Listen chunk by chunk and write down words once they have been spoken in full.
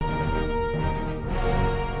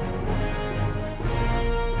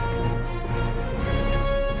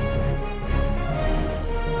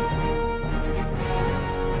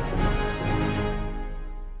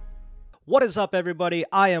What is up, everybody?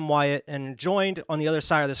 I am Wyatt, and joined on the other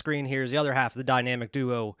side of the screen here is the other half of the dynamic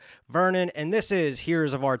duo, Vernon, and this is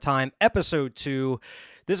Heroes of Our Time, Episode 2.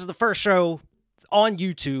 This is the first show on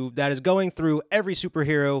YouTube that is going through every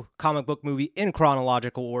superhero comic book movie in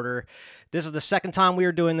chronological order. This is the second time we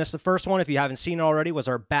are doing this. The first one, if you haven't seen it already, was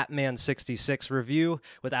our Batman 66 review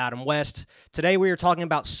with Adam West. Today we are talking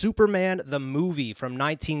about Superman the movie from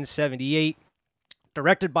 1978.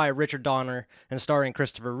 Directed by Richard Donner and starring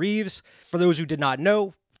Christopher Reeves. For those who did not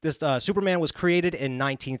know, this Superman was created in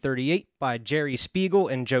 1938 by Jerry Spiegel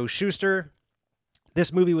and Joe Shuster.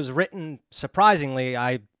 This movie was written, surprisingly,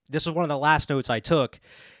 this was one of the last notes I took.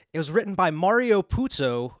 It was written by Mario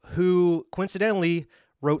Puzo, who coincidentally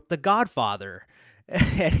wrote The Godfather.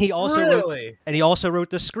 And he also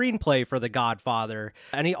wrote the screenplay for The Godfather.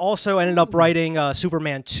 And he also ended up writing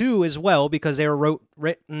Superman 2 as well, because they were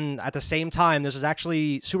written at the same time. This was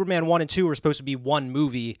actually Superman 1 and 2 were supposed to be one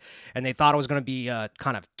movie, and they thought it was going to be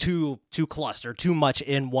kind of too clustered, too much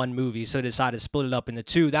in one movie, so they decided to split it up into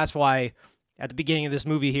two. That's why at the beginning of this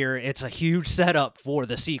movie here, it's a huge setup for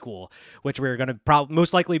the sequel, which we're going to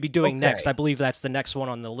most likely be doing next. I believe that's the next one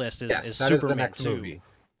on the list is Superman is the next 2. movie.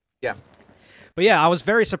 Yeah. But yeah, I was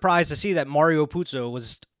very surprised to see that Mario Puzo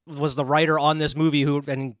was the writer on this movie he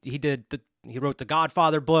wrote the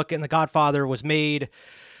Godfather book, and the Godfather was made,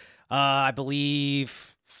 I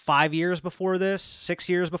believe 6 years before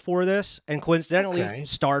this, and coincidentally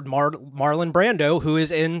starred Marlon Brando, who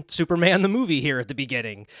is in Superman the movie here at the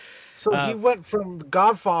beginning. So he went from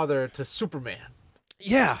Godfather to Superman.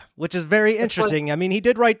 Yeah, which is very interesting. I mean, he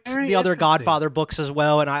did write the other Godfather books as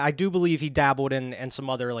well, and I do believe he dabbled in some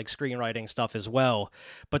other like screenwriting stuff as well.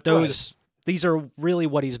 But these are really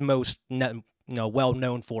what he's most well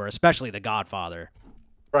known for, especially the Godfather.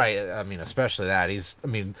 Right. I mean, especially that. His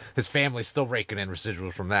family's still raking in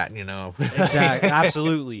residuals from that, Exactly.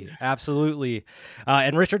 Absolutely.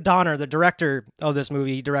 And Richard Donner, the director of this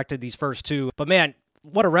movie, he directed these first two. But man,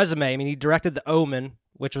 what a resume. I mean, he directed The Omen,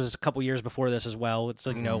 which was a couple years before this as well. It's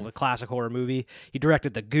a classic horror movie. He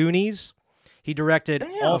directed The Goonies. He directed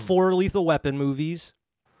all 4 Lethal Weapon movies.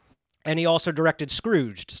 And he also directed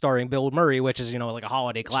Scrooged, starring Bill Murray, which is, like a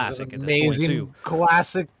holiday classic at this point, too.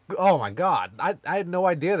 Classic. Oh, my God. I had no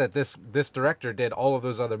idea that this director did all of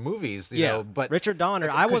those other movies, you know. But Richard Donner,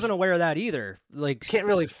 I wasn't aware of that either. Like, can't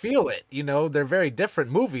really feel it, They're very different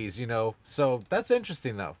movies, So that's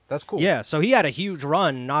interesting, though. That's cool. Yeah, so he had a huge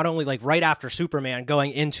run, not only like right after Superman,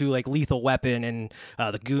 going into like Lethal Weapon and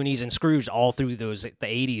The Goonies and Scrooged all through the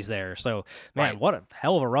 80s there. So, man, What a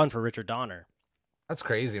hell of a run for Richard Donner. That's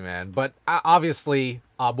crazy, man. But obviously,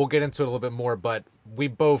 we'll get into it a little bit more, but we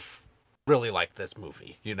both really like this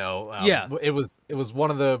movie, Yeah. It was one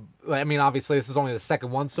of the, obviously this is only the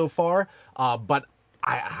second one so far, but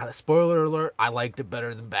spoiler alert, I liked it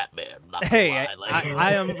better than Batman.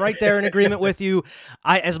 I am right there in agreement with you.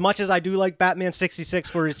 As much as I do like Batman 66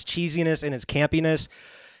 for its cheesiness and its campiness,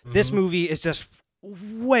 this movie is just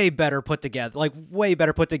way better put together,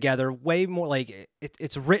 way more like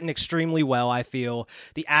it's written extremely well. I feel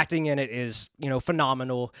the acting in it is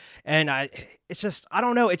phenomenal, and it's just, I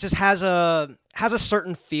don't know, it just has a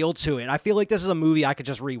certain feel to it. I feel like this is a movie I could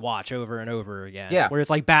just rewatch over and over again. Yeah, where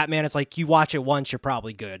it's like Batman, it's like you watch it once, you're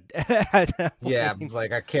probably good. Yeah,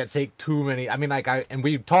 like I can't take too many. And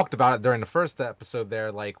we talked about it during the first episode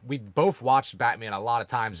there. Like we both watched Batman a lot of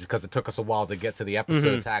times because it took us a while to get to the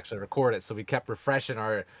episode to actually record it. So we kept refreshing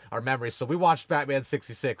our memories. So we watched Batman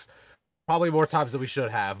 66 probably more times than we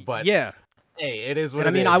should have. But yeah, hey, it is what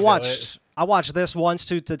it is. I watched this once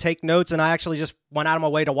to take notes, and I actually just went out of my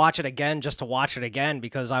way to watch it again, just to watch it again,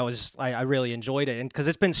 because I really enjoyed it. And because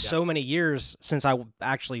it's been so many years since I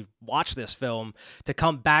actually watched this film, to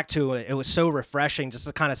come back to it, it was so refreshing just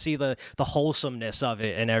to kind of see the wholesomeness of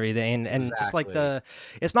it and everything. And just like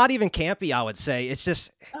it's not even campy, I would say. It's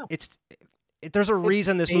just, there's a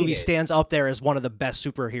reason this movie stands up there as one of the best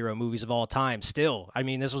superhero movies of all time still. I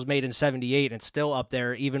mean, this was made in 78 and still up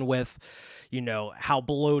there, even with, how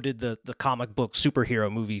bloated the comic book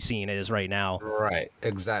superhero movie scene is right now. Right,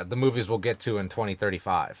 exactly. The movies we'll get to in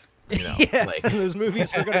 2035. Those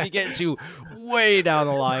movies we're going to be getting to way down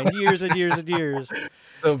the line, years and years and years.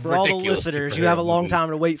 For all the listeners, you have a long time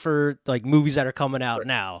to wait for like movies that are coming out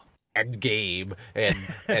now. Endgame and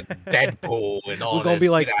Deadpool and all. We're gonna be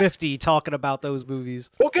like 50 talking about those movies.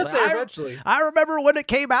 We'll get there eventually. I remember when it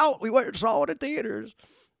came out. We went and saw it in theaters.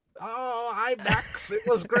 Oh, IMAX! It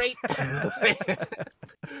was great.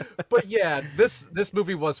 But yeah, this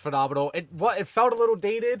movie was phenomenal. It felt a little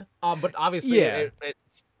dated, but obviously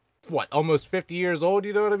it's almost 50 years old.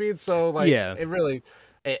 You know what I mean? So like, it really.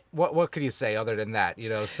 what could you say other than that?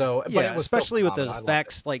 So but Yeah, it was especially with those phenomenal.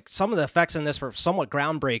 effects. Like some of the effects in this were somewhat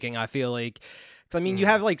groundbreaking, I feel like. 'Cause, I mean, you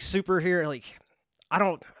have like superhero, like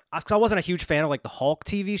because I wasn't a huge fan of like the Hulk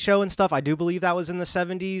TV show and stuff. I do believe that was in the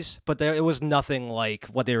 70s, but it was nothing like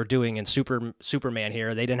what they were doing in Superman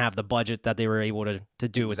here. They didn't have the budget that they were able to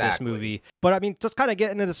do with this movie. But I mean, just kind of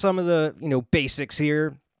getting into some of the, basics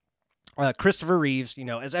here. Christopher Reeves,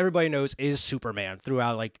 as everybody knows, is Superman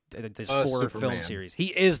throughout like this 4 film series. He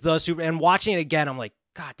is the Super. And watching it again, I'm like,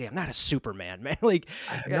 God damn, that is Superman, man. Like,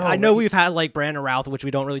 I know we've had like Brandon Routh, which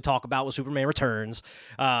we don't really talk about with Superman Returns.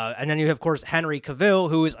 And then you have, of course, Henry Cavill,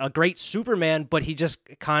 who is a great Superman, but he just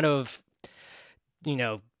kind of,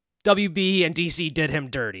 WB and DC did him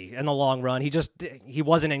dirty in the long run. He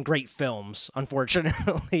wasn't in great films,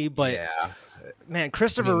 unfortunately. But yeah. Man,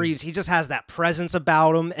 Christopher Reeves, he just has that presence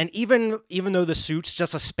about him. And even though the suit's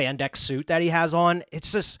just a spandex suit that he has on,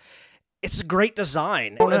 it's a great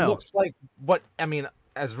design. Well, it looks like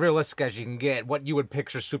as realistic as you can get, what you would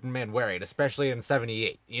picture Superman wearing, especially in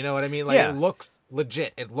 78. You know what I mean? Like, It looks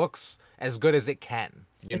legit. It looks as good as it can.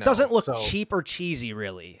 It doesn't look cheap or cheesy,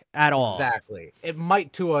 really, at all. Exactly. It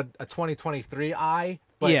might to a 2023 eye,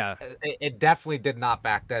 but it definitely did not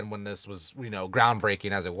back then when this was,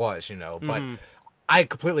 groundbreaking as it was, But I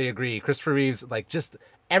completely agree. Christopher Reeves, like, just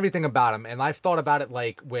everything about him. And I've thought about it,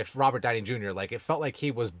 like, with Robert Downey Jr. Like, it felt like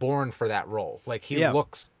he was born for that role. Like, he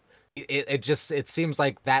looks... It seems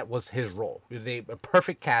like that was his role. A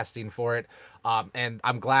perfect casting for it, and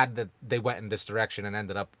I'm glad that they went in this direction and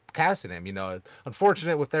ended up casting him.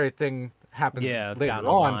 Unfortunate with everything happens later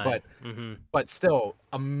on, but still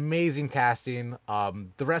amazing casting.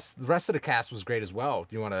 The rest of the cast was great as well.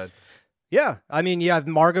 Do you want to? Yeah, I mean, you have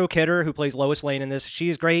Margot Kidder, who plays Lois Lane in this.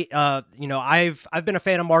 She's great. I've been a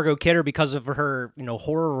fan of Margot Kidder because of her,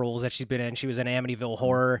 horror roles that she's been in. She was in Amityville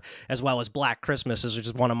Horror, as well as Black Christmas, which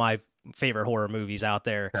is one of my favorite horror movies out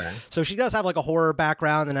there. Okay. So she does have like a horror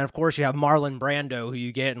background. And then, of course, you have Marlon Brando, who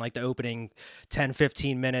you get in like the opening 10,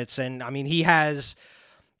 15 minutes. And I mean,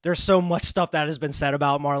 there's so much stuff that has been said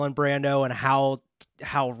about Marlon Brando and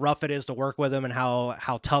how rough it is to work with him and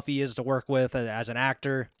how tough he is to work with as an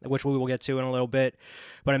actor, which we will get to in a little bit.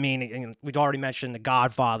 But I mean, we've already mentioned The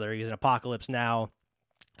Godfather. He's in Apocalypse Now,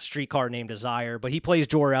 Streetcar Named Desire, but he plays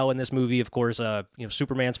Jor-El in this movie, of course,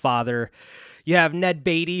 Superman's father. You have Ned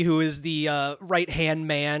Beatty, who is the right-hand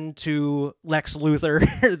man to Lex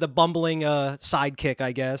Luthor, the bumbling sidekick,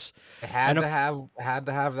 I guess. Had to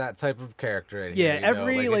have that type of character in here. Yeah,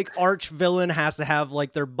 every arch villain has to have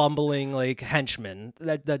like their bumbling like henchman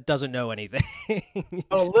that doesn't know anything.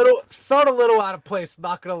 Felt a little out of place,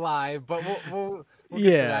 not gonna lie, but we'll get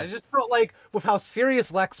to that. It just felt like with how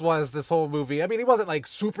serious Lex was this whole movie. I mean, he wasn't like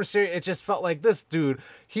super serious. It just felt like this dude,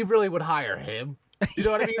 he really would hire him. You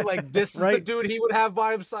know what I mean? Like, this is the dude he would have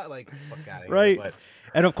by himself. Like, fuck out of here. Right. But...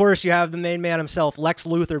 And, of course, you have the main man himself, Lex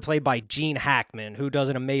Luthor, played by Gene Hackman, who does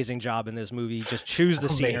an amazing job in this movie. Just chews the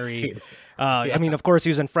scenery. I mean, of course,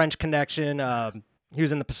 he was in French Connection. He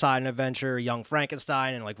was in the Poseidon Adventure, Young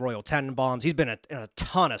Frankenstein, and like Royal Tenenbaums. He's been in a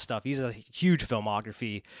ton of stuff. He's a huge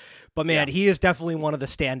filmography. But, man, he is definitely one of the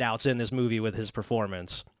standouts in this movie with his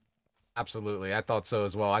performance. Absolutely. I thought so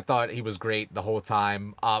as well. I thought he was great the whole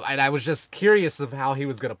time. And I was just curious of how he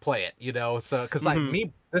was going to play it, so because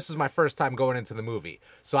this is my first time going into the movie.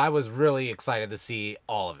 So I was really excited to see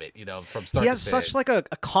all of it, from start to finish. He has such like a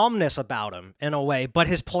calmness about him in a way, but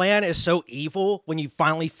his plan is so evil when you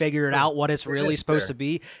finally figure it out what it's really supposed to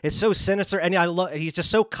be. It's so sinister. And he's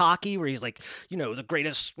just so cocky where he's like, the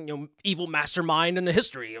greatest, evil mastermind in the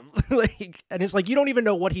history of and it's like, you don't even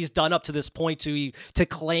know what he's done up to this point to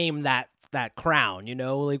claim that crown,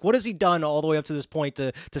 like what has he done all the way up to this point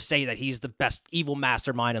to say that he's the best evil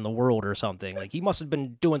mastermind in the world or something? Like, he must have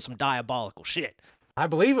been doing some diabolical shit. I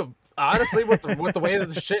believe him, honestly. With the way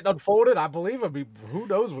that the shit unfolded, I believe him. Who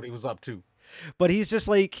knows what he was up to? But he's just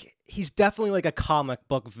like, he's definitely like a comic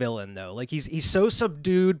book villain though. Like, he's so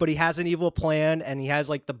subdued, but he has an evil plan, and he has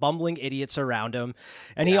like the bumbling idiots around him,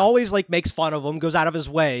 and he always like makes fun of them, goes out of his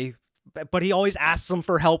way. But he always asks them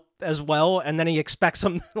for help as well, and then he expects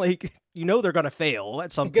them, like, they're going to fail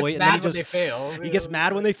at some point. And then when they fail. He gets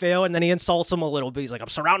mad when they fail, and then he insults them a little bit. He's like, I'm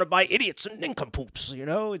surrounded by idiots and nincompoops,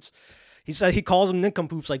 He said he calls them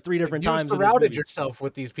nincompoops like 3 different times. You surrounded yourself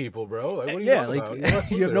with these people, bro. Like, what are you talking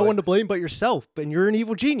about? You have no one to blame but yourself, and you're an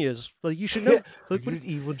evil genius. Like, you should know. Like, you're an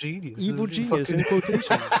evil genius. Evil genius, in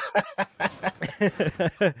quotation.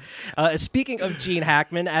 Speaking of Gene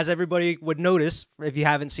Hackman, as everybody would notice, if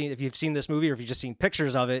you've seen this movie or if you've just seen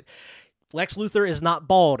pictures of it, Lex Luthor is not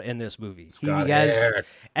bald in this movie. He has hair.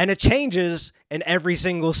 And it changes in every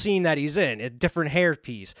single scene that he's in, a different hair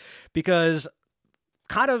piece, because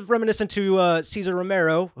kind of reminiscent to Cesar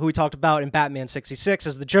Romero, who we talked about in Batman 66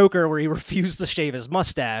 as the Joker, where he refused to shave his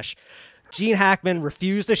mustache. Gene Hackman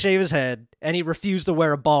refused to shave his head, and he refused to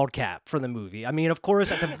wear a bald cap for the movie. I mean, of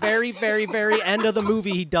course, at the very, very, very end of the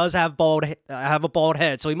movie, he does have a bald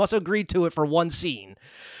head, so he must have agreed to it for one scene.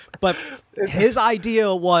 But his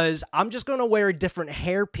idea was, I'm just going to wear a different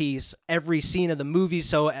hairpiece every scene of the movie,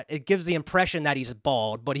 so it gives the impression that he's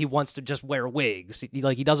bald, but he wants to just wear wigs.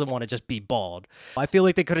 He doesn't want to just be bald. I feel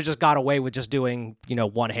like they could have just got away with just doing,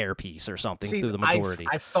 one hairpiece or something through the majority.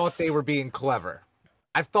 I thought they were being clever.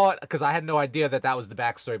 I thought, because I had no idea that was the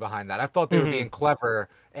backstory behind that. I thought they were being clever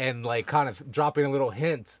and like kind of dropping a little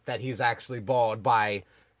hint that he's actually bald by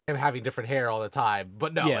him having different hair all the time.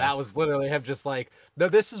 But no, that was literally him just like, no,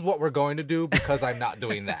 this is what we're going to do because I'm not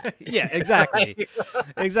doing that. Yeah, exactly.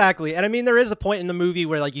 Exactly. And I mean, there is a point in the movie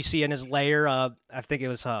where like you see in his lair, I think it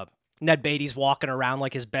was Ned Beatty's walking around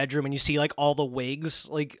like his bedroom, and you see like all the wigs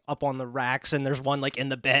like up on the racks, and there's one like in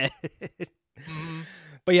the bed.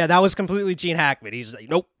 But yeah, that was completely Gene Hackman. He's like,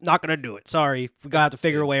 nope, not gonna do it. Sorry, we gotta have to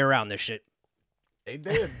figure a way around this shit. They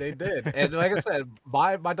did. And like I said,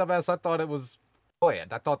 my dumbass, I thought it was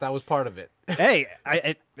planned. I thought that was part of it. Hey,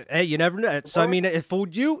 you never know. So I mean, it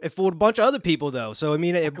fooled you. It fooled a bunch of other people though. So I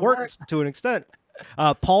mean, it worked to an extent.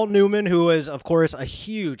 Paul Newman, who is, of course, a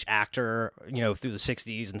huge actor, through the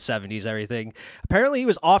 60s and 70s, everything. Apparently, he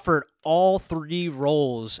was offered all 3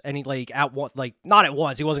 roles, and he, not at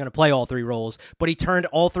once, he wasn't going to play all 3 roles, but he turned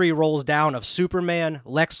all 3 roles down of Superman,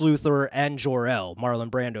 Lex Luthor, and Jor-El,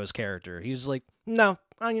 Marlon Brando's character. He was like, no,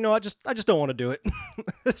 I just don't want to do it.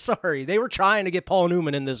 Sorry. They were trying to get Paul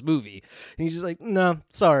Newman in this movie, and he's just like, no,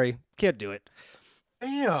 sorry, can't do it.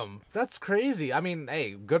 Damn, that's crazy. I mean,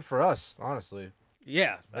 hey, good for us, honestly.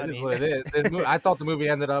 Yeah, that is what it is. I thought the movie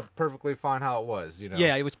ended up perfectly fine how it was.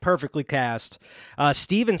 Yeah, it was perfectly cast.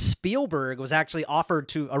 Steven Spielberg was actually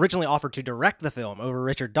originally offered to direct the film over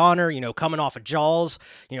Richard Donner. Coming off of Jaws.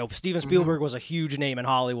 Steven Spielberg was a huge name in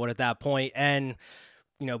Hollywood at that point, and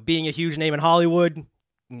being a huge name in Hollywood,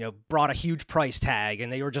 brought a huge price tag, and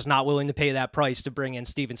they were just not willing to pay that price to bring in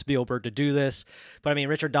Steven Spielberg to do this. But I mean,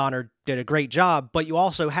 Richard Donner did a great job, but you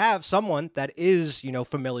also have someone that is,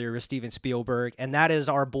 familiar with Steven Spielberg, and that is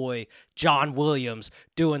our boy, John Williams,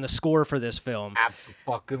 doing the score for this film.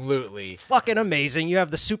 Absolutely. Fucking amazing. You have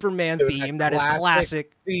the Superman theme that is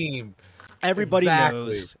classic. Theme. Everybody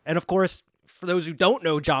knows. And of course, for those who don't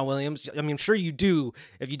know John Williams, I mean, I'm sure you do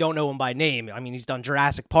if you don't know him by name. I mean, he's done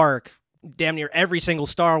Jurassic Park, damn near every single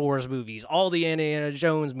Star Wars movies, all the Indiana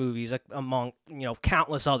Jones movies, among,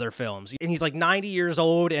 countless other films. And he's like 90 years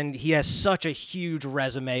old, and he has such a huge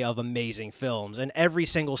resume of amazing films. And every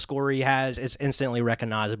single score he has is instantly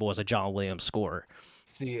recognizable as a John Williams score.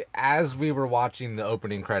 See, as we were watching the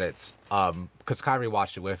opening credits, because Kyrie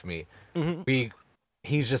watched it with me,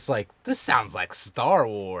 he's just like, this sounds like Star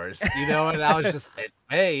Wars, and I was just,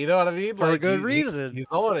 hey, you know what I mean? For a good reason.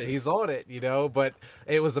 He's on it, but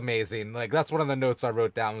it was amazing. Like, that's one of the notes I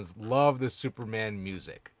wrote down was love the Superman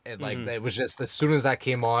music. And like, it was just, as soon as that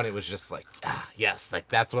came on, it was just like, yes, like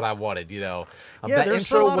that's what I wanted, Yeah, that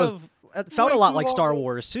intro it felt a lot like Star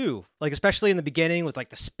Wars too, like especially in the beginning with like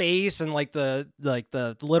the space and like the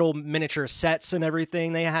little miniature sets and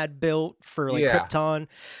everything they had built for like Krypton.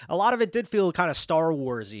 A lot of it did feel kind of Star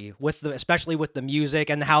Warsy especially with the music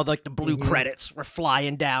and how like the blue credits were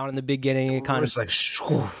flying down in the beginning. It kind of like,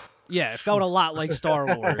 it felt a lot like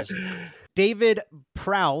Star Wars. David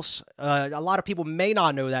Prowse, a lot of people may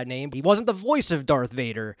not know that name. He wasn't the voice of Darth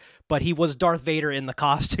Vader, but he was Darth Vader in the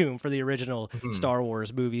costume for the original Star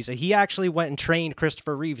Wars movies. So he actually went and trained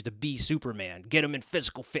Christopher Reeves to be Superman, get him in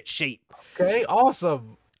physical fit shape. Okay,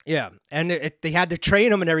 awesome. Yeah, and they had to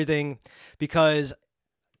train him and everything because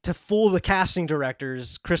to fool the casting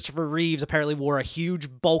directors, Christopher Reeves apparently wore a huge,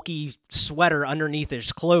 bulky sweater underneath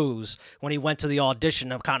his clothes when he went to the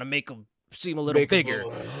audition to kind of make him seem a little bigger.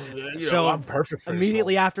 So I'm perfect for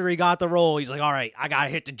immediately after he got the role, he's like, all right, I gotta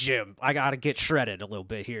hit the gym. I gotta get shredded a little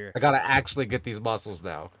bit here. I gotta actually get these muscles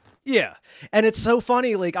now. Yeah. And it's so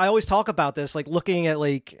funny. Like, I always talk about this, like looking at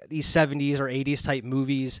like these 70s or 80s type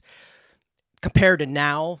movies compared to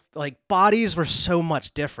now, like bodies were so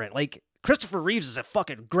much different. Like Christopher Reeves is a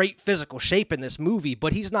fucking great physical shape in this movie,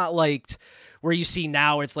 but he's not like where you see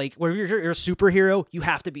now it's like where you're a superhero, you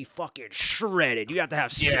have to be fucking shredded. You have to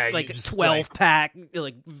have like a 12-pack,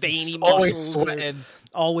 like veiny muscles. Always sweating.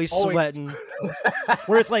 always sweating.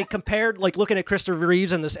 Where it's like compared, like looking at Christopher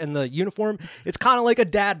Reeves in the uniform, it's kind of like a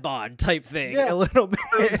dad bod type thing, a little bit.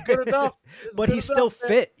 It's good enough. But he's still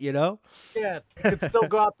fit, you know? Yeah, he can still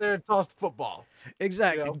go out there and toss the football.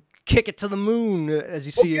 Exactly. You know? Kick it to the moon, as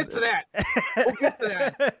you see. We'll get to that. We'll get to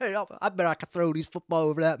that. I bet I could throw these football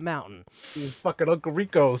over that mountain. He's fucking Uncle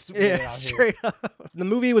Rico. Yeah, straight up. The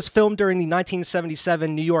movie was filmed during the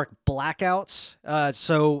 1977 New York blackouts.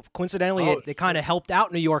 So coincidentally, it kind of helped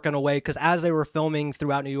out New York in a way, because as they were filming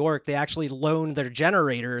throughout New York, they actually loaned their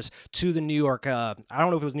generators to the New York, I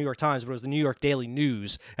don't know if it was New York Times, but it was the New York Daily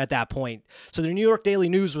News at that point. So the New York Daily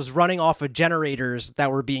News was running off of generators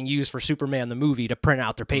that were being used for Superman the movie to print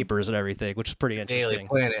out their papers and everything, which is pretty interesting. Daily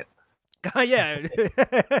Planet. Yeah.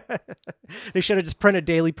 They should have just printed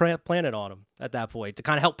Daily Planet on them at that point to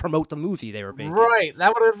kind of help promote the movie they were making. Right.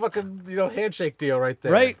 That would have fucking, handshake deal right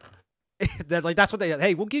there. Right. That's what they,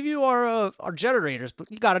 hey, we'll give you our generators,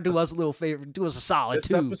 but you got to do us a little favor, do us a solid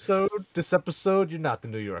This episode, you're not the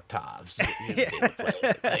New York Times.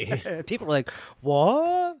 People are like,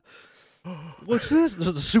 what? What's this?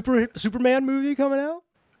 There's a Superman movie coming out?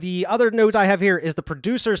 The other note I have here is the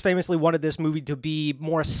producers famously wanted this movie to be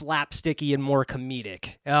more slapsticky and more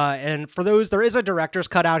comedic. And for those, there is a director's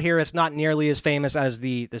cut out here. It's not nearly as famous as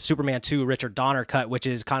the Superman 2 Richard Donner cut, which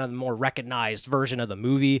is kind of the more recognized version of the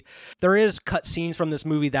movie. There is cut scenes from this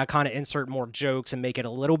movie that kind of insert more jokes and make it a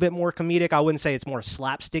little bit more comedic. I wouldn't say it's more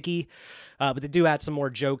slapsticky, but they do add some more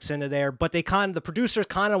jokes into there. But the producers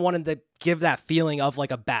kind of wanted to give that feeling of like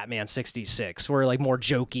a Batman 66, where like more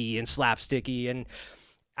jokey and slapsticky, and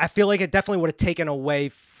I feel like it definitely would have taken away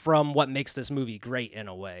from what makes this movie great in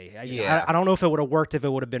a way. Yeah. I don't know if it would have worked if it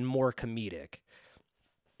would have been more comedic.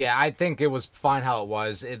 Yeah, I think it was fine how it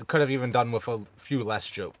was. It could have even done with a few less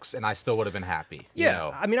jokes, and I still would have been happy. Yeah,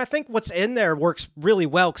 I mean, I think what's in there works really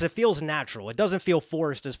well because it feels natural. It doesn't feel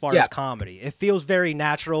forced as far as comedy. It feels very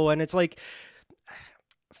natural, and it's like,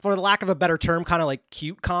 for the lack of a better term, kind of like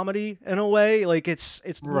cute comedy in a way. Like it's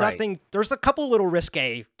right. Nothing. There's a couple little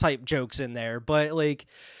risque type jokes in there, but like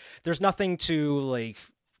there's nothing too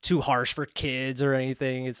harsh for kids or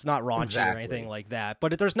anything. It's not raunchy or anything like that.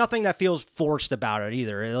 But there's nothing that feels forced about it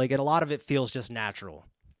either. Like a lot of it feels just natural.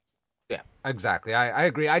 Yeah, exactly. I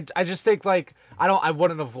agree. I just think like I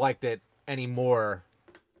wouldn't have liked it anymore.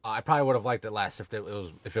 I probably would have liked it less if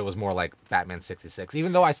it was more like Batman 66.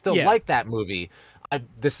 Even though I still like that movie,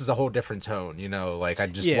 this is a whole different tone, Like I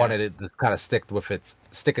just wanted it to kind of stick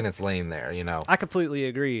in its lane there, I completely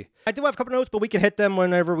agree. I do have a couple notes, but we can hit them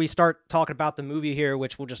whenever we start talking about the movie here,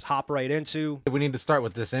 which we'll just hop right into. We need to start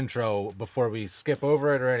with this intro before we skip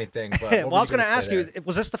over it or anything. But well, I was going to ask you,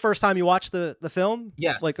 was this the first time you watched the film?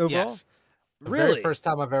 Yes. Like overall? Yes. Really? Very first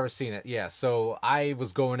time I've ever seen it. Yeah. So I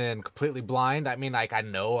was going in completely blind. I mean, like I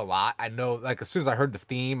know a lot. I know like as soon as I heard the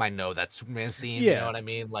theme, I know that's Superman's theme. Yeah. You know what I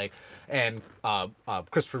mean? Like and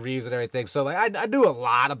Christopher Reeves and everything. So like I knew a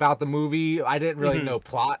lot about the movie. I didn't really know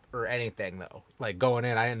plot or anything though. Like going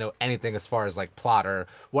in, I didn't know anything as far as like plot or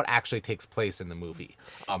what actually takes place in the movie.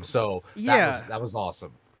 So that was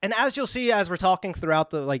awesome. And as you'll see as we're talking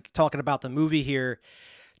throughout talking about the movie here,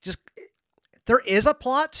 just there is a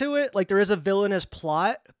plot to it. Like there is a villainous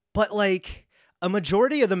plot, but like a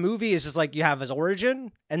majority of the movie is just like you have his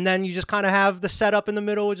origin, and then you just kind of have the setup in the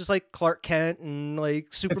middle, just like Clark Kent and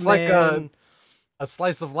like Superman. It's like a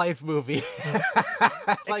slice of life movie.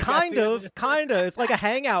 Like kind of. It's like a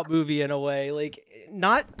hangout movie in a way. Like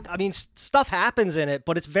stuff happens in it,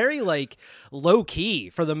 but it's very like low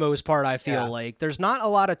key for the most part. I feel like there's not a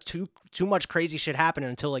lot of too much crazy shit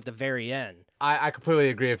happening until like the very end. I completely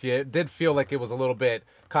agree with you. It did feel like it was a little bit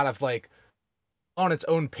kind of like on its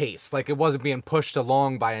own pace. Like it wasn't being pushed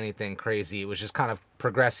along by anything crazy. It was just kind of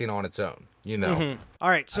progressing on its own, All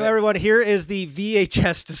right. So everyone, here is the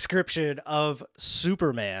VHS description of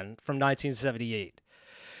Superman from 1978.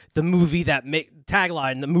 The movie that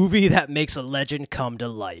the movie that makes a legend come to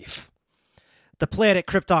life. The planet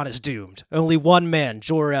Krypton is doomed. Only one man,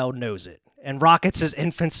 Jor-El, knows it, and rockets his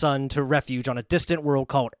infant son to refuge on a distant world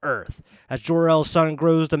called Earth. As Jor-El's son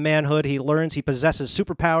grows to manhood, he learns he possesses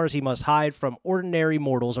superpowers he must hide from ordinary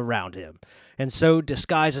mortals around him. And so,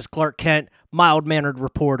 disguised as Clark Kent, mild-mannered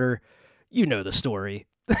reporter, you know the story.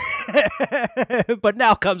 But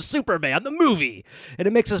now comes Superman, the movie, and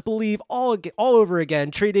it makes us believe all over again,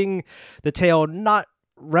 treating the tale not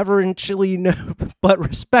reverentially, but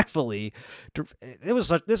respectfully.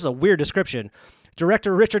 This is a weird description.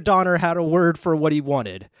 Director Richard Donner had a word for what he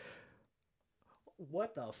wanted.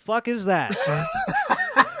 What the fuck is that?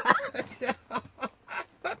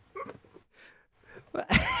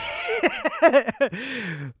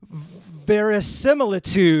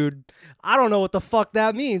 Verisimilitude. I don't know what the fuck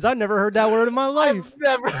that means. I've never heard that word in my life. I've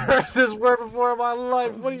never heard this word before in my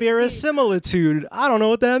life. What do you mean? Verisimilitude. I don't know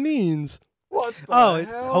what that means. What the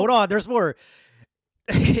hell? Hold on. There's more.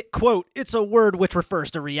 Quote, it's a word which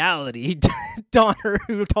refers to reality. Donner,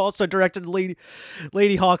 who also directed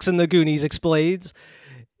Lady Hawks and the Goonies, explains.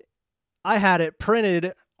 I had it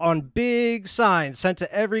printed on big signs sent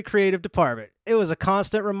to every creative department. It was a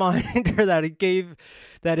constant reminder that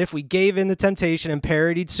if we gave in to temptation and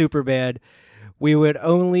parodied Superbad, we would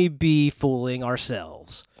only be fooling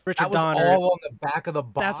ourselves. Richard Donner. All on the back of the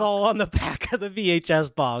box. That's all on the back of the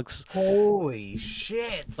VHS box. Holy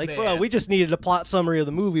shit, like, man. Bro, we just needed a plot summary of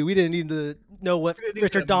the movie. We didn't need to know what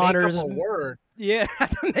Richard Donner's word. Yeah, I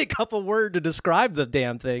had to make up a word to describe the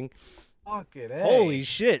damn thing. Fucking holy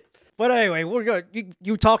shit. But anyway, we're going.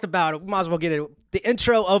 You talked about it. We might as well get it. The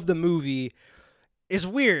intro of the movie is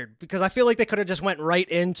weird because I feel like they could have just went right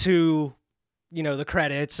into, the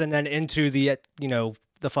credits and then into the,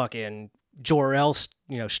 the fucking Jor-El,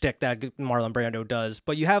 shtick that Marlon Brando does.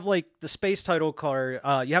 But you have like the space title card.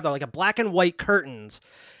 You have like a black and white curtains,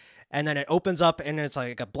 and then it opens up and it's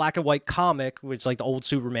like a black and white comic, which is like the old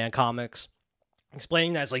Superman comics,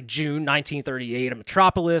 explaining that it's like June 1938. A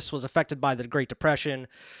metropolis was affected by the Great Depression.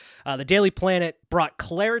 The Daily Planet brought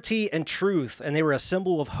clarity and truth, and they were a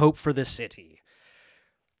symbol of hope for this city.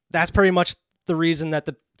 That's pretty much the reason that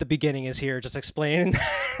the beginning is here, just explaining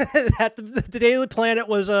that the Daily Planet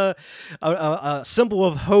was a symbol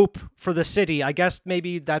of hope for the city. I guess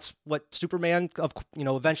maybe that's what Superman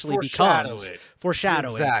eventually becomes.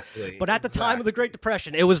 Foreshadowing. Exactly. But at the time of the Great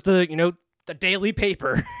Depression, it was the daily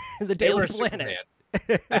paper, the Daily Planet.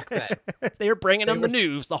 They were bringing them the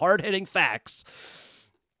news, the hard-hitting facts.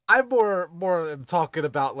 I'm more talking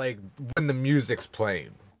about like when the music's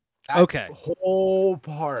playing. That whole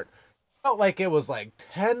part felt like it was like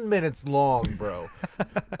 10 minutes long, bro.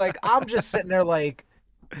 Like I'm just sitting there like,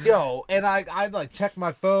 yo, and I like check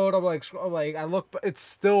my phone. I'm like I look, it's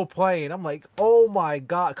still playing. I'm like, oh my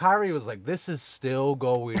god. Kyrie was like, this is still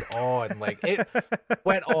going on. Like it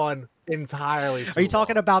went on entirely. Are you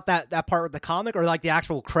talking about that part with the comic or like the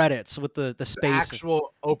actual credits with the space? The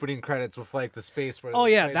actual opening credits with like the space where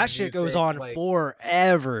that shit goes on like,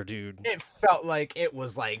 forever, dude. It felt like it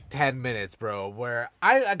was like 10 minutes, bro, where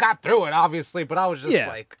I got through it obviously, but I was just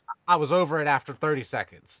like I was over it after 30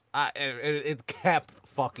 seconds. It kept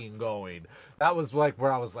fucking going. That was like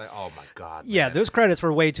where I was like, oh my god, yeah, man. Those credits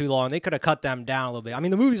were way too long. They could have cut them down a little bit. I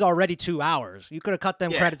mean, the movie's already 2 hours. You could have cut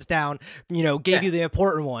them credits down, gave you the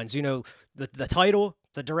important ones, the title,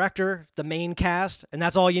 the director, the main cast, and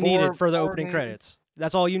that's all you needed for the opening credits.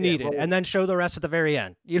 That's all you needed, and then show the rest at the very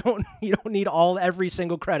end. You don't need every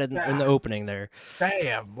single credit in the opening there.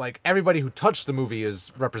 Damn, like everybody who touched the movie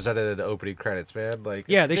is represented in the opening credits, man. Like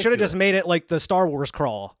they should have just made it like the Star Wars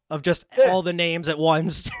crawl of just all the names at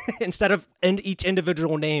once instead of each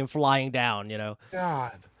individual name flying down.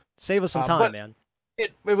 God, save us some time, man.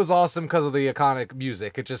 It was awesome because of the iconic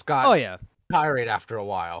music. It just got tired after a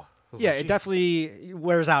while. It definitely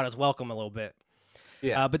wears out its welcome a little bit.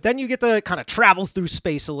 Yeah, but then you get to kind of travel through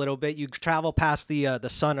space a little bit. You travel past the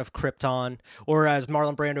sun of Krypton, or as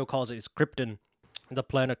Marlon Brando calls it, it's Krypton, the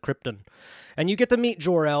planet Krypton. And you get to meet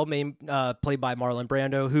Jor-El, played by Marlon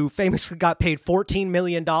Brando, who famously got paid $14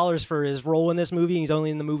 million for his role in this movie. He's only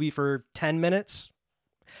in the movie for 10 minutes.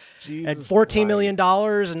 And $14 million in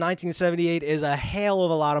 1978 is a hell of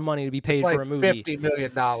a lot of money to be paid for a movie. $50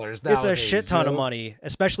 million nowadays, it's a shit ton of money,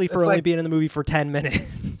 especially for only being in the movie for 10 minutes.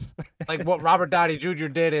 Like what Robert Downey Jr.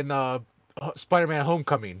 did in Spider-Man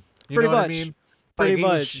Homecoming. Pretty much. What I mean? Pretty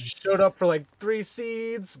much. Showed up for like 3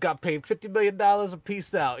 scenes, got paid $50 million a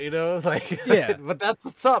piece out, Like, but that's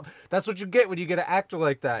what's up. That's what you get when you get an actor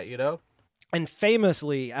like that, And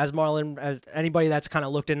famously, as anybody that's kind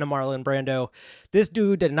of looked into Marlon Brando, this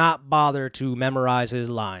dude did not bother to memorize his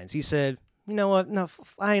lines. He said, "You know what? No,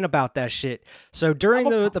 I ain't about that shit." So during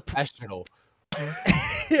the professional,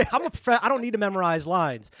 I don't need to memorize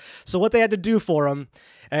lines. So what they had to do for him,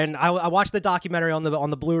 and I watched the documentary on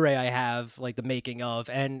the Blu-ray I have, like the making of,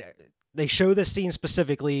 and they show this scene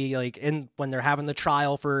specifically, like when they're having the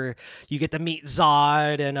trial for, you get to meet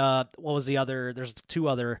Zod and what was the other? There's two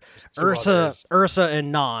other, Ursa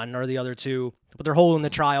and Non are the other two, but they're holding the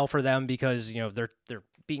trial for them because they're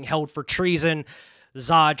being held for treason.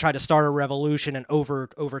 Zod tried to start a revolution and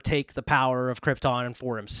overtake the power of Krypton and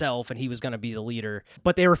for himself, and he was going to be the leader.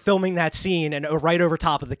 But they were filming that scene, and right over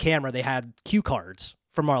top of the camera, they had cue cards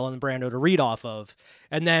for Marlon Brando to read off of,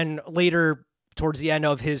 and then later, towards the end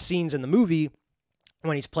of his scenes in the movie,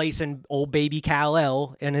 when he's placing old baby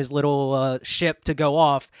Kal-El in his little ship to go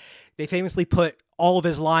off, they famously put all of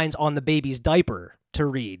his lines on the baby's diaper to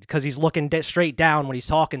read because he's looking straight down when he's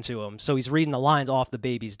talking to him. So he's reading the lines off the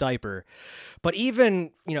baby's diaper. But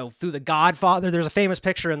even, through The Godfather, there's a famous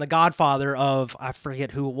picture in The Godfather of, I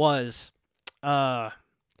forget who it was.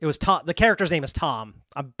 It was Tom. The character's name is Tom.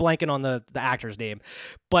 I'm blanking on the actor's name.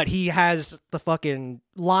 But he has the fucking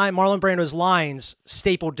Marlon Brando's lines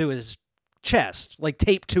stapled to his chest, like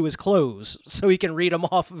taped to his clothes so he can read them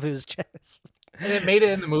off of his chest. And it made it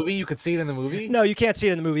in the movie? You could see it in the movie? No, you can't see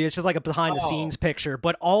it in the movie. It's just like a behind-the-scenes picture.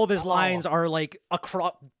 But all of his lines are like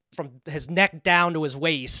across from his neck down to his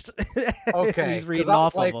waist. Okay. He's reading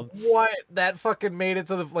off of them. What? That fucking made it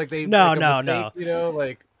to the they no.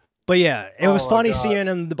 But yeah, it was funny seeing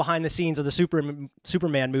in the behind-the-scenes of the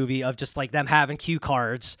Superman movie of just like them having cue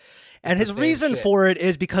cards. And his reason for it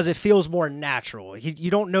is because it feels more natural. You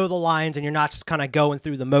don't know the lines and you're not just kind of going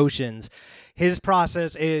through the motions. His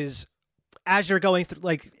process is, as you're going through,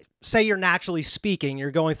 like, say you're naturally speaking, you're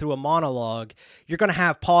going through a monologue, you're going to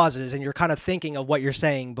have pauses and you're kind of thinking of what you're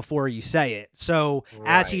saying before you say it. So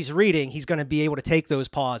as he's reading, he's going to be able to take those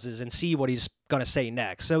pauses and see what he's going to say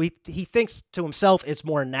next. So he thinks to himself it's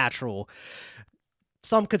more natural.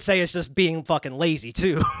 Some could say it's just being fucking lazy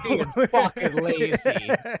too. Being fucking lazy.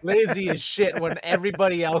 Lazy as shit when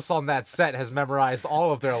everybody else on that set has memorized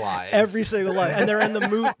all of their lines. Every single line. And they're in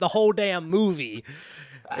the whole damn movie.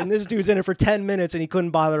 And this dude's in it for 10 minutes and he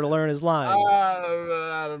couldn't bother to learn his line.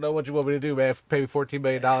 I don't know what you want me to do, man. Pay me $14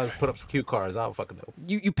 million, put up some cue cards. I don't fucking know.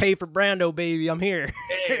 You pay for Brando, baby. I'm here.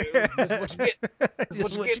 Hey, this is what you get.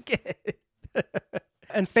 This is what you get.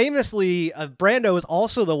 And famously, Brando is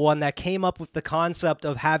also the one that came up with the concept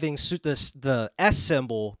of having the S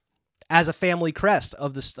symbol as a family crest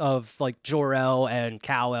of like Jor-El and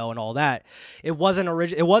Kal-El and all that. It was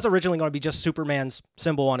originally going to be just Superman's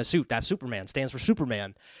symbol on his suit. That Superman stands for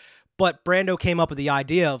Superman. But Brando came up with the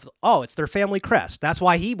idea of, it's their family crest. That's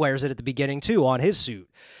why he wears it at the beginning too on his suit.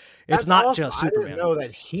 It's not just Superman. I didn't know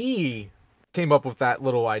that he came up with that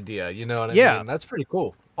little idea. You know what I mean? That's pretty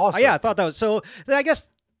cool. Awesome. Yeah, I thought that was so. I guess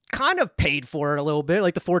kind of paid for it a little bit.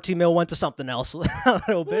 Like the 14 mil went to something else a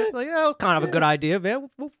little bit. Like, it was kind of a good idea, man.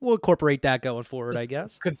 We'll incorporate that going forward, I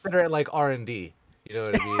guess. Consider it like R&D. You know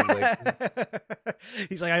what I mean? Like,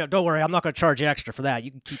 he's like, don't worry, I'm not going to charge you extra for that.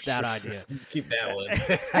 You can keep that idea. Keep that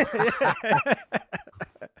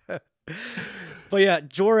one. But yeah,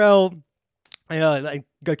 Jor-El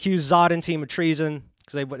accused Zod and team of treason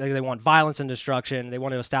because they want violence and destruction. They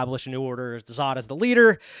want to establish a new order. Zod as the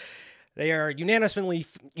leader. They are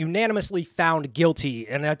unanimously found guilty,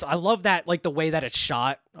 and I love that, like the way that it's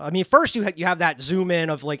shot. I mean, first you have that zoom in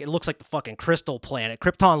of like it looks like the fucking crystal planet.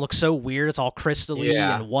 Krypton looks so weird; it's all crystally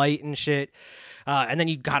and white and shit. And then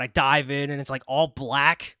you gotta dive in, and it's like all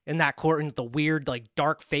black in that court, and the weird like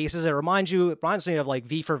dark faces. It reminds me of like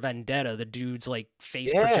V for Vendetta, the dude's like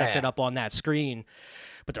face projected up on that screen.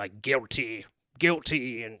 But they're like guilty.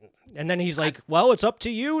 And then he's like, well, it's up to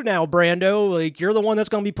you now, Brando. Like, you're the one that's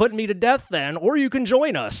going to be putting me to death then, or you can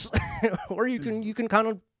join us. Or you can kind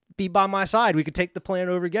of be by my side. We could take the plan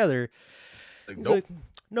over together.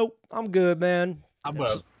 Nope, I'm good, man.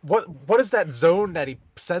 What is that zone that he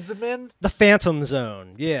sends him in? The Phantom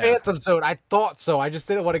Zone. Yeah. Phantom Zone. I thought so. I just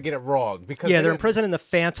didn't want to get it wrong because they're in prison in the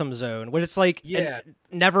Phantom Zone, which it's like a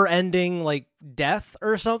never-ending like death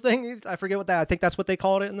or something. I forget I think that's what they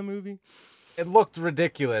called it in the movie. It looked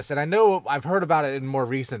ridiculous, and I know I've heard about it in more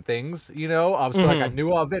recent things, so like I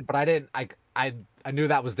knew of it, but I didn't. I knew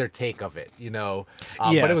that was their take of it,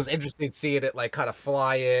 But it was interesting seeing it like kind of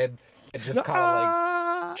fly in and just kind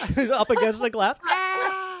of like up against the glass,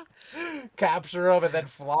 capture them and then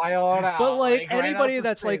fly on out. But like anybody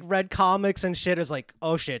that's like read comics and shit is like,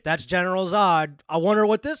 oh shit, that's General Zod. I wonder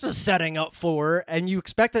what this is setting up for. And you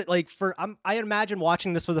expect it like I imagine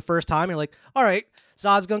watching this for the first time. You're like, all right.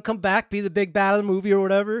 Zod's gonna come back, be the big bad of the movie or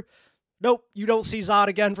whatever. Nope, you don't see Zod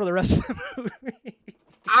again for the rest of the movie.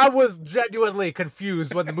 I was genuinely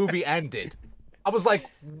confused when the movie ended. I was like,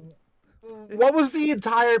 what was the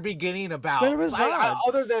entire beginning about? Where was Zod?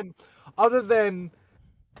 Other than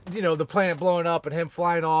the planet blowing up and him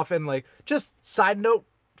flying off, and like just side note.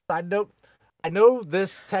 I know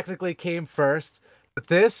this technically came first. But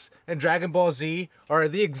this and Dragon Ball Z are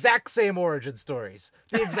the exact same origin stories.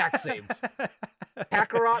 The exact same.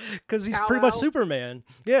 Kakarot. Because he's pretty much Superman.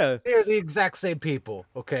 Yeah. They're the exact same people.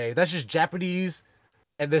 Okay. That's just Japanese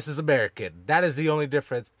and this is American. That is the only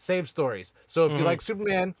difference. Same stories. So if you like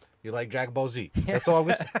Superman, you like Dragon Ball Z. That's all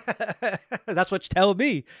we say. That's what you tell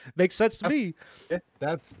me. Makes sense to me.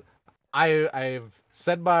 That's I've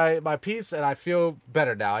said my piece, and I feel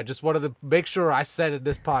better now. I just wanted to make sure I said in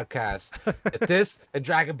this podcast that this and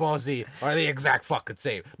Dragon Ball Z are the exact fucking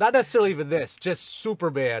same. Not necessarily even this, just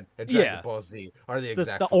Superman and Dragon Ball Z are the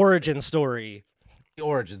exact the origin story. The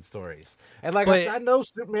origin stories. And like I said, I know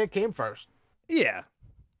Superman came first. Yeah.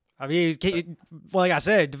 I mean, well, like I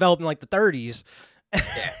said, developed in like the 30s. Yeah,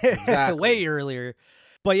 exactly. Way earlier.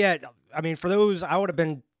 But yeah, I mean, for those, I would have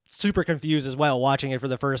been super confused as well watching it for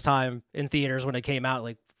the first time in theaters when it came out.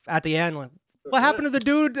 Like at the end, like, what happened to the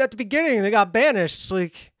dude at the beginning? They got banished.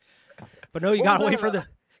 Like, but no, you gotta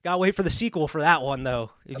wait for the sequel for that one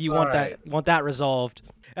though. If you want that resolved.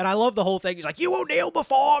 And I love the whole thing. He's like, "You will kneel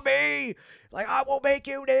before me. Like, I will make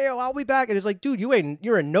you kneel. I'll be back." And it's like, dude, you're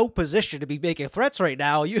in no position to be making threats right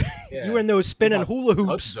now. You're in those spinning hula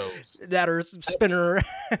hoops that are spinning.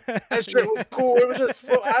 That shit was cool. It was just,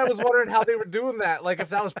 I was wondering how they were doing that. Like, if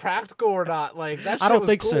that was practical or not. Like, that shit I don't was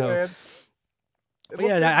think cool, so. Man. But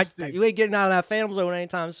yeah, you ain't getting out of that Phantom Zone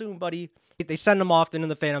anytime soon, buddy. They send them off into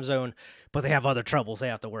the Phantom Zone, but they have other troubles they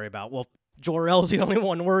have to worry about. Well, Jor-El's the only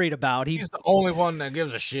one worried about. He's the only one that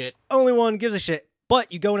gives a shit. Only one gives a shit.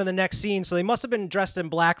 But you go into the next scene, so they must have been dressed in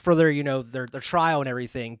black for their, their trial and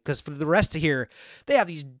everything. Because for the rest of here, they have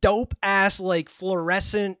these dope ass like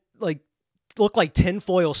fluorescent, like look like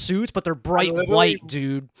tinfoil suits, but they're bright white,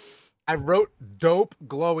 dude. I wrote dope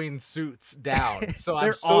glowing suits down, so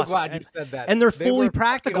I'm so awesome. Glad you said that. And they're fully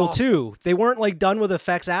practical too. They weren't like done with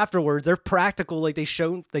effects afterwards. They're practical. Like they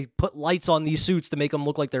put lights on these suits to make them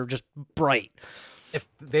look like they're just bright. If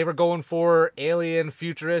they were going for alien,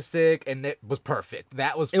 futuristic, and it was perfect.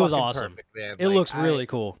 That was awesome, perfect, man. It looks really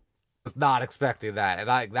cool. Was not expecting that,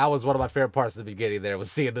 and that was one of my favorite parts of the beginning. There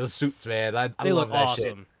was seeing those suits, man. I love that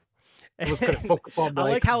awesome. Shit. I was gonna focus on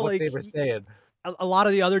like how what they were saying. A lot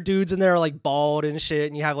of the other dudes in there are like bald and shit,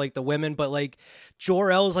 and you have like the women, but like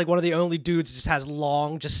Jor-El is like one of the only dudes just has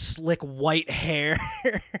long, just slick white hair,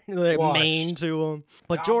 like mane to him.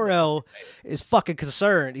 But Jor-El is fucking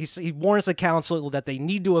concerned. He warns the council that they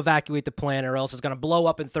need to evacuate the planet, or else it's gonna blow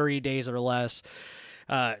up in 30 days or less.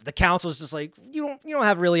 The council is just like, you don't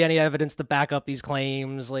have really any evidence to back up these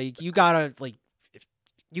claims. Like, you gotta like.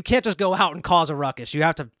 You can't just go out and cause a ruckus. You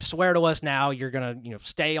have to swear to us now you're going to,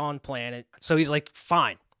 stay on planet. So he's like,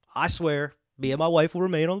 fine, I swear, me and my wife will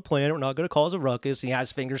remain on the planet. We're not going to cause a ruckus. He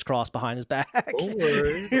has fingers crossed behind his back. Don't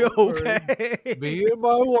worry. Okay. Me and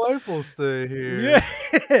my wife will stay here.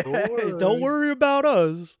 Yeah. Don't worry about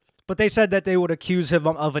us. But they said that they would accuse him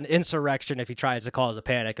of an insurrection if he tries to cause a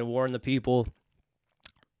panic and warn the people.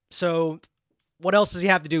 So what else does he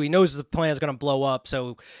have to do? He knows the plan is going to blow up,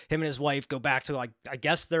 so him and his wife go back to, like, I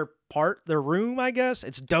guess their room, I guess.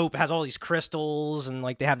 It's dope. It has all these crystals, and,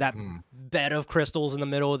 like, they have that bed of crystals in the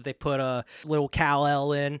middle that they put a little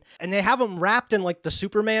Kal-El in. And they have him wrapped in, like, the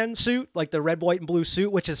Superman suit, like the red, white, and blue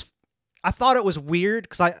suit, which is, I thought it was weird,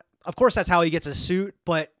 because of course that's how he gets a suit,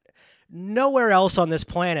 but nowhere else on this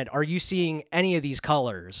planet are you seeing any of these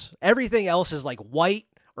colors. Everything else is, like, white,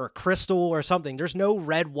 or crystal or something. There's no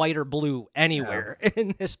red, white, or blue anywhere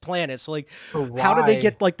in this planet. So like, how did they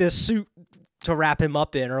get like this suit to wrap him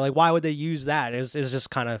up in? Or like, why would they use that? It's just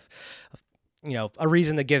kind of, a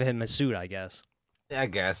reason to give him a suit, I guess. I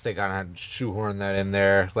guess they kind of had to shoehorn that in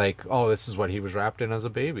there. Like, oh, this is what he was wrapped in as a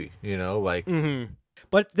baby, like. Mm-hmm.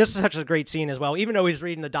 But this is such a great scene as well, even though he's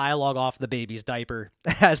reading the dialogue off the baby's diaper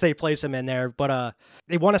as they place him in there. But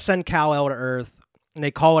they want to send Kal-El to Earth. And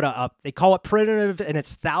they call it primitive, and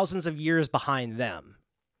it's thousands of years behind them.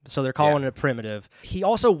 So they're calling it primitive. He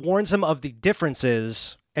also warns him of the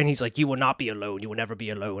differences, and he's like, "You will not be alone. You will never be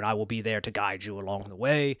alone. I will be there to guide you along the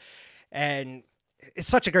way." And it's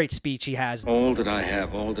such a great speech he has. All that I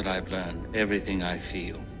have, all that I've learned, everything I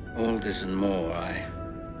feel, all this and more,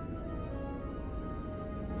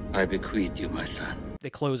 I bequeath you, my son. They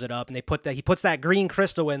close it up, and he puts that green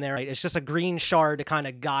crystal in there. Right? It's just a green shard to kind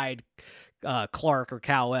of guide Clark or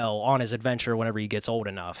Kal-El on his adventure whenever he gets old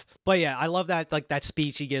enough. But yeah, I love that, like, that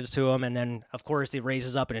speech he gives to him, and then of course he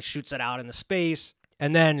raises up and it shoots it out into space,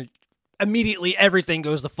 and then immediately everything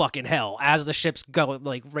goes to fucking hell as the ships go,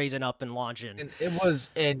 like, raising up and launching. And it was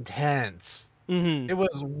intense. Mm-hmm. It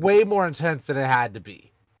was way more intense than it had to be.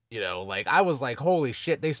 Like, I was like, holy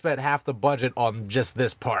shit, they spent half the budget on just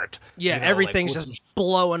this part. Yeah, everything's like, just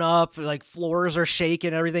blowing up, like floors are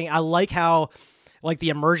shaking, everything. I like how, like, the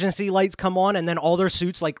emergency lights come on, and then all their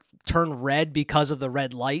suits, like, turn red because of the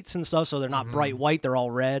red lights and stuff, so they're not bright white, they're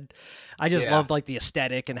all red. I just loved, like, the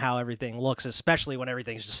aesthetic and how everything looks, especially when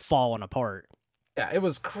everything's just falling apart. Yeah, it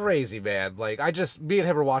was crazy, man. Like, me and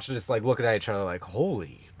him were watching, just, like, looking at each other like,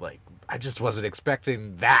 holy, like, I just wasn't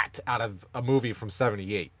expecting that out of a movie from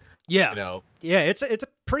 78. Yeah. Yeah, it's a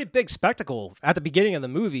pretty big spectacle at the beginning of the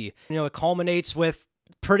movie. You know, it culminates with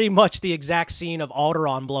pretty much the exact scene of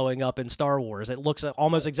Alderaan blowing up in Star Wars. It looks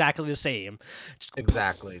almost exactly the same.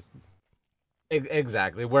 Exactly.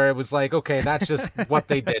 Exactly, where it was like, okay, that's just what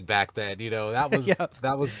they did back then, you know. That was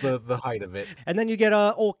that was the height of it. And then you get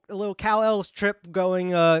a little Kal-El's trip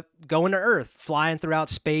going to Earth, flying throughout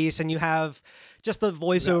space, and you have just the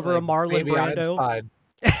voiceover of Marlon Brando. Einstein.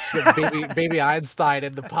 baby Einstein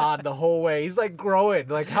in the pod the whole way. He's like growing.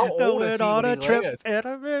 Like, how old is he on when a he trip lands? and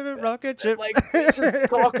a rocket ship? Like, just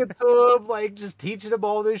talking to him, like just teaching him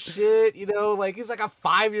all this shit, you know, like he's like a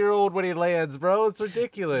 5-year-old when he lands, bro. It's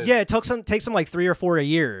ridiculous. Yeah, it takes them like 3 or 4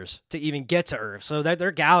 years to even get to Earth. So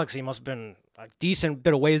their galaxy must have been a decent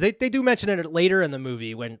bit of ways. They do mention it later in the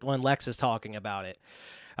movie when Lex is talking about it.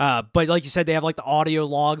 But like you said, they have like the audio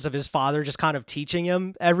logs of his father just kind of teaching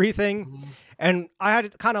him everything. Mm-hmm. And I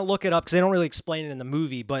had to kind of look it up because they don't really explain it in the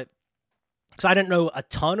movie, but because I didn't know a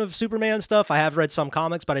ton of Superman stuff. I have read some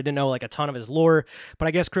comics, but I didn't know like a ton of his lore. But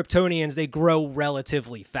I guess Kryptonians, they grow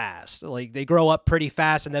relatively fast. Like they grow up pretty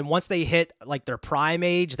fast, and then once they hit like their prime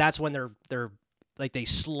age, that's when they're like they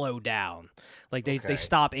slow down. Like they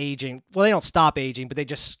stop aging. Well, they don't stop aging, but they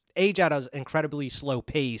just age at an incredibly slow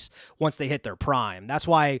pace once they hit their prime. That's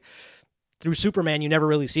why through Superman you never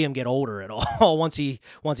really see him get older at all once he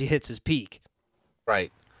hits his peak.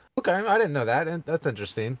 Right. Okay, I didn't know that, and that's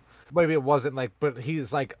interesting. Maybe it wasn't like, but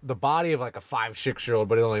he's like the body of like a 5-6-year-old,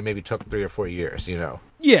 but it only maybe took 3 or 4 years, you know?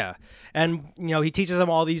 Yeah. And, you know, he teaches them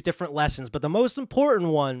all these different lessons, but the most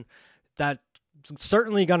important one that's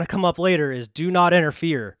certainly going to come up later is do not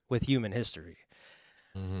interfere with human history.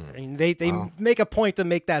 Mm-hmm. I mean, they make a point to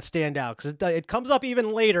make that stand out because it comes up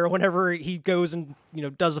even later whenever he goes and, you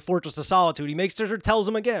know, does the Fortress of Solitude. He makes sure tells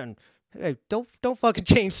them again, hey, don't fucking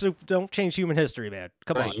don't change human history, man.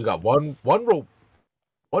 Come on. You got one rule.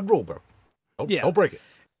 One rule, bro. Don't break it.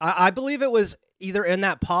 I believe it was either in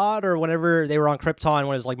that pod or whenever they were on Krypton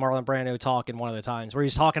when it was like Marlon Brando talking one of the times where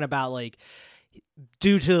he's talking about like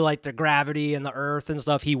due to like the gravity and the earth and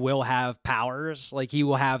stuff, he will have powers. Like he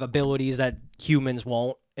will have abilities that humans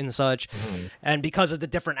won't and such. Mm-hmm. And because of the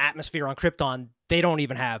different atmosphere on Krypton, they don't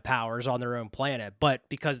even have powers on their own planet. But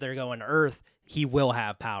because they're going to Earth, he will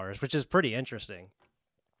have powers, which is pretty interesting.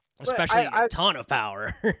 Especially a ton of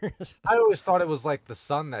power. I always thought it was like the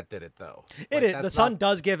sun that did it, though. It is. The sun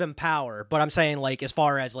does give him power, but I'm saying like as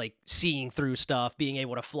far as like seeing through stuff, being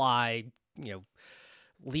able to fly, you know,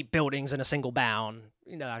 leap buildings in a single bound.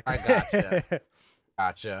 You know, I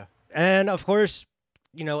gotcha. And of course,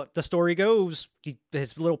 you know, the story goes,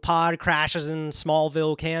 his little pod crashes in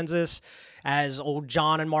Smallville, Kansas, as old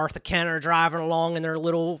John and Martha Kent are driving along in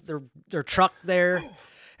their truck there.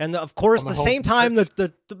 And of course, the same time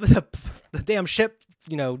the damn ship,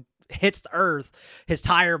 you know, hits the Earth, his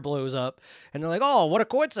tire blows up, and they're like, "Oh, what a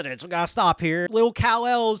coincidence! We gotta stop here." Little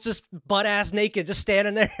Kal-El's just butt ass naked, just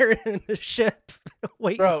standing there in the ship,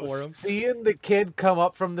 waiting for him. Seeing the kid come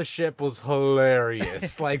up from the ship was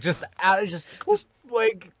hilarious. Like just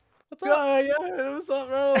like. What's up? Yeah, what's up,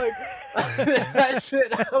 bro? Like that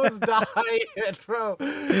shit, I was dying, bro.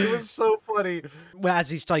 It was so funny. Well, as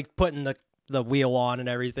he's like putting the wheel on and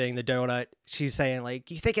everything, the donut, she's saying like,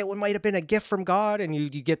 you think it might have been a gift from God? And you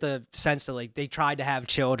get the sense that like they tried to have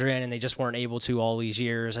children and they just weren't able to all these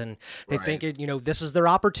years, and they think it, you know, this is their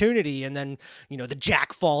opportunity. And then, you know, the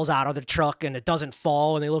jack falls out of the truck and it doesn't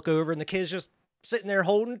fall, and they look over and the kid's just sitting there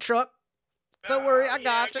holding the truck. Don't worry, I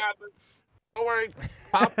got you. Don't worry,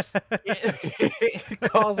 Pops. He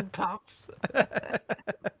calls him Pops.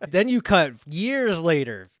 Then you cut years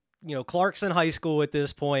later. You know, Clark's in high school at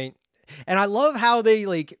this point. And I love how they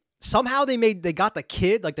like somehow they got the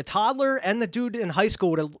kid, like the toddler and the dude in high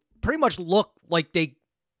school to pretty much look like they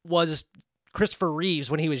was Christopher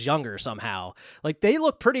Reeves when he was younger somehow. Like they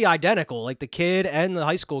look pretty identical. Like the kid and the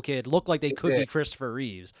high school kid look like they could be Christopher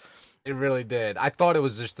Reeves. It really did. I thought it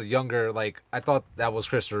was just the younger, like, I thought that was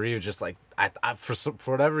Christopher Reeve, just like, I for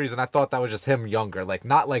whatever reason, I thought that was just him younger, like,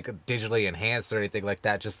 not like digitally enhanced or anything like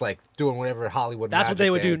that, just like doing whatever Hollywood. That's what they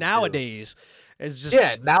would do nowadays. It's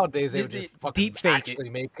just nowadays they would just fucking deep fake actually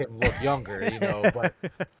make him look younger, you know. But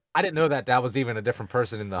I didn't know that was even a different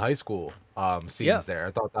person in the high school scenes there.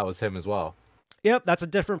 I thought that was him as well. Yep, that's a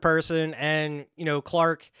different person, and you know,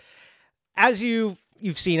 Clark, as you've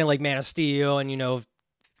seen in like Man of Steel, and you know,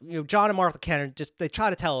 John and Martha Kent they try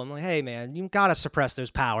to tell him like, hey man, you gotta suppress those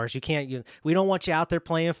powers. You can't. We don't want you out there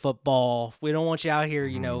playing football. We don't want you out here,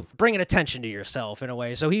 you know, bringing attention to yourself in a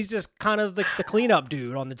way. So he's just kind of the cleanup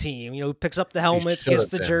dude on the team. You know, picks up the helmets, gets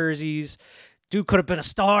the jerseys. Dude could have been a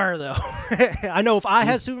star though. I know if I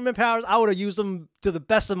had Superman powers, I would have used them to the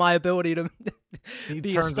best of my ability to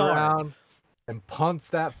be a star. Around. and punts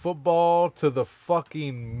that football to the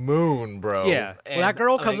fucking moon, bro. Yeah. And, well, that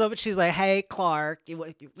girl comes up and she's like, "Hey, Clark, you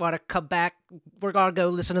want to come back? We're gonna go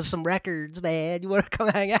listen to some records, man. You want to come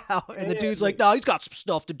hang out?" And the dude's like, "No, he's got some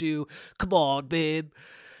stuff to do. Come on, babe."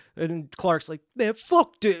 And Clark's like, "Man,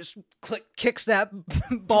 fuck this!" Kicks that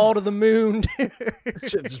ball to the moon.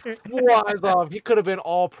 Shit just flies off. He could have been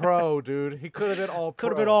all pro, dude. He could have been all pro.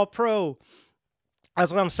 Could have been all pro.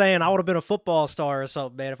 That's what I'm saying. I would have been a football star or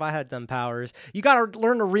something, man, if I had them powers. You got to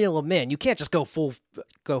learn to reel them in. You can't just go full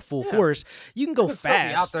force. You can go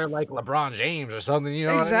fast. Out there like LeBron James or something, you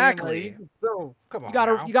know exactly. What I mean? So, come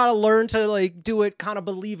on. You gotta learn to like do it kind of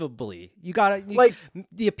believably.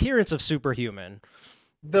 The appearance of superhuman.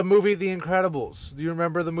 The movie The Incredibles. Do you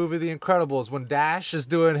remember the movie The Incredibles when Dash is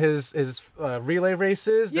doing his relay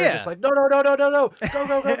races? They're just like, no, go, no,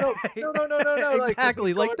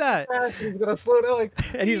 exactly, like that. He's gonna slow down,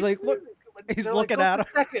 and he's like, what? He's looking at him.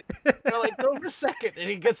 They're like, go for second, and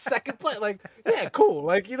he gets second place. Like, yeah, cool.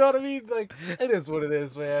 Like, you know what I mean? Like, it is what it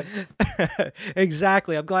is, man.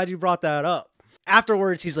 Exactly. I'm glad you brought that up.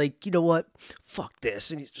 Afterwards, he's like, you know what? Fuck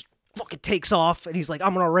this, and he's just fucking takes off, and he's like,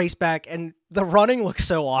 I'm gonna race back. And the running looks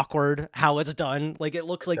so awkward how it's done. Like, it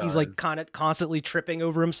looks like he's like kind of constantly tripping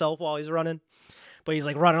over himself while he's running, but he's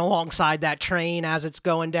like running alongside that train as it's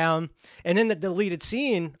going down. And in the deleted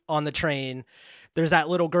scene on the train, there's that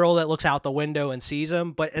little girl that looks out the window and sees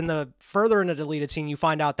him. But further in the deleted scene, you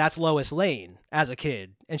find out that's Lois Lane as a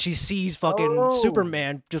kid, and she sees fucking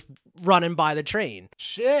Superman just running by the train.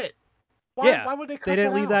 Shit. Why would they cut They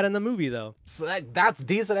didn't leave out? that in the movie, though. So that's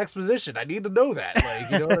decent exposition. I need to know that. Like,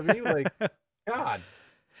 you know what I mean? Like, God.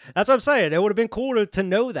 That's what I'm saying. It would have been cool to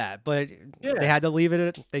know that, but they had to leave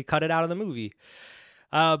it. They cut it out of the movie.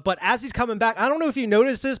 But as he's coming back, I don't know if you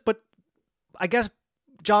noticed this, but I guess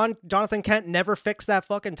Jonathan Kent never fixed that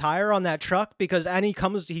fucking tire on that truck, because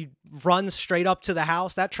he runs straight up to the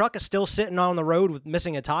house. That truck is still sitting on the road with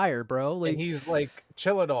missing a tire, bro. Like, and he's like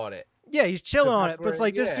chilling on it. Yeah, he's chilling on it. But it's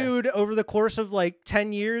like this dude over the course of like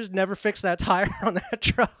 10 years never fixed that tire on that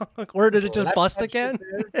truck. Or did it just bust again?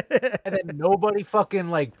 And then nobody fucking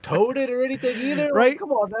like towed it or anything either. Right? Like,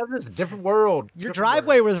 come on, man. This is a different world. Your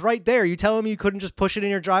driveway was right there. You telling me you couldn't just push it in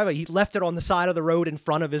your driveway? He left it on the side of the road in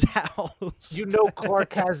front of his house. You know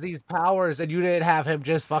Clark has these powers, and you didn't have him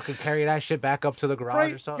just fucking carry that shit back up to the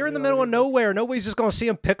garage or something. You're in the middle of nowhere. Nobody's just going to see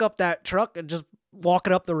him pick up that truck and just walk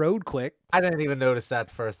it up the road quick. I didn't even notice that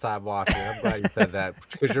the first time watching. I'm glad you said that,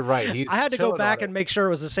 because you're right. I had to go back and make sure it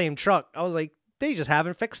was the same truck. I was like, they just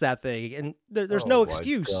haven't fixed that thing, and there's no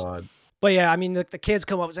excuse. God. But yeah, I mean, the kids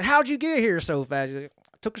come up and say, "How'd you get here so fast?" Like,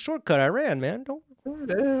 I took a shortcut. I ran, man.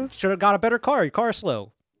 Should have got a better car. Your car's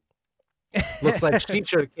slow. Looks like she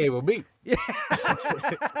should have came with me. Yeah.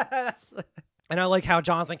 And I like how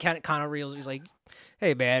Jonathan Kent kind of reels. He's like,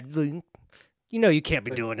 "Hey, man, you know you can't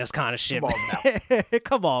be doing this kind of shit.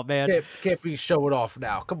 Come on, man. Can't be showing off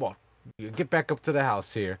now. Come on. You get back up to the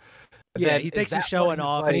house here." And yeah, he thinks he's showing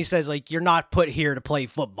off, and he says, like, "You're not put here to play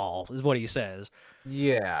football," is what he says.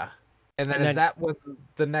 Yeah. And then is that when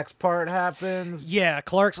the next part happens? Yeah,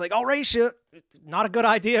 Clark's like, "I'll race you." Not a good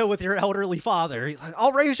idea with your elderly father. He's like,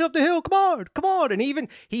 "I'll race you up the hill. Come on. And even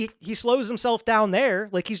he slows himself down there.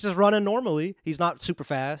 Like, he's just running normally. He's not super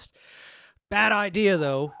fast. Bad idea,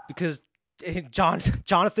 though, because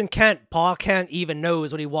Jonathan Kent, Pa Kent, even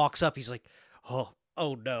knows when he walks up, he's like, oh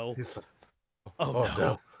no. Oh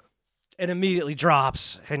no. And immediately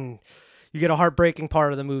drops. And you get a heartbreaking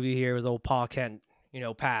part of the movie here with old Pa Kent,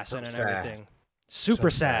 passing and everything.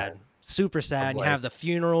 Super sad. Super sad. You have the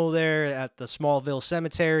funeral there at the Smallville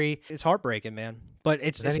Cemetery. It's heartbreaking, man. But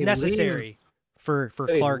it's necessary for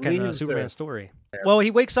Clark and Superman's story. Well,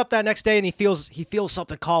 he wakes up that next day and he feels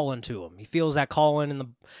something calling to him. He feels that calling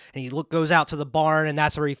and he goes out to the barn, and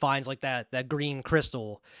that's where he finds like that green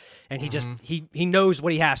crystal, and he just he knows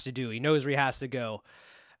what he has to do. He knows where he has to go,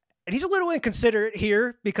 and he's a little inconsiderate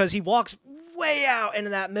here because he walks way out into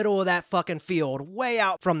that middle of that fucking field, way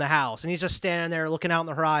out from the house, and he's just standing there looking out on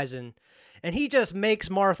the horizon. And he just makes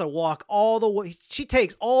Martha walk all the way. She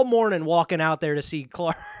takes all morning walking out there to see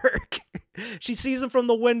Clark. She sees him from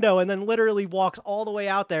the window and then literally walks all the way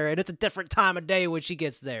out there. And it's a different time of day when she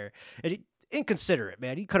gets there. And inconsiderate,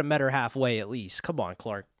 man. You could have met her halfway at least. Come on,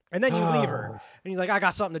 Clark. And then you leave her. And he's like, "I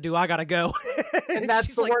got something to do. I got to go." And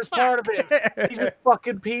that's the worst part of it. He's just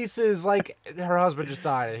fucking pieces. Like, her husband just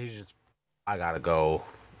died. And he's just, "I got to go.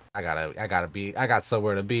 I got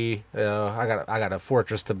somewhere to be. I got a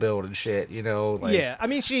fortress to build and shit, Like, yeah, I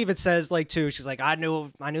mean, she even says, like, too, she's like, I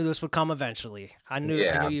knew this would come eventually. I knew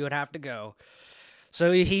you would have to go.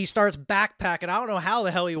 So he starts backpacking. I don't know how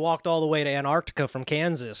the hell he walked all the way to Antarctica from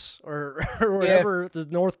Kansas or wherever, the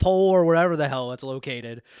North Pole or wherever the hell it's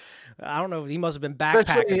located. I don't know. He must have been backpacking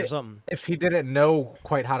Especially or something. if he didn't know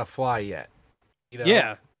quite how to fly yet. You know?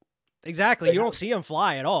 Yeah, exactly. You don't see him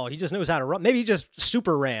fly at all. He just knows how to run. Maybe he just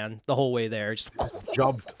super ran the whole way there. Just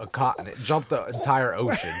jumped a continent, jumped the entire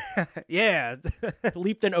ocean. Yeah,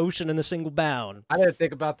 leaped an ocean in a single bound. I didn't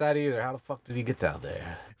think about that either. How the fuck did he get down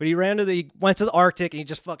there? But he went to the Arctic and he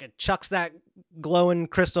just fucking chucks that glowing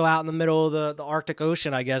crystal out in the middle of the Arctic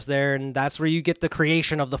Ocean, I guess, there. And that's where you get the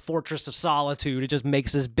creation of the Fortress of Solitude. It just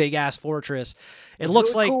makes this big ass fortress. It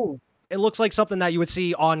looks really like cool. It looks like something that you would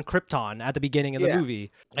see on Krypton at the beginning of the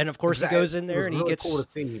movie. And of course he goes in there and he gets cool to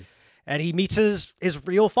see. And he meets his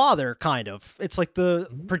real father, kind of. It's like the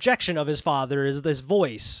projection of his father is this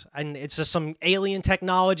voice. And it's just some alien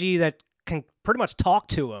technology that can pretty much talk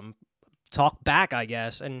to him. Talk back, I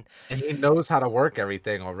guess. And he knows how to work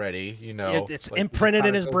everything already, you know. It's like, imprinted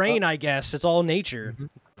in his brain, I guess. It's all nature. Mm-hmm.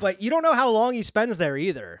 But you don't know how long he spends there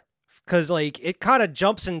either. Because, like, it kind of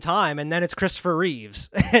jumps in time, and then it's Christopher Reeves.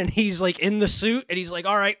 And he's, like, in the suit, and he's like,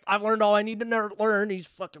 all right, I've learned all I need to learn. He's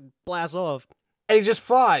fucking blasts off. And he just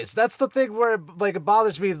flies. That's the thing where, like, it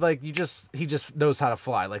bothers me. Like, he just knows how to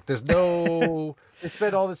fly. Like, there's no... They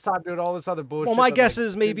spend all this time doing all this other bullshit. Well, my guess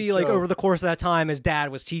is maybe, like, over the course of that time, his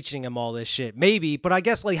dad was teaching him all this shit. Maybe. But I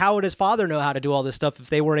guess, like, how would his father know how to do all this stuff if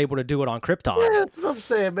they weren't able to do it on Krypton? Yeah, that's what I'm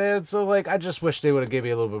saying, man. So, like, I just wish they would have given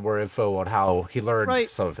me a little bit more info on how he learned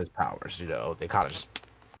some of his powers, you know? They kind of just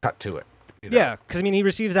cut to it. You know? Yeah, because, I mean, he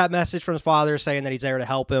receives that message from his father saying that he's there to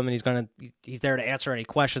help him and he's there to answer any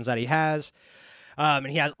questions that he has. And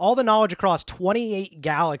he has all the knowledge across 28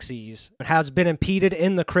 galaxies and has been impeded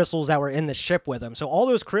in the crystals that were in the ship with him. So all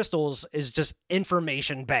those crystals is just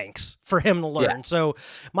information banks for him to learn. Yeah. So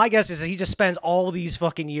my guess is that he just spends all these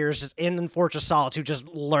fucking years just in Fortress of Solitude just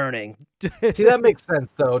learning. See, that makes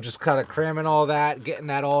sense, though. Just kind of cramming all that, getting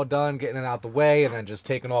that all done, getting it out the way, and then just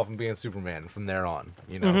taking off and being Superman from there on,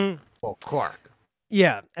 you know? Mm-hmm. Well, Clark.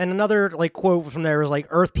 Yeah, and another like quote from there is like,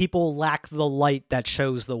 Earth people lack the light that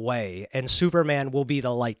shows the way, and Superman will be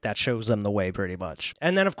the light that shows them the way, pretty much.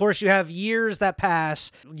 And then, of course, you have years that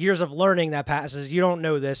pass, years of learning that passes. You don't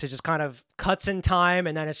know this. It just kind of cuts in time,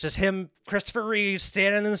 and then it's just him, Christopher Reeves,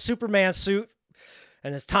 standing in the Superman suit,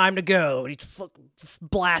 and it's time to go. And he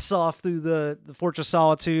blasts off through the Fortress of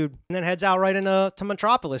Solitude, and then heads out right into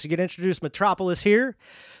Metropolis. You get introduced to Metropolis here,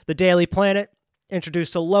 the Daily Planet,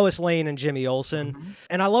 introduced to Lois Lane and Jimmy Olsen. Mm-hmm.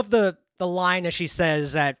 And I love the line that she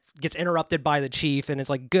says that gets interrupted by the chief, and it's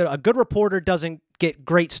like, a good reporter doesn't get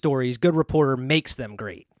great stories, good reporter makes them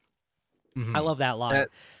great. Mm-hmm. I love that line.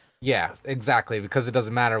 Yeah, exactly, because it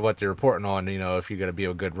doesn't matter what you're reporting on, you know, if you're going to be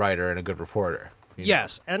a good writer and a good reporter.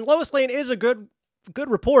 Yes, and Lois Lane is a good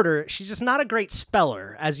reporter. She's just not a great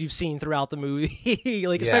speller, as you've seen throughout the movie.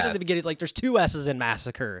 Like, especially at the beginning, it's like there's 2 S's in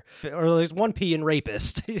massacre, or there's 1 P in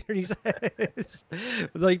rapist.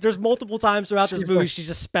 Like, there's multiple times throughout this movie she's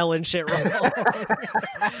just spelling shit wrong.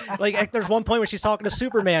 Like, there's one point where she's talking to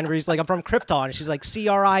Superman where he's like, I'm from Krypton, and she's like,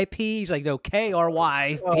 CRIP. He's like, no,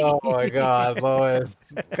 KRYP. Oh my God, Lois.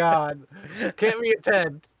 God, can't be a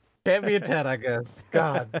 10. Can't be a 10, I guess.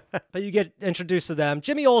 God. But you get introduced to them.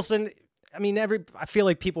 Jimmy Olsen, I mean, I feel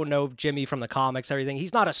like people know Jimmy from the comics, everything.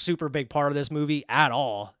 He's not a super big part of this movie at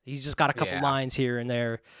all. He's just got a couple lines here and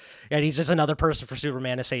there. And he's just another person for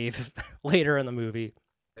Superman to save later in the movie.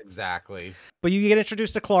 Exactly. But you get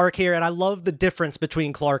introduced to Clark here, and I love the difference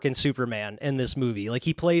between Clark and Superman in this movie. Like,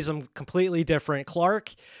 he plays them completely different.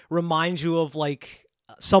 Clark reminds you of, like,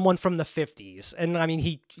 someone from the 50s. And, I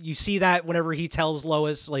mean, you see that whenever he tells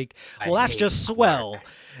Lois, like, well, that's just swell. Clark.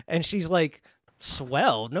 And she's like,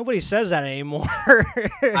 swell? Nobody says that anymore.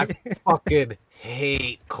 I fucking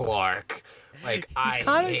hate Clark. Like, he's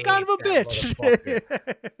kind of a bitch.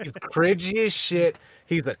 He's cringy as shit.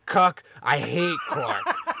 He's a cuck. I hate Clark.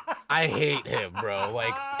 I hate him, bro.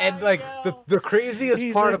 Like, and like the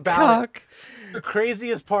craziest part about it. The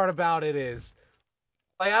craziest part about it is,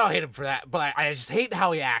 like, I don't hate him for that, but I just hate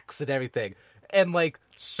how he acts and everything. And like,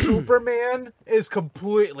 Superman is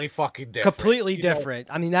completely fucking different. Completely different.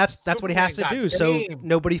 I mean, that's what he has to do, so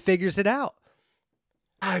nobody figures it out.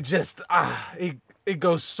 I just it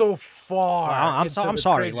goes so far. I'm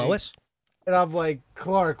sorry, Lois. And I'm like,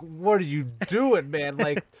 Clark, what are you doing, man?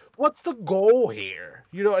 Like, what's the goal here?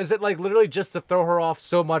 You know, is it like literally just to throw her off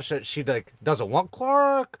so much that she like doesn't want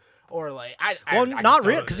Clark, or like not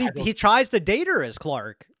really, because he tries to date her as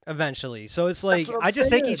Clark eventually. So it's like, I just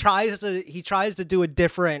think he tries to do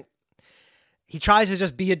he tries to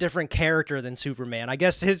just be a different character than Superman. I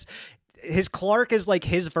guess his Clark is like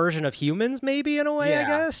his version of humans, maybe in a way. I Yeah.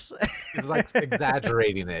 guess He's like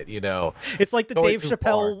exaggerating it, it's like the Going Dave too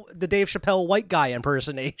Chappelle white guy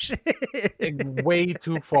impersonation. way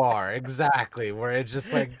too far. Exactly. Where it's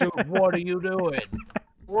just like, dude, what are you doing?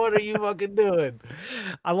 What are you fucking doing?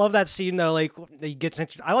 I love that scene though. Like he gets,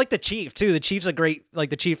 I like the chief too. The chief's a great, like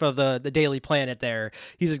the chief of the Daily Planet. There,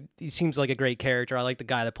 he seems like a great character. I like the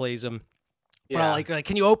guy that plays him. But I like,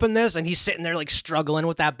 can you open this? And he's sitting there like struggling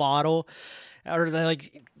with that bottle, or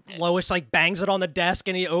like Lois like bangs it on the desk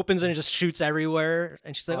and he opens and it just shoots everywhere.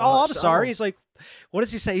 And she's like, "Oh, I'm sorry." He's like, "What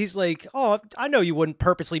does he say?" He's like, "Oh, I know you wouldn't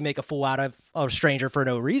purposely make a fool out of a stranger for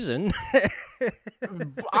no reason."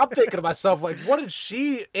 I'm thinking to myself, like, what did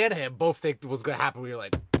she and him both think was gonna happen? We were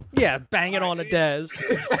like, yeah, bang it on a desk.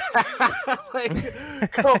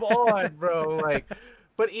 like, come on, bro. Like,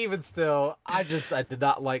 but even still, I did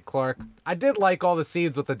not like Clark. I did like all the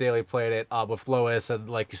scenes with the Daily Planet, with Lois and,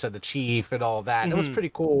 like you said, the chief and all that. It was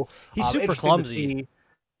pretty cool. He's super interesting to clumsy. see.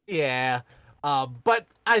 Yeah. But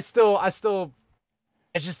I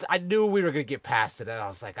knew we were gonna get past it, and I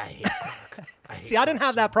was like, I hate Clark. See, I didn't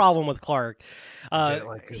have that problem with Clark.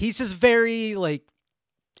 like He's just very like,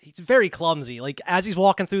 he's very clumsy. Like as he's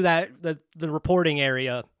walking through the reporting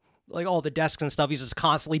area, like all the desks and stuff, he's just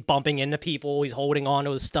constantly bumping into people. He's holding on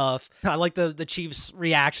to his stuff. I like the chief's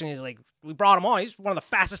reaction. He's like, "We brought him on. He's one of the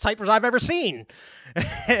fastest typers I've ever seen."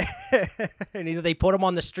 And either they put him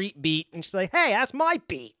on the street beat, and she's like, "Hey, that's my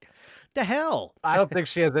beat." The hell? I don't think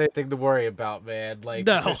she has anything to worry about, man. Like,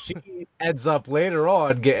 No. because she ends up later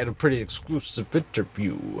on getting a pretty exclusive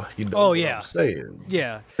interview. You know what I'm saying?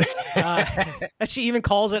 Yeah. And she even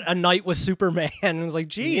calls it A Night with Superman. And was like,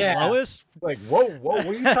 "Geez, Yeah. Lois." Like, whoa, what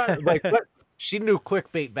are you talking? Like, what? She knew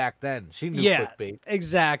clickbait back then. She knew clickbait.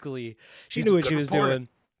 Exactly. She She's knew a what good she was reporter. doing.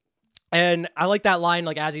 And I like that line,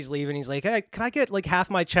 like as he's leaving, he's like, "Hey, can I get like half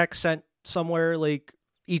my check sent somewhere like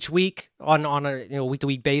each week on a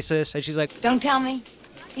week-to-week basis?" And she's like, Don't tell me.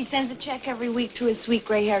 He sends a check every week to his sweet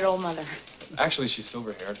gray-haired old mother. Actually, she's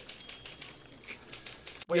silver-haired.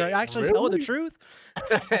 "You're actually really? telling the truth?"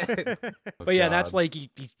 But yeah, that's like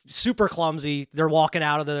he's super clumsy. They're walking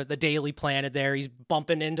out of the Daily Planet there. He's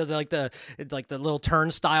bumping into the little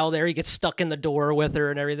turnstile there. He gets stuck in the door with her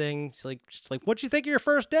and everything. She's like, "What'd you think of your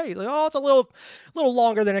first day?" He's like, "Oh, it's a little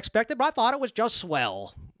longer than expected, but I thought it was just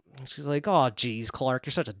swell." And she's like, "Oh, geez, Clark,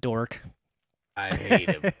 you're such a dork." I hate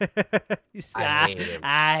him. I hate him.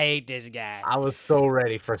 I hate this guy. I was so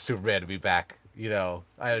ready for Superman to be back. I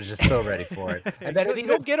was just so ready for it. And then You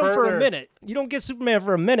don't get him for a minute. You don't get Superman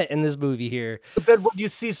for a minute in this movie here. But then when you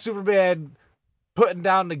see Superman putting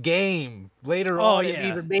down the game later on, yeah. it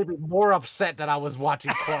even made me more upset that I was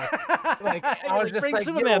watching Clark. Like, I was just Bring like,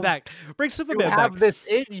 Superman yo, back. Bring you Superman back. have this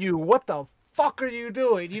in you. What the fuck are you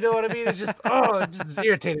doing? You know what I mean? It just, it just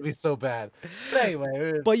irritated me so bad. But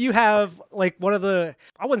anyway. But you have like one of the,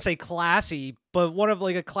 I wouldn't say classy, but one of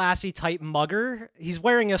like a classy type mugger. He's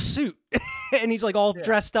wearing a suit and he's like all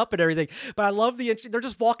dressed up and everything. But I love they're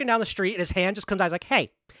just walking down the street and his hand just comes out. He's like,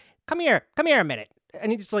 "Hey, come here a minute." And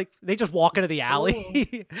he's like, they just walk into the alley.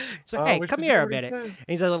 He's like, "Hey, come here a minute." And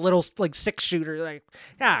he's a little like 6-shooter, like,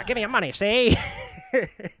 "Yeah, give me your money, see?"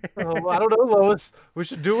 Oh, I don't know, Lois. We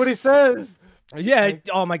should do what he says. Yeah.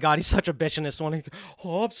 Oh my God, he's such a bitch in this one.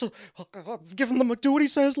 Give him do what he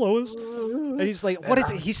says, Lois. And he's like, what is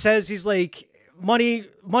it? He says he's like, money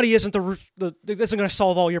isn't isn't going to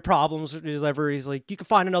solve all your problems. He's like, you can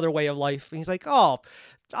find another way of life. And he's like, "Oh,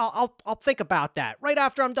 I'll think about that right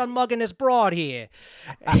after I'm done mugging this broad here."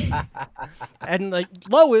 And like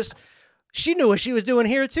Lois, she knew what she was doing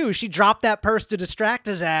here too. She dropped that purse to distract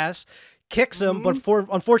his ass, kicks him, but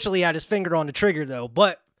unfortunately he had his finger on the trigger though.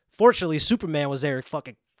 But fortunately, Superman was there to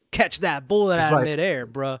fucking catch that bullet out of midair,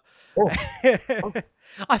 bro. Oh,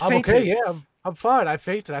 I I'm fainted. okay, yeah. I'm fine. I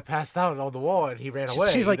fainted. I passed out on the wall, and he ran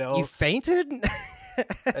away. She's like, "You fainted?" And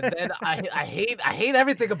then I hate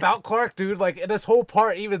everything about Clark, dude. Like in this whole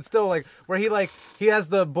part, even still, like where he has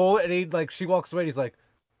the bullet, and she walks away. And he's like,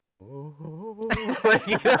 like,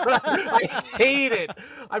 I hate it.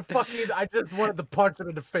 I just wanted to punch him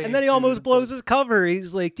in the face. And then he almost blows his cover.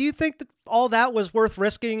 He's like, "Do you think that all that was worth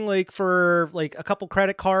risking, like for like a couple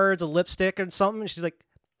credit cards, a lipstick, and something?" And she's like,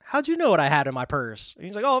 "How'd you know what I had in my purse?" And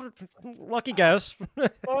he's like, "Oh, lucky guess."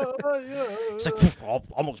 It's like,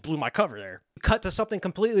 almost blew my cover there. Cut to something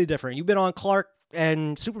completely different. You've been on Clark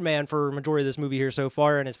and Superman for a majority of this movie here so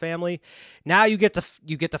far, and his family. Now you get to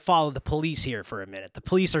follow the police here for a minute. The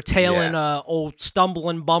police are tailing old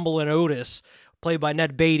stumbling, bumbling Otis, played by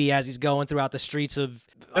Ned Beatty, as he's going throughout the streets of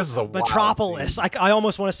Metropolis. I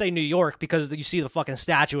almost want to say New York because you see the fucking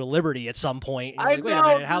Statue of Liberty at some point. I like, wait a know,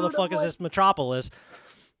 minute, how the dude, fuck is this Metropolis?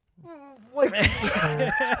 like,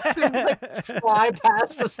 fly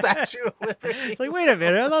past the Statue of Liberty. It's like, wait a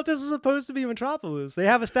minute, I thought this was supposed to be Metropolis. They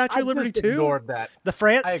have a Statue of Liberty too? Ignored that. The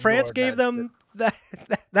France gave them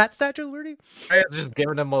that Statue of Liberty? France just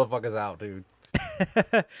giving them motherfuckers out, dude.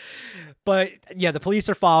 But yeah, the police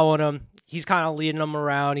are following him. He's kind of leading them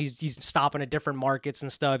around. He's stopping at different markets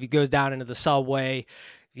and stuff. He goes down into the subway.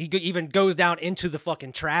 He even goes down into the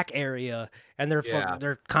fucking track area, and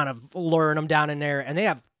they're kind of luring him down in there.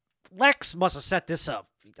 And Lex must have set this up.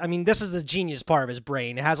 I mean, this is the genius part of his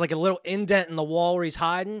brain. It has like a little indent in the wall where he's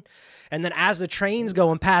hiding, and then as the train's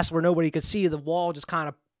going past where nobody could see, the wall just kind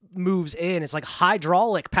of moves in. It's like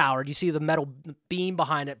hydraulic powered. You see the metal beam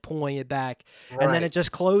behind it pulling it back, right. And then it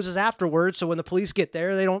just closes afterwards. So when the police get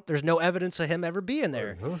there, there's no evidence of him ever being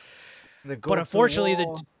there. But unfortunately,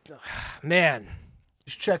 man.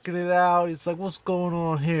 He's checking it out. He's like, what's going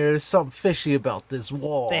on here? There's something fishy about this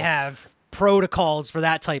wall. They have protocols for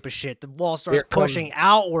that type of shit. The wall starts pushing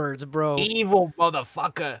outwards, bro. Evil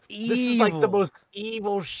motherfucker. Evil. This is like the most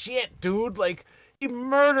evil shit, dude. Like, he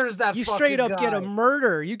murders that You fucking straight up guy. get a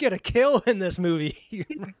murder. You get a kill in this movie. He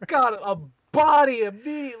got a body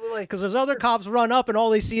immediately. Like, because those other cops run up and all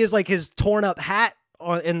they see is like his torn up hat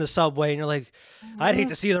in the subway, and you're like, I'd hate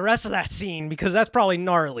to see the rest of that scene because that's probably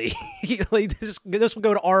gnarly. Like, this would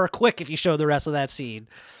go to R quick if you show the rest of that scene.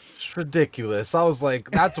 It's ridiculous. I was like,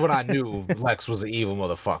 that's when I knew Lex was an evil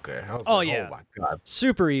motherfucker. I was oh my god,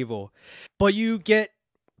 super evil. But you get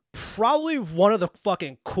probably one of the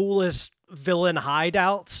fucking coolest villain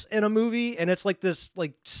hideouts in a movie, and it's like this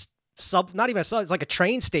not even it's like a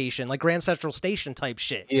train station, like Grand Central Station type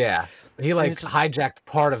shit. Yeah, he hijacked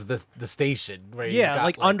part of the station where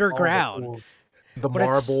like underground, the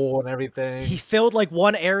marble and everything. He filled like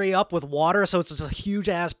one area up with water, so it's just a huge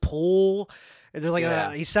ass pool. There's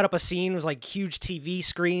like he set up a scene with like huge TV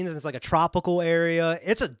screens, and it's like a tropical area.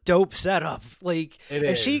 It's a dope setup. Like,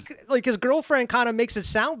 she, like, his girlfriend kind of makes it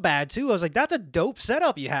sound bad too. I was like, that's a dope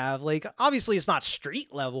setup you have. Like, obviously it's not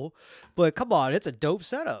street level, but come on, it's a dope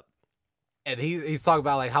setup. And he's talking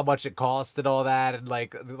about like how much it cost and all that, and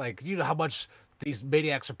like you know how much these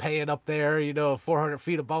maniacs are paying up there, 400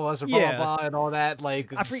 feet above us, or blah blah blah, and all that. Like,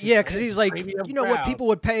 because he's like, what people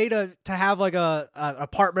would pay to have like a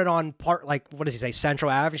apartment on like, what does he say, Central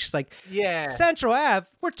Ave? And she's like, yeah, Central Ave,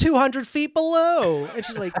 we're 200 feet below. And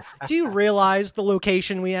she's like, do you realize the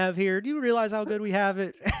location we have here? Do you realize how good we have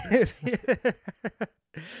it?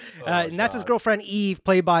 And that's his girlfriend Eve,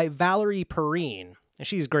 played by Valerie Perrine. And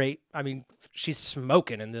she's great. I mean, she's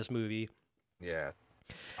smoking in this movie. Yeah.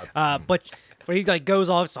 But he like goes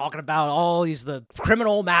off talking about he's the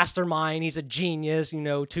criminal mastermind. He's a genius,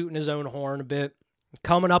 tooting his own horn a bit,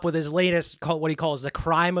 coming up with his latest, what he calls the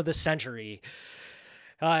crime of the century.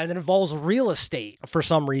 And it involves real estate for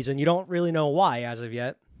some reason. You don't really know why as of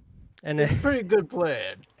yet. And it's a pretty good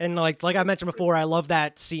plan. And like I mentioned before, I love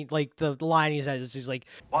that scene. Like the line he says, he's like,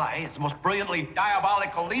 "Why, it's the most brilliantly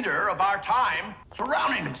diabolical leader of our time,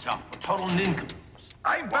 surrounding himself with total nincompoops."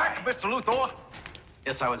 I'm back, Mr. Luthor.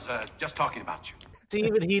 Yes, I was just talking about you. See,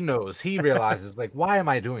 even he knows. He realizes, like, why am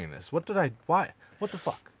I doing this? Why? What the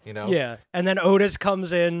fuck? Yeah. And then Otis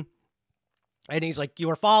comes in, and he's like, "You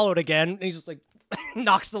were followed again." And he's like,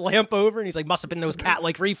 knocks the lamp over, and he's like, must have been those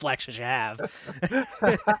cat-like reflexes you have.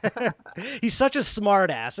 He's such a smart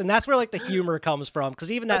ass, and that's where like the humor comes from,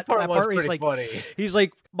 because even that part he's like funny. He's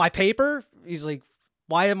like, my paper? He's like,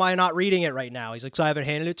 why am I not reading it right now? He's like, so I haven't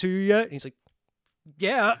handed it to you yet? And he's like,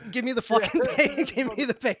 yeah, give me the fucking give me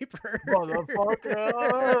the paper.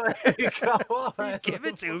 Motherfucker. Come on. Give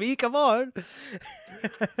it to me, come on.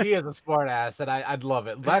 He is a smart ass, and I'd love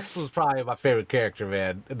it. Lex was probably my favorite character,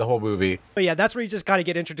 man, in the whole movie. But yeah, that's where you just kind of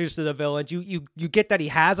get introduced to the villain. You get that he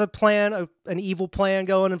has a plan, an evil plan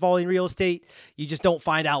going involving real estate. You just don't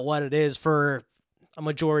find out what it is for a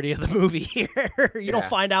majority of the movie here. You don't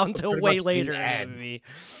find out until way later in the movie.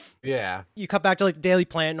 Yeah. You cut back to like the Daily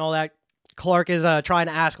Planet and all that. Clark is trying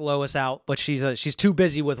to ask Lois out, but she's too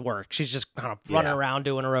busy with work. She's just kind of running around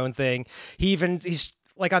doing her own thing. He's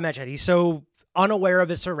like I mentioned, he's so unaware of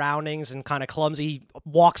his surroundings and kind of clumsy. He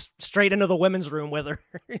walks straight into the women's room with her.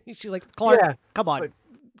 She's like, Clark, come on. Like,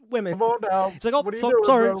 women. Come on now. He's like,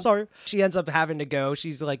 oh, sorry. She ends up having to go.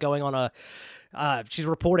 She's like going on she's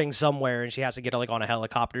reporting somewhere, and she has to get like on a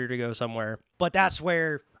helicopter to go somewhere. But that's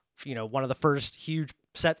where, one of the first huge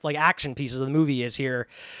set like action pieces of the movie is here.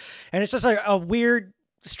 And it's just a weird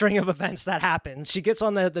string of events that happen. She gets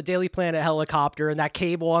on the Daily Planet helicopter, and that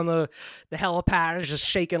cable on the helipad is just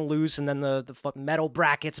shaking loose, and then the metal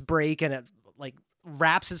brackets break, and it like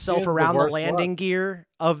wraps itself He has the around the worst landing luck. gear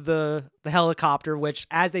of the helicopter, which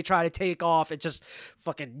as they try to take off, it just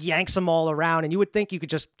fucking yanks them all around. And you would think you could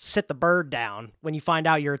just sit the bird down when you find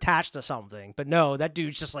out you're attached to something. But no, that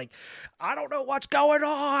dude's just like, I don't know what's going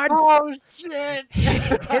on. Oh, shit.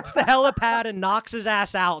 Hits the helipad and knocks his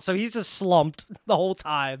ass out. So he's just slumped the whole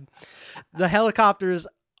time. The helicopter's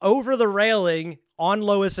over the railing on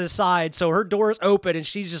Lois's side. So her door's open and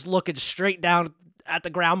she's just looking straight down at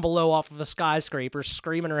the ground below off of a skyscraper,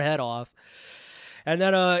 screaming her head off. And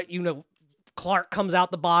then, Clark comes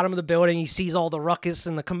out the bottom of the building. He sees all the ruckus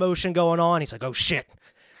and the commotion going on. He's like, oh shit,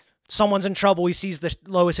 someone's in trouble. He sees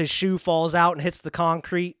Lois's shoe falls out and hits the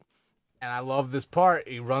concrete. And I love this part.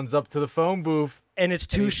 He runs up to the phone booth. And it's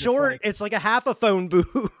too he's just short. like- It's like a half a phone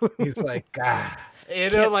booth. He's like,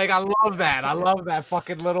 like, I love that. I love that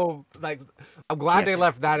fucking little, like, I'm glad they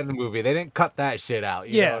left that in the movie. They didn't cut that shit out.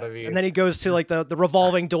 You know what I mean? And then he goes to like the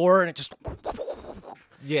revolving door and it just,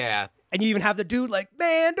 yeah. and you even have the dude like,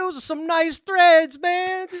 man, those are some nice threads,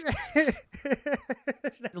 man.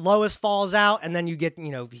 Lois falls out and then you get,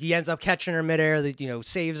 he ends up catching her midair that,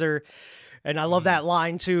 saves her. And I love that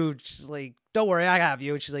line too. She's like, don't worry, I have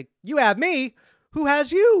you. And she's like, you have me? Who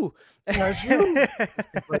has you?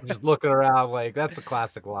 Like, just looking around like, that's a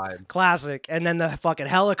classic line. Classic. And then the fucking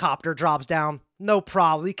helicopter drops down. No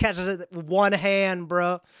problem. He catches it with one hand,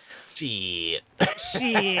 bro. Shit.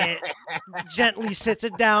 Shit. Gently sits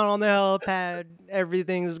it down on the helipad.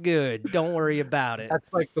 Everything's good. Don't worry about it.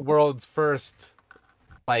 That's like the world's first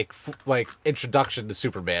like introduction to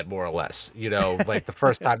Superman, more or less. Like the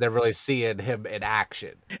first time they're really seeing him in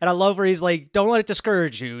action. And I love where he's like, don't let it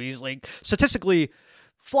discourage you. He's like, statistically,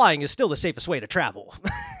 flying is still the safest way to travel.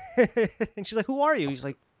 And she's like, who are you? He's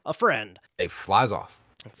like, a friend. He flies off.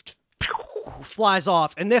 Flies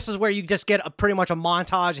off. And this is where you just get pretty much a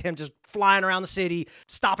montage of him just flying around the city,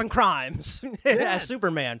 stopping crimes as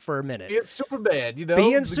Superman for a minute. Being Superman,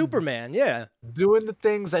 Being Superman, yeah. Doing the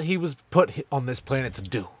things that he was put on this planet to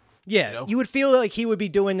do. Yeah, you would feel like he would be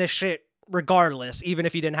doing this shit regardless, even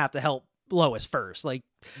if he didn't have to help Lois first. Like,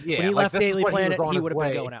 when he left Daily Planet, he would have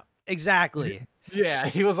been going out. Exactly. Yeah,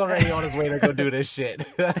 he was already on his way to go do this shit.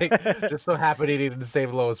 Just so happened he needed to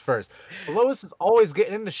save Lois first. But Lois is always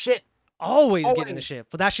getting into shit. Always getting into shit.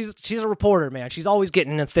 But she's a reporter, man. She's always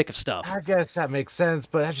getting in the thick of stuff. I guess that makes sense,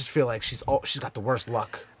 but I just feel like she's got the worst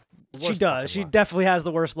luck. She does. She definitely has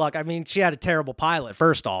the worst luck. I mean, she had a terrible pilot,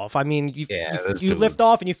 first off. I mean, you lift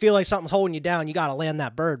off and you feel like something's holding you down. You got to land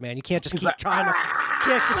that bird, man. You can't just keep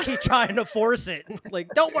trying to force it. Like,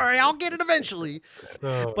 don't worry, I'll get it eventually.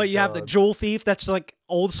 But you have the jewel thief that's like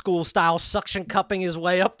old school style suction cupping his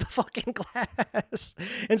way up the fucking glass.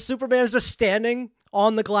 And Superman's just standing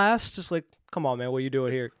on the glass, just like, come on, man, what are you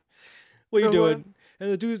doing here? What are you doing? And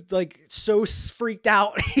the dude's like so freaked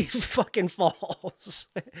out, he fucking falls.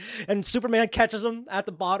 And Superman catches him at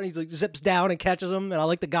the bottom. He's like zips down and catches him. And I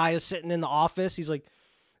like the guy is sitting in the office. He's like,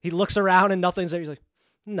 he looks around and nothing's there. He's like,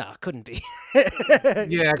 nah, couldn't be.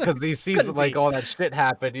 Yeah, because he sees like all that shit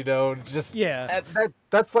happen, just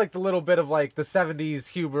that's like the little bit of like the 70s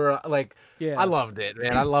humor. Like, I loved it,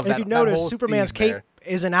 man. I love that. If you notice, Superman's cape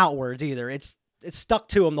isn't outwards either. It's stuck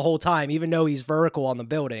to him the whole time, even though he's vertical on the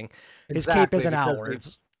building. His cape isn't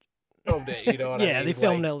outwards. Filmed it, you know what I mean? They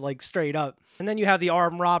filmed it like straight up. And then you have the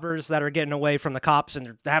armed robbers that are getting away from the cops and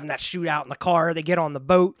they're having that shootout in the car. They get on the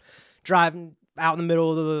boat, driving out in the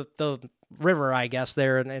middle of the river, I guess,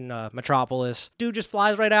 there in Metropolis. Dude just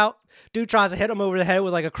flies right out. Dude tries to hit him over the head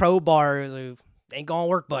with like a crowbar. He's like, ain't gonna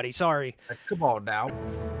work, buddy. Sorry. Come on now.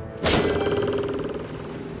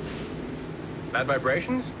 Bad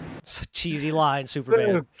vibrations? It's a cheesy line,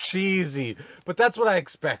 Superman. So cheesy, but that's what I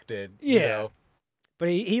expected. Yeah. But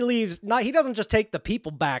he leaves. He doesn't just take the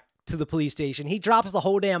people back to the police station. He drops the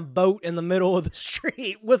whole damn boat in the middle of the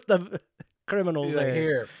street with the criminals He's there. like,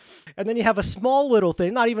 here. And then you have a small little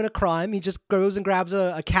thing, not even a crime. He just goes and grabs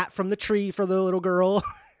a cat from the tree for the little girl,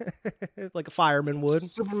 like a fireman would.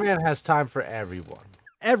 Superman has time for everyone.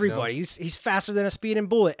 Everybody. He's faster than a speeding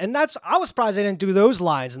bullet. And I was surprised they didn't do those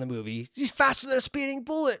lines in the movie. He's faster than a speeding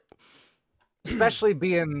bullet. Especially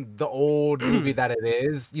being the old movie that it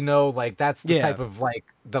is, like that's the type of like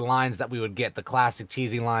the lines that we would get, the classic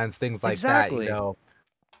cheesy lines, things like that, A little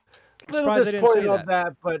disappointed on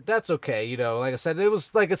that, but that's okay, like I said,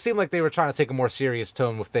 it seemed like they were trying to take a more serious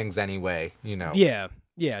tone with things anyway, Yeah,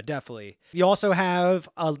 definitely. You also have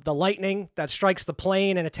the lightning that strikes the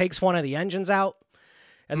plane and it takes one of the engines out.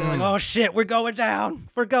 And they're like, oh shit, we're going down.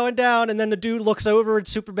 And then the dude looks over and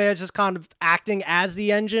Superman's just kind of acting as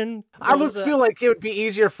the engine. I would feel like it would be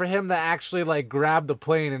easier for him to actually like grab the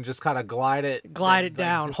plane and just kind of glide it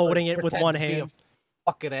down, holding it with one hand.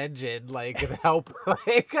 fucking engine, like, and help.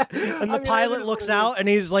 Like, and the pilot looks out and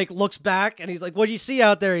he's like, looks back and he's like, what do you see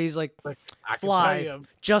out there? He's like, fly,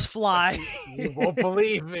 just fly. You won't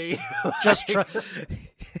believe me. Just try.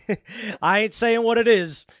 I ain't saying what it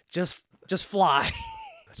is. Just fly.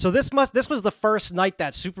 So this was the first night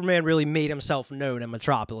that Superman really made himself known in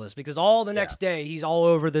Metropolis, because all the next day he's all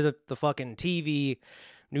over the fucking TV,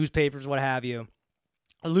 newspapers, what have you.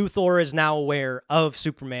 Luthor is now aware of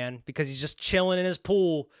Superman because he's just chilling in his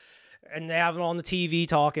pool, and they have him on the TV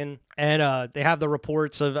talking, and they have the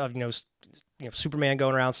reports of Superman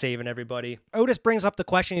going around saving everybody. Otis brings up the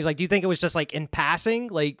question. He's like, "Do you think it was just like in passing,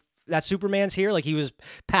 like that Superman's here, like he was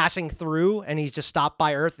passing through and he's just stopped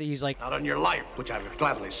by Earth?" He's like, "Not on your life, which I would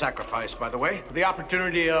gladly sacrifice, by the way, for the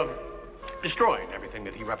opportunity of destroying everything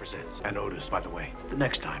that he represents. And Otis, by the way, the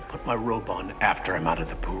next time, put my robe on after I'm out of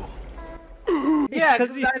the pool." Yeah,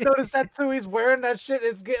 because I noticed that too. He's wearing that shit.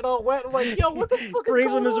 It's getting all wet. I'm like, yo, what the fuck?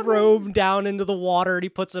 Brings him his robe down into the water, and he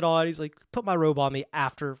puts it on. He's like, "Put my robe on me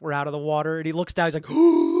after we're out of the water." And he looks down. He's like,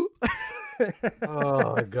 "Oh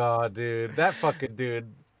my god, dude, that fucking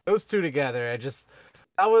dude." Those two together,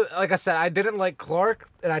 I was like I said, I didn't like Clark,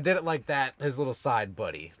 and I didn't like his little side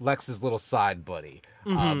buddy, Lex's little side buddy.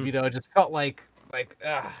 It just felt like,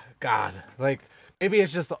 God, like maybe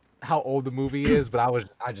it's just how old the movie is, but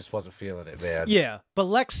I just wasn't feeling it, man. Yeah, but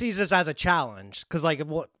Lex sees this as a challenge, because like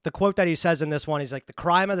what the quote that he says in this one, he's like, "The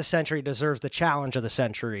crime of the century deserves the challenge of the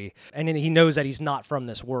century," and then he knows that he's not from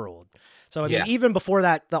this world. So I mean, even before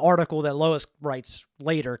that, the article that Lois writes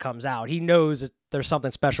later comes out, he knows that there's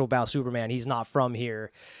something special about Superman. He's not from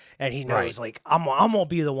here, and he knows like I'm gonna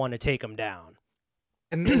be the one to take him down.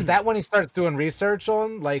 And is that when he starts doing research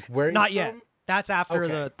on like where? He's Not yet. That's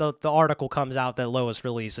after the article comes out that Lois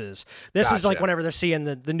releases. This is like whenever they're seeing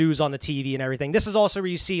the news on the TV and everything. This is also where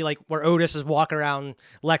you see like where Otis is walking around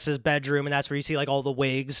Lex's bedroom, and that's where you see like all the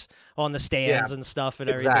wigs on the stands and stuff and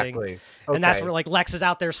everything. Exactly. And that's where like Lex is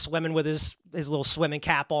out there swimming with his little swimming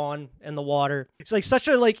cap on in the water. He's like such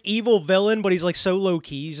a like evil villain, but he's like so low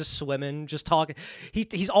key. He's just swimming, just talking.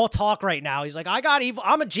 He's all talk right now. He's like, "I got evil.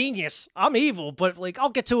 I'm a genius. I'm evil, but like I'll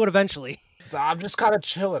get to it eventually." So I'm just kind of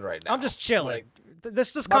chilling right now. I'm just chilling. Like,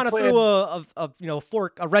 this just kind of threw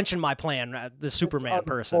a wrench in my plan. The Superman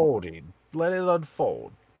person. Let it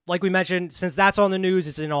unfold. Like we mentioned, since that's on the news,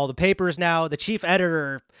 it's in all the papers now. The chief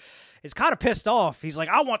editor is kind of pissed off. He's like,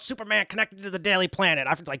 "I want Superman connected to the Daily Planet.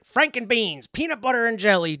 I like Frank and beans, peanut butter and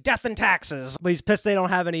jelly, death and taxes." But he's pissed they don't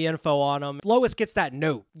have any info on him. Lois gets that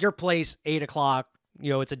note. Your place, 8:00.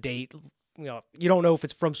 It's a date. You don't know if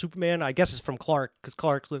it's from Superman. I guess it's from Clark, because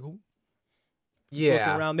Clark's like, looking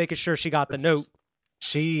around, making sure she got the note.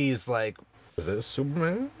 She's like, "Is this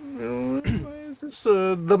Superman? Is this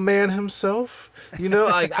the man himself?"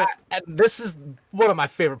 Like, and this is one of my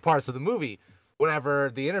favorite parts of the movie.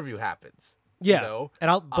 Whenever the interview happens, and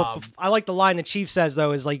I like the line the chief says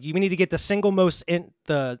though is like, "We need to get the single most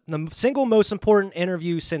important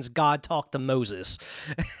interview since God talked to Moses."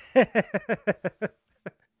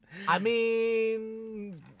 I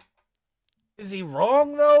mean, is he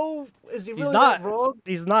wrong though? Is he really not wrong?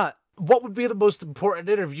 He's not. What would be the most important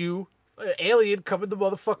interview? Alien coming to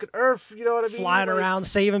motherfucking Earth, you know what I mean? Flying around,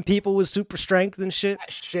 saving people with super strength and shit.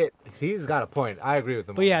 Shit, he's got a point. I agree with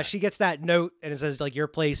him. But yeah, she gets that note and it says like, "Your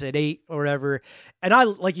place at 8" or whatever. And I,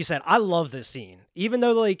 like you said, I love this scene, even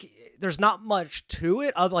though like there's not much to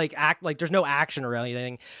it. There's no action or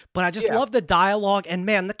anything. But I just love the dialogue, and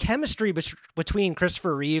man, the chemistry between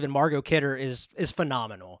Christopher Reeve and Margot Kidder is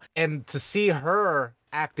phenomenal. And to see her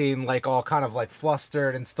acting like all kind of like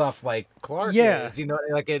flustered and stuff like Clark is,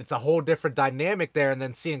 like it's a whole different dynamic there. And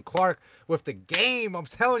then seeing Clark with the game, I'm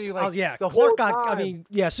telling you, like, Clark got,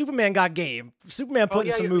 Superman got game. Superman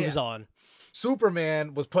putting some moves on.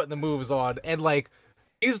 Superman was putting the moves on, and like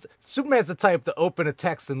Superman's the type to open a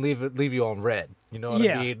text and leave you on red. You know what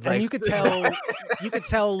I mean? Like, and you could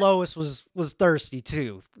tell Lois was thirsty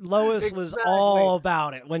too. Lois was all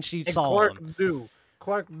about it when she saw him.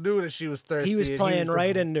 Clark knew that she was thirsty. He was playing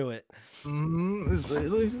right into it. You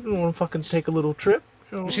want to fucking take a little trip?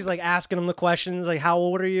 She's like asking him the questions, like, "How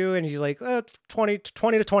old are you?" And he's like, 20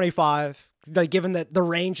 to 25. Like, given that the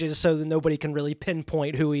range is so that nobody can really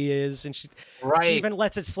pinpoint who he is. And she even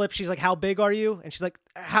lets it slip. She's like, "How big are you?" And she's like,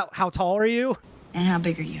 how tall are you? And how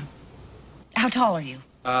big are you? How tall are you?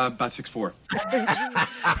 About 6'4".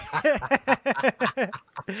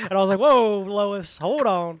 And I was like, "Whoa, Lois, hold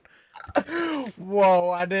on." Whoa,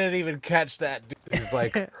 I didn't even catch that. He's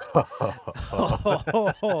like,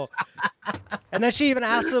 And then she even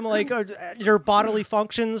asks him, like, "Are your bodily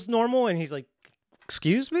functions normal?" And he's like,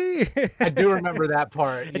 "Excuse me?" I do remember that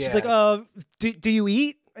part. And she's like, do you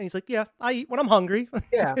eat?" And he's like, yeah, I eat when I'm hungry.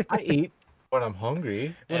 Yeah, I eat when I'm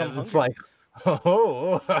hungry. When And I'm it's hungry.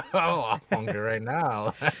 like, I'm hungry right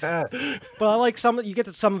now. But I like you get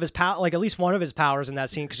to some of his power, like at least one of his powers in that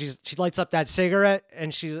scene, because she lights up that cigarette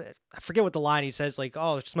and I forget what the line he says, like,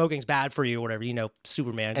 oh, smoking's bad for you or whatever,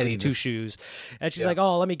 Superman, And he two just- shoes. And she's like,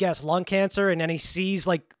 oh, let me guess, lung cancer. And then he sees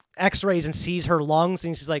like x-rays and sees her lungs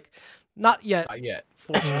and she's like, not yet. Not yet.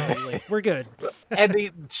 Fortunately, like, we're good.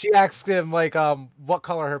 And she asked him like, what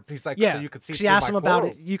color her? He's like, Yeah, so you could see. she through asked my him about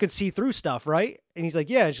clothes. it. You could see through stuff, right? And he's like,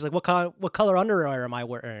 yeah. And she's like, what color underwear am I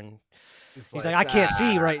wearing? He's like, I can't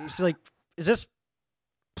see, right? She's like, is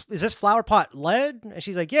this flower pot lead? And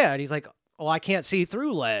she's like, yeah. And he's like, oh, I can't see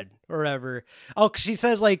through lead or whatever. Oh, 'cause she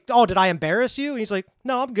says like, oh, did I embarrass you? And he's like,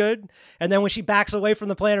 no, I'm good. And then when she backs away from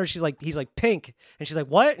the planter, he's like, pink. And she's like,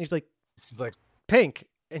 what? And he's like, pink.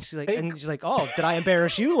 And she's like, oh, did I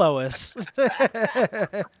embarrass you, Lois?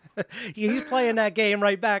 He's playing that game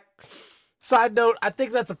right back. Side note, I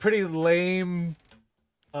think that's a pretty lame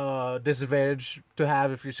disadvantage to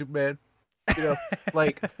have if you're Superman.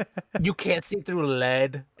 Like you can't see through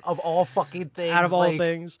lead of all fucking things. Out of all like,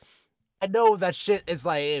 things. I know that shit is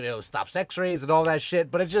like, stops x-rays and all that shit,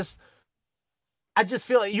 but I just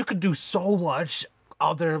feel like you could do so much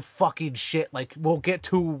other fucking shit. Like we'll get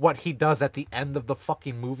to what he does at the end of the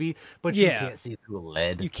fucking movie, but you can't see through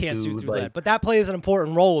lead. You can't see dude. through lead. But that plays an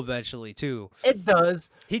important role eventually too. It does.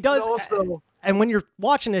 He does. Also, and when you're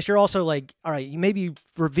watching this, you're also like, all right, you may be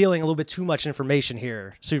revealing a little bit too much information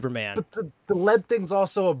here, Superman. but the lead thing's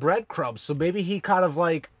also a breadcrumb, so maybe he kind of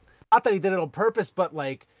like, not that he did it on purpose, but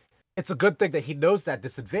like, it's a good thing that he knows that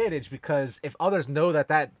disadvantage, because if others know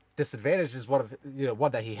that disadvantage is one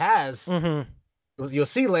that he has, you'll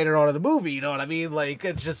see later on in the movie. You know what I mean? Like,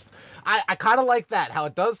 it's just, I kind of like that, how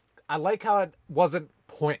it does. I like how it wasn't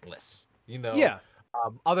pointless. Yeah.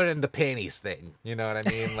 Other than the panties thing, you know what I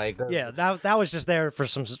mean? Like, Yeah, that was just there for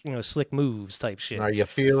some slick moves type shit. Are you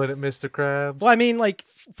feeling it, Mr. Krabs? Well, I mean, like,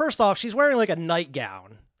 first off, she's wearing like a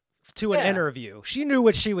nightgown to an interview. She knew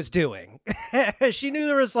what she was doing. She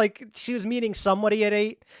knew she was meeting somebody at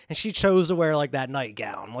 8, and she chose to wear like that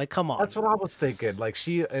nightgown. Like, come on. That's what I was thinking. Like,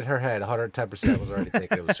 she in her head, 110% was already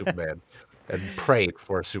thinking it was Superman, and prayed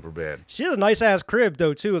for Superman. She has a nice ass crib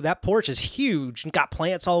though too. That porch is huge and got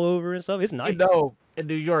plants all over and stuff. It's nice. In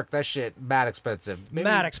New York, that shit mad expensive.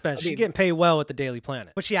 Mad expensive. She's getting paid well at the Daily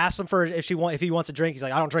Planet. But she asks him if he wants a drink. He's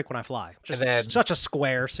like, I don't drink when I fly. Just such a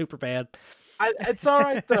square, super bad. It's all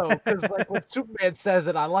right though, because like when Superman says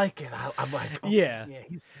it, I like it. I'm like, oh, yeah.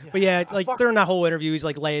 But yeah, like during that whole interview, he's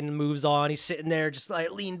like laying the moves on. He's sitting there, just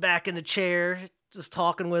like leaned back in the chair, just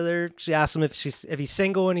talking with her. She asks him if he's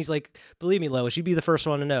single, and he's like, "Believe me, Lois, you'd be the first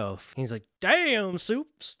one to know." He's like, "Damn,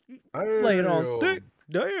 Soups, laying on thick.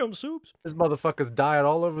 Damn, Soups." This motherfucker's dying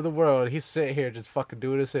all over the world. He's sitting here just fucking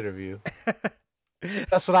doing this interview.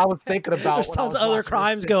 That's what I was thinking about. There's tons of other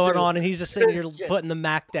crimes going on, and he's just sitting here putting the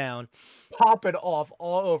Mac down, popping off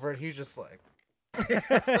all over, and he's just like,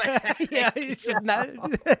 yeah, he's just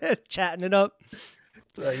chatting it up.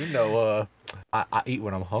 I eat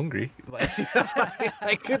when I'm hungry. Like,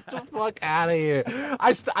 get the fuck out of here.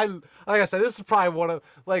 I like I said, this is probably one of,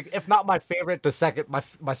 like, if not my favorite,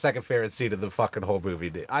 my second favorite scene of the fucking whole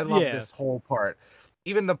movie. I love this whole part,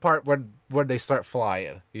 even the part when they start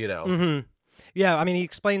flying. Mm-hmm. Yeah, I mean, he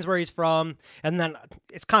explains where he's from, and then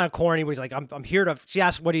it's kind of corny, but he's like, I'm here to, she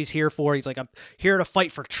asks what he's here for. He's like, I'm here to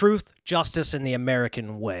fight for truth, justice, and the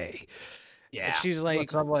American way. Yeah. And she's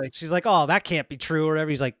like, oh, that can't be true, or whatever.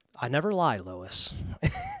 He's like, I never lie, Lois.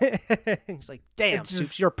 He's like, damn,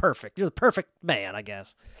 Soups, you're perfect. You're the perfect man, I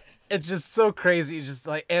guess. It's just so crazy. It's just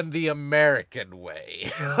like, and the American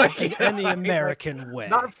way. And the American way.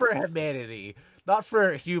 Not for humanity. Not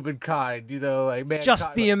for humankind, like mankind.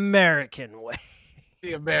 Just the American way.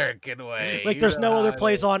 The American way. Like there's no other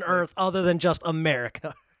place on Earth other than just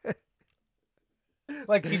America.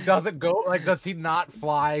 Like he doesn't go, like does he not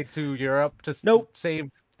fly to Europe to save,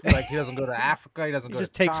 like he doesn't go to Africa, he doesn't go to China. He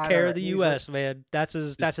just takes care of the US, man. That's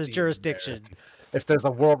his jurisdiction. American. If there's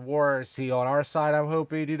a world war, is he on our side, I'm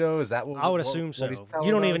hoping, is that what I would assume so.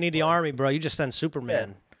 You don't even need the army, bro. You just send Superman.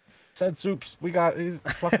 Yeah. Send Soups. He's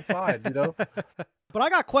fucking fine, But I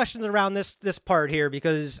got questions around this part here,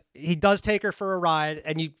 because he does take her for a ride,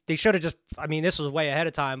 and they should have just, I mean, this was way ahead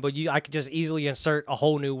of time, but I could just easily insert a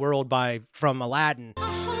whole new world from Aladdin. A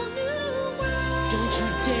whole new world. Don't you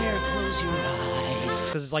dare close your eyes.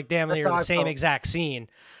 Because it's like damn near the same exact scene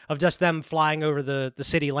of just them flying over the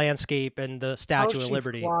city landscape and the Statue of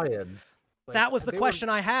Liberty. Flying? That was the question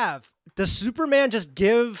I have. Does Superman just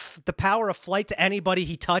give the power of flight to anybody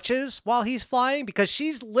he touches while he's flying? Because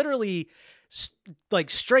she's literally like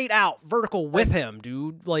straight out vertical with him,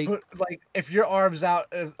 dude. Like if your arm's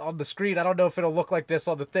out on the screen, I don't know if it'll look like this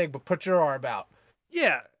on the thing, but put your arm out.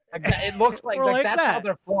 Yeah. It looks like that's how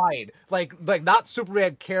they're flying. Like not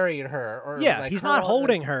Superman carrying her. Or yeah, he's not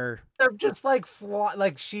holding her. They're just like fly,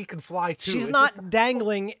 like she can fly too. She's not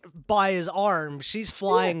dangling by his arm. She's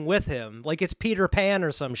flying with him, like it's Peter Pan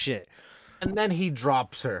or some shit. And then he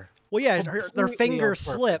drops her. Well, yeah, their fingers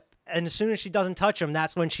slip, and as soon as she doesn't touch him,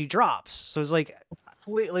 that's when she drops. So it's like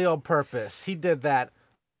completely on purpose. He did that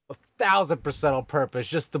 1,000% on purpose,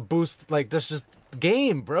 just to boost. Like this, just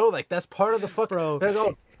game, bro. Like that's part of the fuck, bro.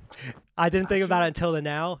 I didn't think about it until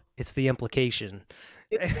now. It's the implication.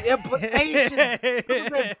 It's the implication.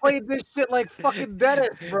 Superman played this shit like fucking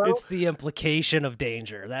Dennis, bro. It's the implication of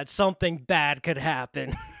danger. That something bad could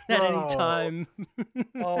happen at any time.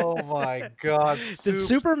 Oh my god. Did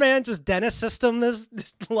Superman just Dennis system this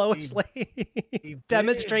Lois Lane? He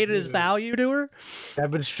demonstrated his value to her?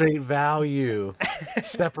 Demonstrate value.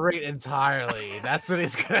 Separate entirely. That's what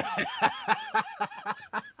he's gonna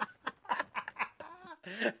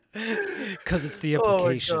because it's the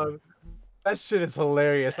implication. Oh my God. That shit is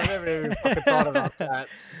hilarious. I never even fucking thought about that.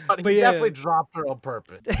 But he definitely dropped her on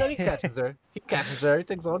purpose. Then he catches her.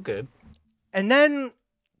 Everything's all good. And then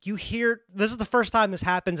you hear, this is the first time this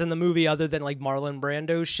happens in the movie other than like Marlon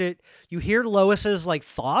Brando's shit. You hear Lois's like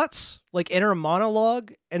thoughts, like inner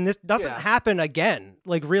monologue, and this doesn't happen again,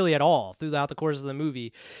 like really at all throughout the course of the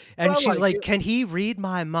movie. And she's like, can he read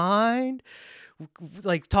my mind?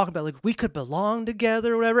 Like talking about like we could belong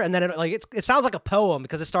together or whatever, and then it sounds like a poem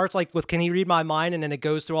because it starts like with "Can he read my mind?" and then it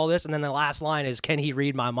goes through all this, and then the last line is "Can he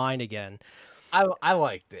read my mind again?" I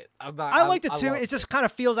liked it. I liked it too. It just kind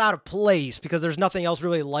of feels out of place because there's nothing else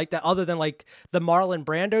really like that other than like the Marlon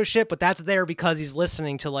Brando shit, but that's there because he's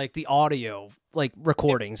listening to like the audio like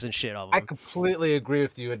recordings and shit of them. I completely agree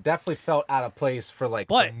with you. It definitely felt out of place for like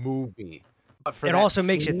the movie. But for it also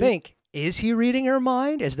makes you think. Is he reading her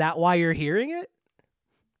mind? Is that why you're hearing it?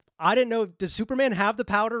 I didn't know. Does Superman have the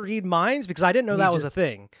power to read minds? Because I didn't know that was a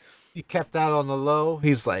thing. He kept that on the low.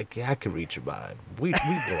 He's like, yeah, I can read your mind. We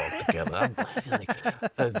belong together.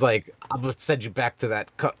 It's like, I'm going to send you back to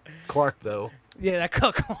that Clark, though. Yeah, that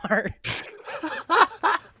Clark.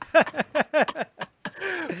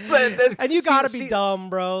 And you gotta be dumb,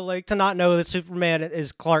 bro, like to not know that Superman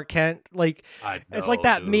is Clark Kent. Like, it's like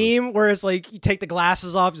that meme where it's like you take the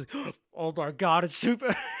glasses off. Like, oh my God, it's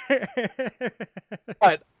Superman.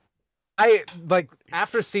 But I like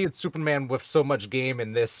after seeing Superman with so much game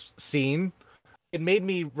in this scene, it made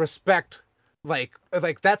me respect like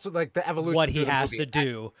that's like the evolution. What he has to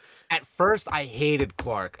do. At first, I hated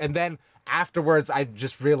Clark, and then afterwards, I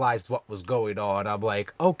just realized what was going on. I'm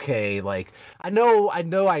like, okay, like I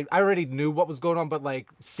already knew what was going on, but like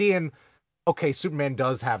seeing, okay, Superman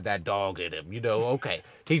does have that dog in him, you know. Okay,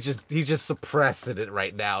 he just suppressing it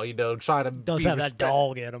right now, you know, trying to that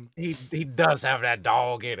dog in him. He does have that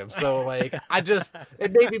dog in him. So like,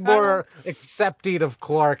 it made me more accepting of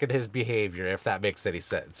Clark and his behavior, if that makes any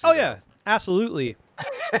sense. Oh yeah, absolutely.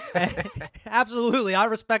 Absolutely, I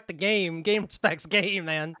respect the game. Game respects game,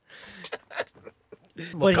 man.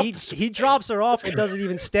 But he drops her off and doesn't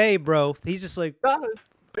even stay, bro. He's just like,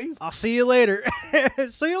 peace. I'll see you later.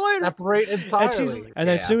 See you later. Separate entirely. And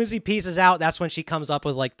then as soon as he pieces out, that's when she comes up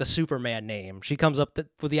with like the Superman name. She comes up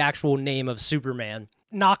with the actual name of Superman.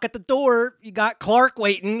 Knock at the door. You got Clark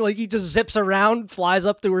waiting. Like he just zips around, flies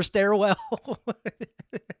up to her stairwell.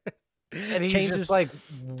 And he's just like,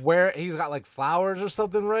 where he's got like flowers or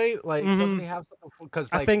something, right? Like, doesn't he have something?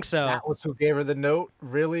 Because like, I think so. That was who gave her the note,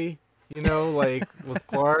 really? You know, like with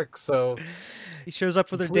Clark. So he shows up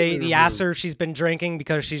for their date. He asks her if she's been drinking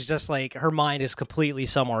because she's just like, her mind is completely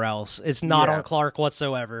somewhere else. It's not on Clark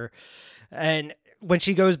whatsoever. And when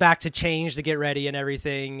she goes back to change to get ready and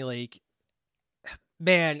everything, like,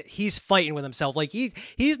 man, he's fighting with himself. Like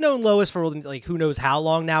he's known Lois for like who knows how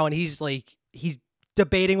long now, and he's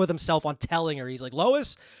debating with himself on telling her. He's like,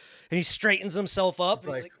 Lois, and he straightens himself up.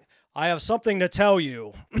 And he's like, I have something to tell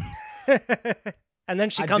you. And then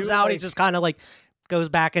she comes out. He just kind of like goes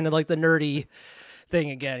back into like the nerdy thing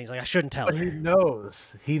again. He's like, I shouldn't tell her. He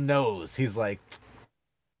knows. He's like,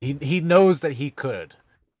 he knows that he could.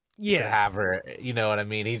 Yeah, have her. You know what I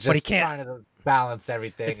mean? He's just trying to balance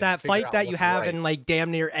everything. It's that fight that you have in like damn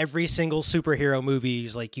near every single superhero movie.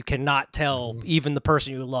 He's like, you cannot tell even the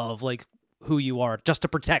person you love like who you are just to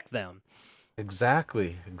protect them.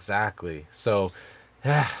 Exactly. So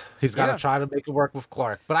he's got to try to make it work with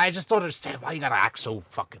Clark. But I just don't understand why you got to act so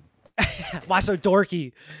fucking... Why so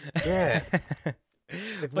dorky? Yeah.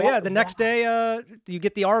 But yeah, the next day you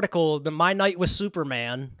get the article, My Night with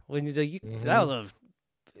Superman. When that was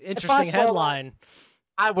interesting headline.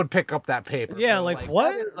 I would pick up that paper. Yeah, bro. like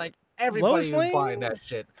what? Like everybody is buying that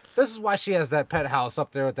shit. This is why she has that penthouse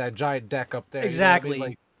up there with that giant deck up there. Exactly. You know what I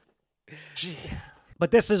mean? Like, gee.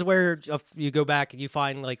 But this is where you go back and you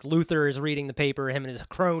find like Luther is reading the paper, him and his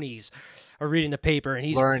cronies are reading the paper, and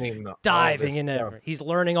he's learning diving in it. He's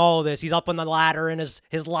learning all of this. He's up on the ladder in his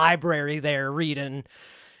library there reading.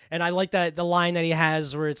 And I like that the line that he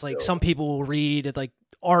has where it's like some people will read like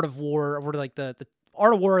Art of War or like the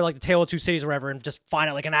Art of War, like the Tale of Two Cities or whatever, and just find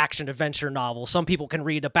it like an action adventure novel. Some people can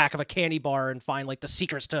read the back of a candy bar and find like the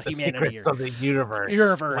secrets to humanity. Secrets of the universe.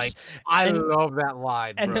 Like, I love that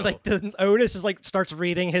line, and bro. then like the Otis is like starts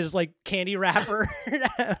reading his like candy wrapper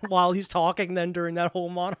while he's talking then during that whole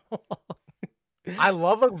monologue. I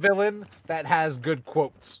love a villain that has good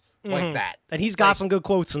quotes like that. And he's got some good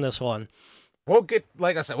quotes in this one. We'll get,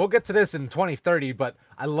 like I said, we'll get to this in 2030, but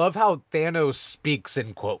I love how Thanos speaks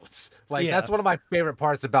in quotes. Like, that's one of my favorite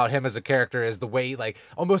parts about him as a character is the way, like,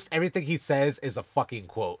 almost everything he says is a fucking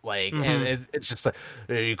quote. Like, and it's just like,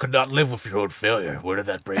 you could not live with your own failure. Where did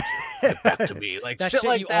that bring you? Get back to me. Like, that shit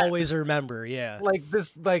like you that. Always remember, yeah. Like,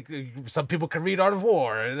 this, like, some people can read Art of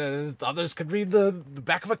War, and others could read the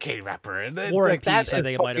back of a candy wrapper. And War like, and Peace, I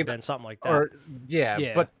think it might have been something like that. Or,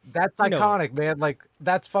 yeah, but that's iconic, man. Like,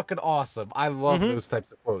 that's fucking awesome. I love those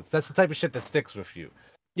types of quotes. That's the type of shit that sticks with you.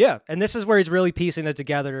 Yeah, and this is where he's really piecing it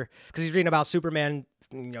together because he's reading about Superman.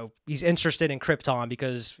 You know, he's interested in Krypton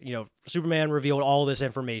because, you know, Superman revealed all this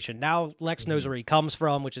information. Now Lex knows where he comes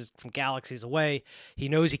from, which is from galaxies away. He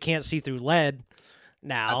knows he can't see through lead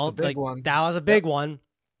now. That's one. That was a big one.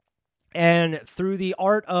 And through the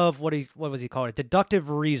art of what was he called it? Deductive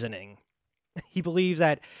reasoning. He believes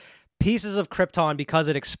that pieces of Krypton, because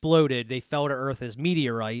it exploded, they fell to Earth as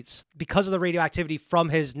meteorites. Because of the radioactivity from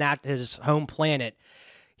his home planet,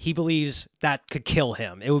 he believes that could kill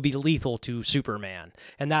him. It would be lethal to Superman.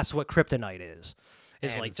 And that's what kryptonite is.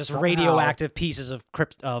 It's like just radioactive pieces of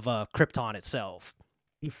Krypton itself.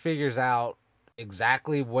 He figures out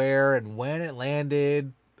exactly where and when it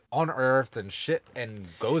landed on Earth and shit and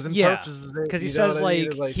goes and purchases it. Because he says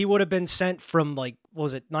like he would have been sent from like, what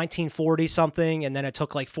was it, 1940 something, and then it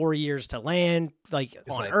took like 4 years to land like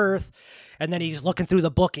on Earth. And then he's looking through the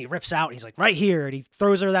book, and he rips out, and he's like, right here, and he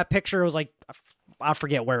throws her that picture. It was like, I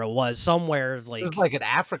forget where it was, somewhere like it was like in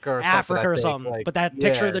Africa or something. Like, but that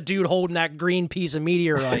picture of the dude holding that green piece of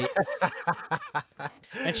meteorite,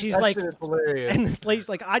 and she's like, hilarious. And he's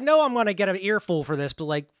like, I know I'm gonna get an earful for this, but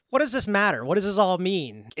like, what does this matter? What does this all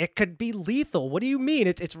mean? It could be lethal. What do you mean?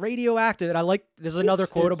 It's radioactive. And I like there's another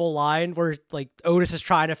quotable line where like Otis is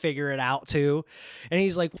trying to figure it out too, and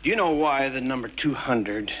he's like, do you know why the number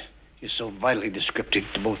 200 is so vitally descriptive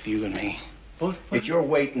to both you and me? It's your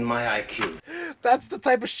weight and my IQ. That's the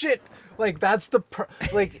type of shit. Like, that's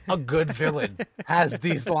like a good villain has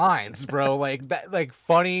these lines, bro. Like that, like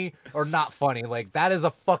funny or not funny. Like that is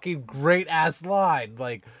a fucking great ass line.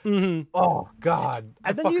 Like, oh god.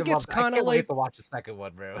 And then you get kind of like to watch the second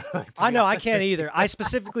one, bro. I know I can't either. I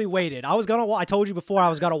specifically waited. I told you before I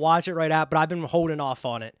was gonna watch it right out, but I've been holding off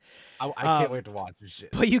on it. I can't wait to watch this shit.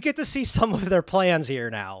 But you get to see some of their plans here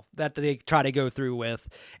now that they try to go through with.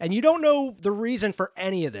 And you don't know the reason for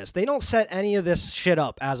any of this. They don't set any of this shit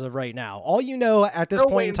up as of right now. All you know at this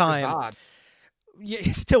point in time... Yeah,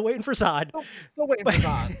 still waiting for Zod. Still waiting for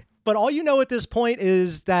Zod. But all you know at this point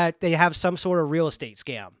is that they have some sort of real estate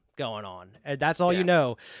scam going on. And that's all you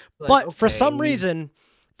know. Like, but for some reason,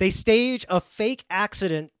 they stage a fake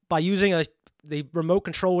accident by using they remote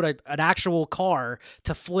controlled an actual car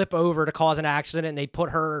to flip over to cause an accident, and they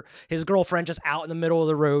put his girlfriend just out in the middle of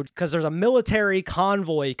the road because there's a military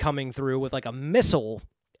convoy coming through with like a missile,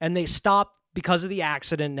 and they stop because of the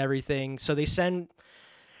accident and everything. So they send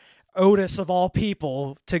Otis of all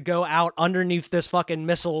people to go out underneath this fucking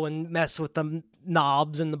missile and mess with the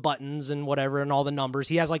knobs and the buttons and whatever and all the numbers.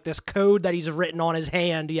 He has like this code that he's written on his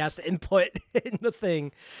hand. He has to input in the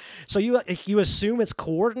thing. So you assume it's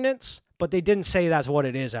coordinates, but they didn't say that's what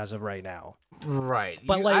it is as of right now. Right.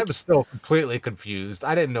 But like, I was still completely confused.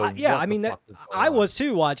 I didn't know. I was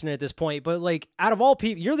too watching it at this point, but like out of all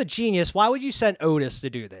people, you're the genius. Why would you send Otis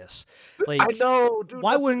to do this? Like, I know, dude.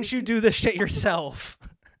 Why wouldn't you do this shit yourself?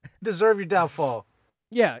 Deserve your downfall.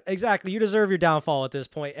 Yeah, exactly. You deserve your downfall at this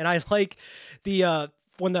point. And I like the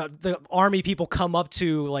when the army people come up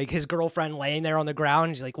to like his girlfriend laying there on the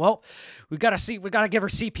ground. He's like, "Well, we gotta give her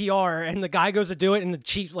CPR." And the guy goes to do it, and the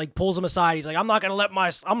chief like pulls him aside. He's like, "I'm not gonna let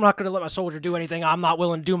my soldier do anything I'm not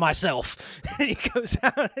willing to do myself." And he goes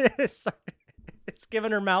out and it's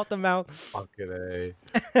giving her mouth to mouth. Fucking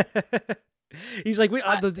A. He's like,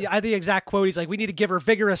 the exact quote, he's like, we need to give her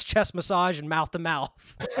vigorous chest massage and mouth to mouth.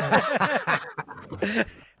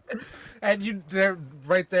 And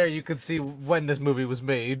right there, you could see when this movie was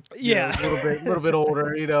made. Yeah. A little bit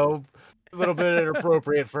older, a little bit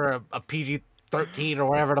inappropriate for a PG-13 or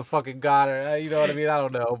whatever the fucking got her. You know what I mean? I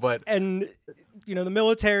don't know, but and the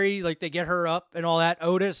military, like, they get her up and all that.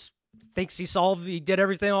 Otis thinks he did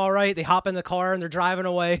everything all right. They hop in the car and they're driving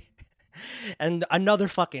away. And another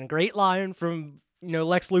fucking great line from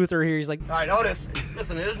Lex Luthor here. He's like, All right, Otis,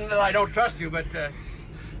 listen, it isn't that I don't trust you, but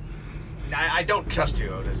I don't trust you,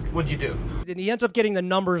 Otis. What'd you do? and he ends up getting the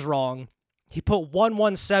numbers wrong. He put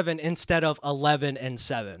 117 instead of 11 and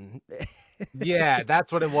 7. Yeah,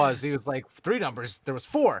 that's what it was. He was like, 3 numbers. There was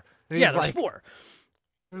 4. And Yeah, there's 4.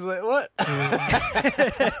 He was like, what?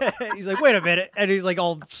 He's like, wait a minute. And he's like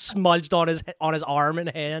all smudged on his arm and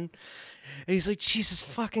hand. And he's like, Jesus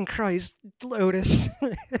fucking Christ, Lotus.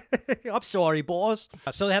 I'm sorry, boss.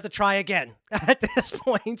 So they have to try again at this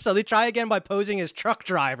point. So they try again by posing as truck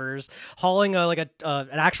drivers, hauling an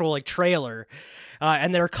actual trailer.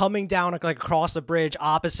 And they're coming down across the bridge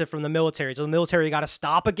opposite from the military. So the military got to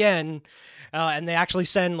stop again. And they actually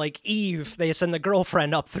send Eve. They send the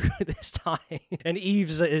girlfriend up through this time. And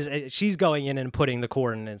she's going in and putting the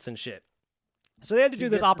coordinates and shit. So they had to do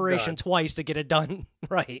this operation twice to get it done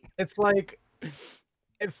right. It's like,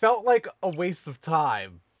 it felt like a waste of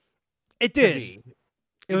time. It did.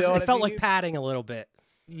 It felt like padding a little bit.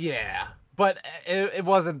 Yeah, but it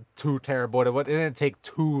wasn't too terrible. It didn't take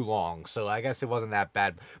too long, so I guess it wasn't that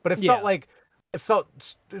bad. But it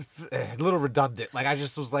felt a little redundant. Like I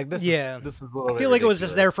just was like, this is a little. I feel like it was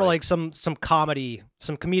just there for some comedy,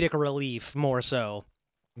 some comedic relief more so.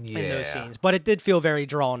 In those scenes, but it did feel very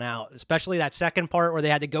drawn out, especially that second part where they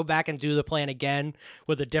had to go back and do the plan again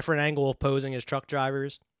with a different angle of posing as truck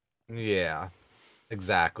drivers. Yeah,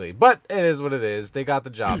 exactly. But it is what it is. They got the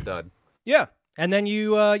job done. Yeah, and then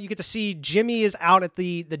you get to see Jimmy is out at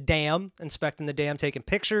the dam, inspecting the dam, taking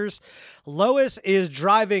pictures. Lois is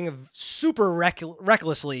driving super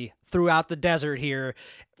recklessly throughout the desert here,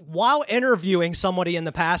 while interviewing somebody in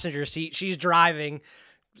the passenger seat. She's driving,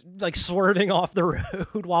 swerving off the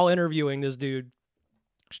road while interviewing this dude.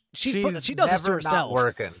 She does this to herself. Not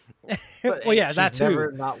working. Well, yeah, that too.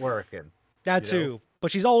 Never not working. That too. But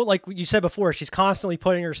she's all, like you said before, she's constantly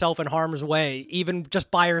putting herself in harm's way, even just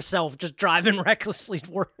by herself, just driving recklessly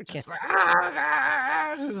working.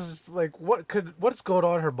 It's like, what's going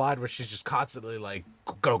on in her mind where she's just constantly like,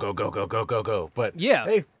 go, go, go, go, go, go, go. But yeah.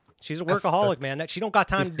 Hey, she's a workaholic, man. That she don't got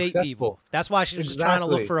time to date people. That's why she was just trying to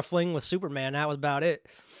look for a fling with Superman. That was about it.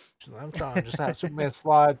 I'm trying to just have Superman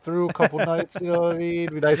slide through a couple nights. You know what I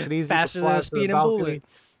mean? Be nice and easy. Faster than a speeding bullet.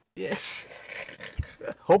 Yes.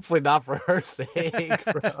 Hopefully not for her sake,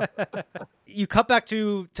 bro. You cut back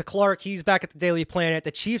to Clark. He's back at the Daily Planet.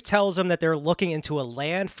 The chief tells him that they're looking into a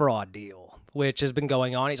land fraud deal, which has been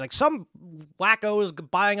going on. He's like, some wackos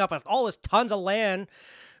buying up all this tons of land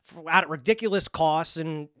at ridiculous costs,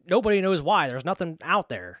 and nobody knows why. There's nothing out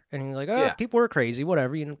there. And he's like, people are crazy,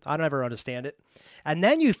 whatever. I never understand it. And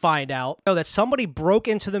then you find out that somebody broke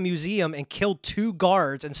into the museum and killed 2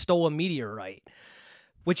 guards and stole a meteorite,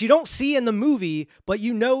 which you don't see in the movie, but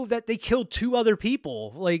you know that they killed 2 other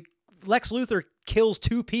people. Like, Lex Luthor kills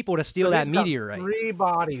 2 people to steal that meteorite. 3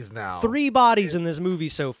 bodies now. 3 bodies in this movie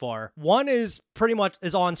so far. One is pretty much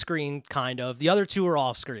on screen, kind of. The other 2 are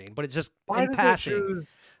off screen, but it's just in passing.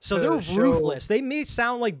 So they're ruthless. They may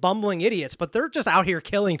sound like bumbling idiots, but they're just out here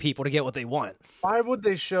killing people to get what they want. Why would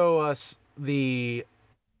they show us the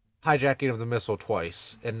hijacking of the missile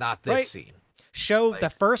twice and not this scene? Show the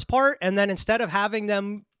first part, and then instead of having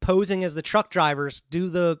them posing as the truck drivers, do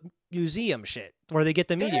the museum shit where they get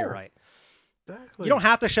the meteorite. Exactly. You don't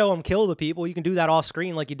have to show them kill the people. You can do that off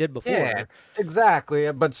screen like you did before. Yeah,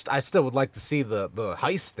 exactly. But I still would like to see the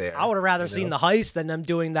heist there. I would have rather seen the heist than them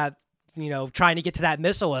doing that, trying to get to that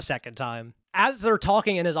missile a second time. As they're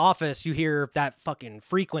talking in his office, you hear that fucking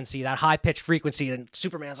frequency, that high-pitched frequency, and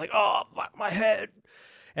Superman's like, oh, my head.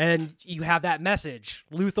 And you have that message.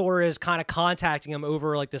 Luthor is kind of contacting him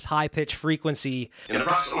over this high-pitched frequency. In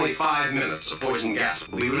approximately 5 minutes, a poison gas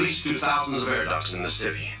will be released through thousands of air ducts in the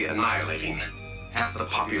city, annihilating half the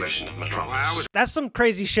population of Metropolis. That's some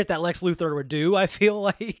crazy shit that Lex Luthor would do, I feel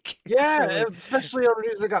like. Yeah, especially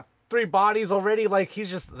already we got 3 bodies already.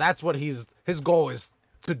 That's what his goal is,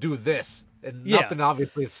 to do this. And nothing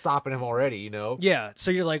obviously is stopping him already, Yeah, so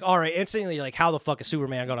you're like, all right, instantly you're like, how the fuck is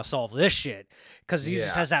Superman going to solve this shit? Because he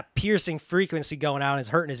just has that piercing frequency going out and it's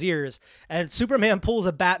hurting his ears. And Superman pulls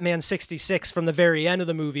a Batman 66 from the very end of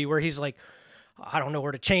the movie where he's like, I don't know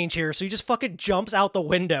where to change here. So he just fucking jumps out the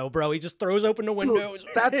window, bro. He just throws open the window.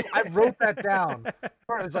 I wrote that down.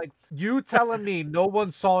 It's like, you telling me no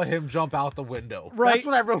one saw him jump out the window. Right. That's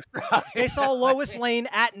what I wrote down. They saw Lois Lane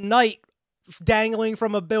at night dangling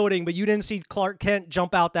from a building, but you didn't see Clark Kent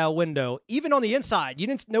jump out that window. Even on the inside,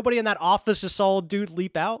 nobody in that office just saw a dude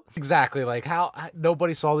leap out. Exactly. Like, how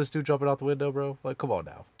nobody saw this dude jumping out the window, bro? Like, come on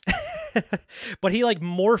now. But he like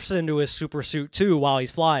morphs into his super suit too while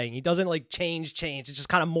he's flying. He doesn't like change. It just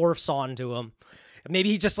kind of morphs onto him. Maybe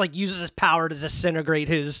he just like uses his power to disintegrate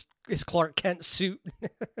his Clark Kent suit.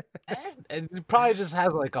 And he probably just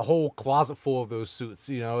has like a whole closet full of those suits.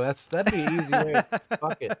 You know, that'd be an easy way.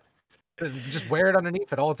 Fuck it. Just wear it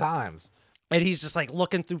underneath at all times. And he's just like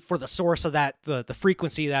looking through for the source of that, the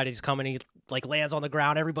frequency that he's coming. He like lands on the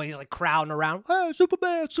ground. Everybody's like crowding around. Hey,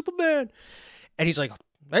 Superman. And he's like,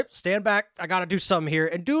 hey, stand back. I got to do something here.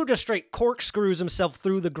 And dude just straight corkscrews himself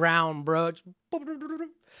through the ground, bro. This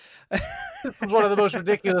is one of the most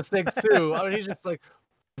ridiculous things too. I mean, he's just like,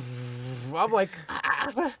 I'm like,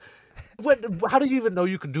 how do you even know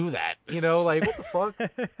you can do that? You know, like, what the fuck?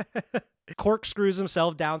 Corkscrews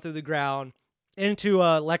himself down through the ground into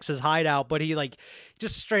Lex's hideout, but he like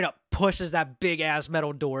just straight up pushes that big ass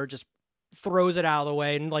metal door, just throws it out of the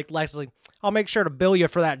way, and like Lex is like, I'll make sure to bill you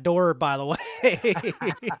for that door, by the way.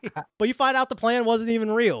 But you find out the plan wasn't even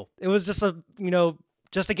real. It was just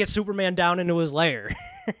just to get Superman down into his lair.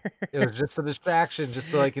 It was just a distraction,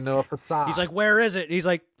 just to like, a facade. He's like, where is it? He's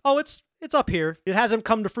like, oh, it's up here. It hasn't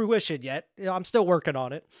come to fruition yet. I'm still working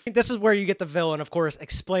on it. This is where you get the villain, of course,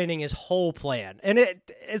 explaining his whole plan. And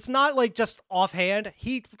it's not like just offhand.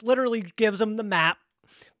 He literally gives him the map,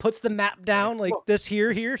 puts the map down like this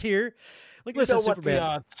here. Like, listen, what Superman.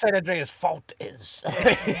 the San Andreas fault is.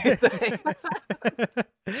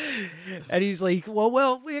 And he's like,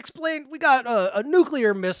 well, we explained, we got a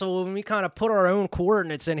nuclear missile and we kind of put our own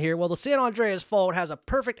coordinates in here. Well, the San Andreas fault has a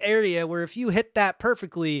perfect area where if you hit that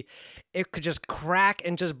perfectly, it could just crack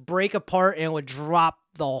and just break apart and would drop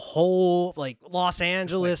the whole, like, Los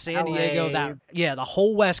Angeles, like San Diego, LA. the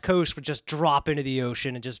whole West Coast would just drop into the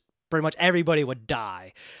ocean and just pretty much everybody would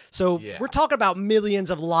die. So we're talking about millions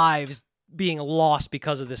of lives being lost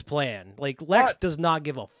because of this plan. Like, Lex does not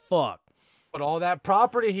give a fuck. But all that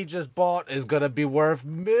property he just bought is going to be worth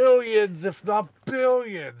millions, if not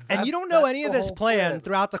billions. And you don't know any of this plan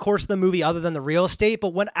throughout the course of the movie other than the real estate.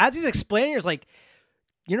 But as he's explaining, it's like,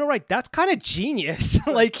 right, that's kind of genius.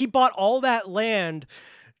 Like, he bought all that land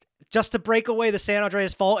just to break away the San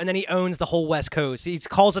Andreas fault, and then he owns the whole West Coast. He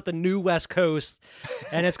calls it the New West Coast,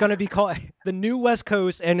 and it's going to be called the New West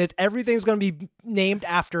Coast, and everything's going to be named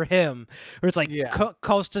after him. Where it's like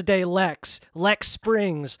Costa de Lex, Lex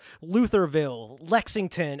Springs, Lutherville,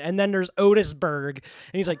 Lexington, and then there's Otisburg.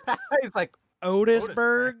 And he's like,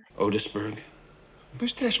 Otisburg? Otisburg?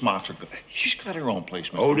 Where's this monster? She's got her own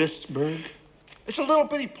place, man. Otisburg? It's a little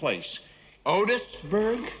bitty place.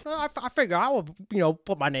 Otisburg? I figure I will,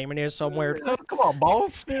 put my name in here somewhere. Come on,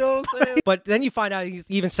 boss. You know what I'm saying? But then you find out he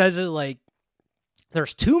even says it like,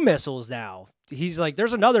 there's 2 missiles now. He's like,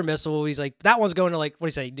 there's another missile. He's like, that one's going to like, what do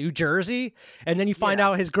you say, New Jersey? And then you find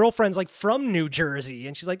out his girlfriend's like from New Jersey.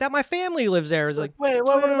 And she's like, my family lives there. It's like, wait,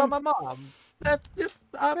 what about my mom? I'm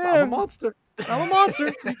a monster. I'm a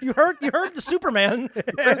monster. You heard the Superman.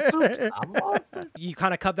 I'm a monster. You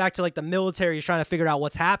kind of cut back to like the military is trying to figure out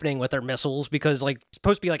what's happening with their missiles because like it's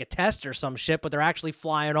supposed to be like a test or some shit, but they're actually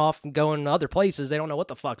flying off and going to other places. They don't know what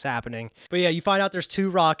the fuck's happening. But yeah, you find out there's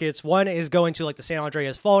 2 rockets. One is going to like the San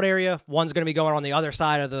Andreas fault area. One's going to be going on the other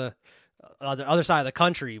side of the other side of the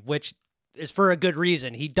country, which is for a good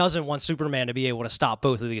reason. He doesn't want Superman to be able to stop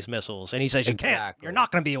both of these missiles. And he says, you can't. You're not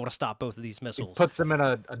going to be able to stop both of these missiles. He puts him in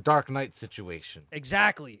a Dark Knight situation.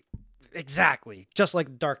 Exactly. Just like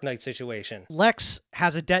the Dark Knight situation. Lex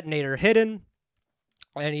has a detonator hidden.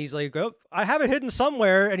 And he's like, oh, I have it hidden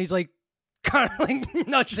somewhere. And he's like, kind of like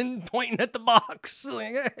nudging, pointing at the box.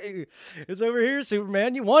 Like, hey, it's over here,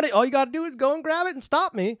 Superman. You want it? All you got to do is go and grab it and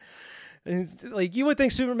stop me. And like, you would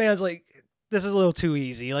think Superman's like, this is a little too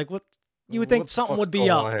easy. Like, what? You would think something would be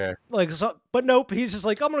up. Like, but nope. He's just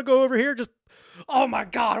like, I'm going to go over here. Just, oh my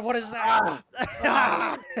God, what is that?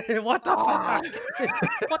 What the fuck?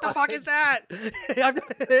 What the fuck is that?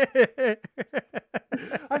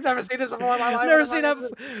 I've never seen this before in my life. I've never seen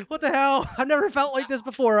that. What the hell? I've never felt like this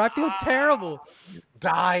before. I feel terrible.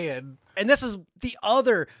 Dying. And this is the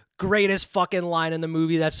other greatest fucking line in the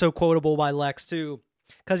movie that's so quotable by Lex, too.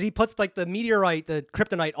 Because he puts like the meteorite, the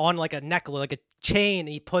kryptonite on like a necklace, like a chain, and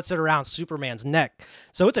he puts it around Superman's neck.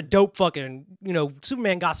 So it's a dope fucking,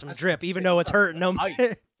 Superman got some drip, even though it's hurting him.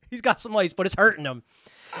 He's got some ice, but it's hurting him.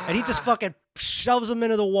 And he just fucking shoves him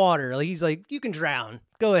into the water. Like, he's like, you can drown.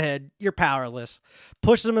 Go ahead. You're powerless.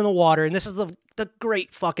 Pushes him in the water. And this is the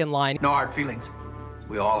great fucking line. No hard feelings.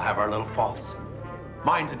 We all have our little faults.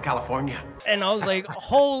 Mine's in California. And I was like,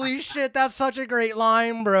 holy shit, that's such a great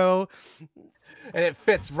line, bro. And it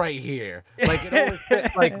fits right here. Like, it always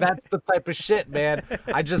fits. Like, that's the type of shit, man.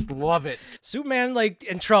 I just love it. Superman, like,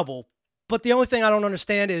 in trouble. But the only thing I don't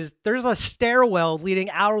understand is there's a stairwell leading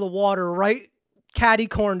out of the water right catty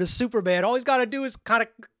corn to Superman. All he's got to do is kind of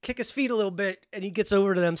kick his feet a little bit and he gets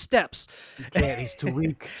over to them steps. He can't, he's too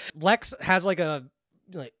weak. Lex has like a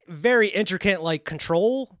very intricate like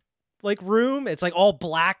control like room. It's like all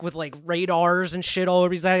black with like radars and shit all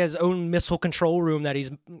over. He's got his own missile control room that he's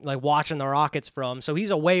like watching the rockets from. So he's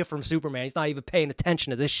away from Superman. He's not even paying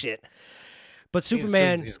attention to this shit. But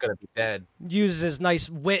Superman, he's gonna be dead. Uses his nice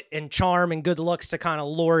wit and charm and good looks to kind of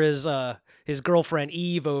lure his girlfriend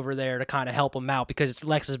Eve over there to kind of help him out because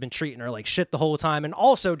Lex has been treating her like shit the whole time, and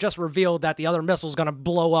also just revealed that the other missile's gonna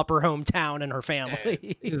blow up her hometown and her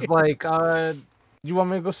family. He's like, you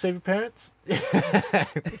want me to go save your parents?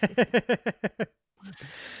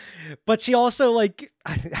 But she also like,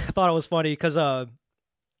 I thought it was funny because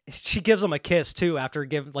she gives him a kiss too after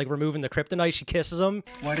removing the kryptonite. She kisses him.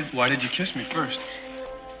 Why did you kiss me first?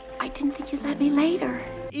 I didn't think you'd let me later.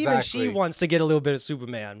 Even Exactly. she wants to get a little bit of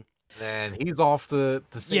Superman. And he's off to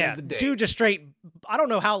save the day. Dude just straight, I don't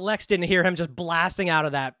know how Lex didn't hear him just blasting out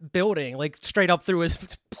of that building, like straight up through his...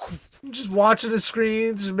 Just watching the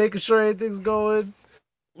screens, just making sure everything's going.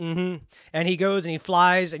 Mm-hmm. And he goes and he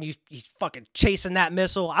flies and he's fucking chasing that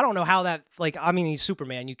missile. I don't know how that, he's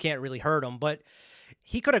Superman. You can't really hurt him, but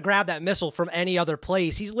he could have grabbed that missile from any other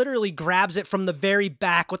place. He's literally grabs it from the very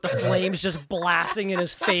back with the flames just blasting in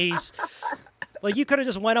his face. Like, you could have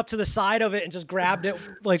just went up to the side of it and just grabbed it,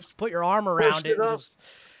 like, put your arm around it. But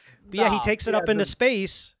yeah, he takes it up into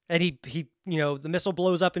space, and he the missile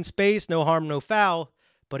blows up in space, no harm, no foul.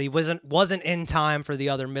 But he wasn't in time for the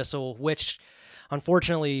other missile, which,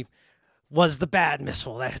 unfortunately, was the bad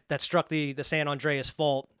missile that struck the San Andreas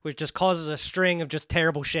fault, which just causes a string of just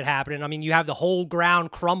terrible shit happening. I mean, you have the whole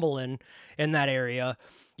ground crumbling in that area.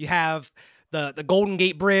 You have the Golden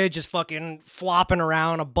Gate Bridge is fucking flopping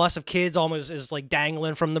around. A bus of kids almost is like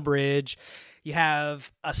dangling from the bridge. You have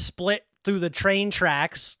a split through the train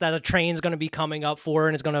tracks that a train's going to be coming up for,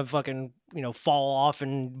 and it's going to fucking, fall off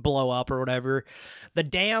and blow up or whatever. The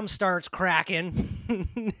dam starts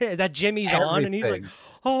cracking that Jimmy's on, and he's like,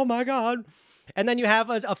 oh my God. And then you have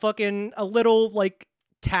a little like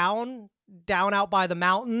town down out by the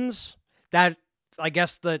mountains that I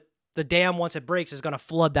guess the dam, once it breaks, is going to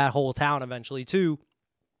flood that whole town eventually too.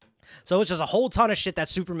 So it's just a whole ton of shit that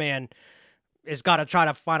Superman is got to try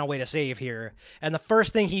to find a way to save here. And the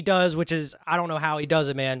first thing he does, which is, I don't know how he does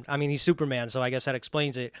it, man. I mean, he's Superman, so I guess that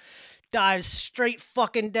explains it. Dives straight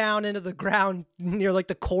fucking down into the ground near like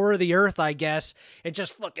the core of the earth, I guess, and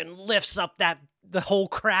just fucking lifts up the whole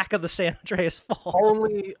crack of the San Andreas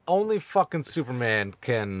Fault. Only fucking Superman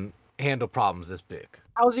can handle problems this big.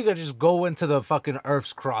 How's he gonna just go into the fucking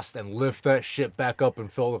Earth's crust and lift that shit back up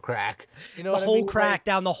and fill the crack? You know, the whole crack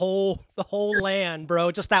down the whole land,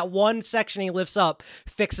 bro. Just that one section he lifts up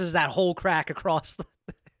fixes that whole crack across the.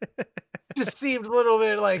 Just seemed a little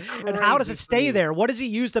bit like. And how does it stay there? What does he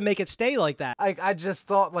use to make it stay like that? I just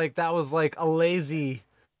thought like that was like a lazy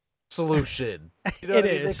solution. You know It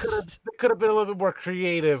what I mean? is. They could have been a little bit more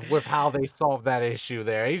creative with how they solved that issue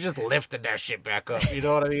there. He just lifted that shit back up. You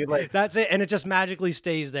know what I mean? Like, that's it, and it just magically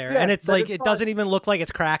stays there. Yeah, and it's like it's it doesn't even look like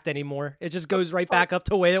it's cracked anymore. It just goes right back up to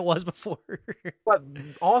the way it was before. But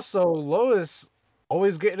also Lois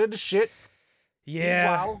always getting into shit.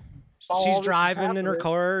 Yeah. She's driving in her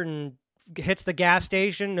car and hits the gas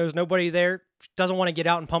station, knows nobody there, doesn't want to get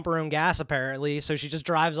out and pump her own gas apparently, so she just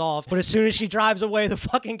drives off. But as soon as she drives away, the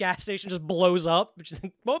fucking gas station just blows up. She's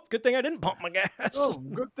like, well, good thing I didn't pump my gas. Oh,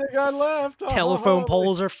 good thing I left. Telephone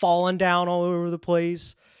poles are falling down all over the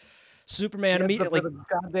place. Superman immediately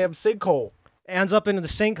goddamn sinkhole. Ends up into the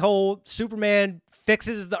sinkhole. Superman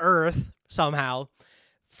fixes the Earth somehow,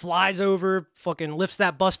 flies over, fucking lifts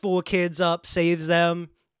that bus full of kids up, saves them.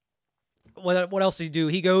 What else does he do?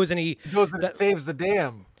 He goes and saves the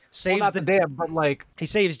dam. Saves the dam, but like he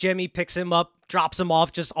saves Jimmy, picks him up, drops him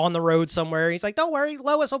off just on the road somewhere. He's like, "Don't worry,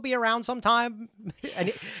 Lois will be around sometime."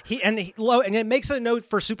 And and it makes a note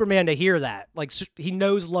for Superman to hear that. Like he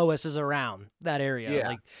knows Lois is around that area. Yeah.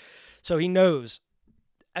 Like so he knows.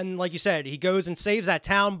 And like you said, he goes and saves that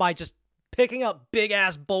town by just picking up big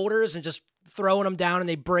ass boulders and just throwing them down, and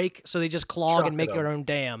they break, so they just clog and make their own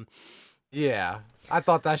dam. Yeah. I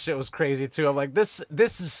thought that shit was crazy too. I'm like, this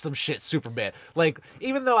is some shit Superman. Like,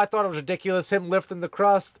 even though I thought it was ridiculous, him lifting the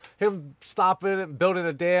crust, him stopping it and building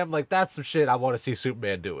a dam, like that's some shit I want to see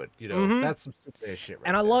Superman doing. You know, that's some Superman shit. Right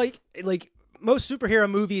and I like most superhero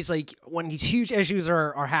movies, like when these huge issues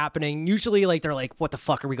are happening, usually like they're like, what the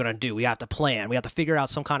fuck are we gonna do? We have to plan. We have to figure out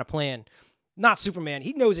some kind of plan. Not Superman.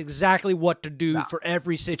 He knows exactly what to do for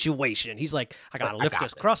every situation. He's like, I gotta lift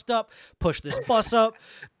this crust up, push this bus up,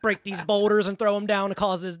 break these boulders and throw them down to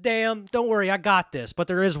cause this dam. Don't worry, I got this. But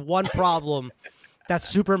there is one problem that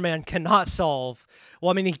Superman cannot solve.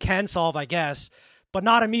 Well, I mean, he can solve, I guess, but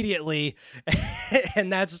not immediately.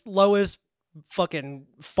 And that's Lois fucking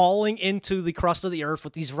falling into the crust of the earth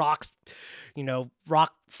with these rocks,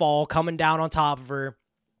 rock fall coming down on top of her.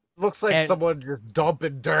 Looks like someone just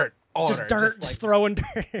dumping dirt. Just dirt, just throwing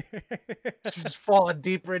dirt. Just falling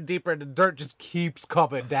deeper and deeper, and the dirt just keeps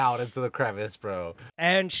coming down into the crevice, bro.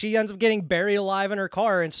 And she ends up getting buried alive in her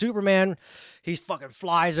car, and Superman, he fucking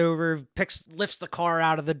flies over, lifts the car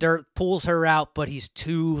out of the dirt, pulls her out, but he's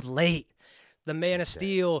too late. The Man of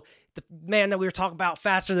Steel, the man that we were talking about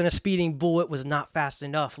faster than a speeding bullet, was not fast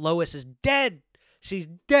enough. Lois is dead. She's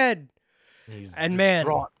dead. And man,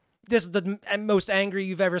 this is the most angry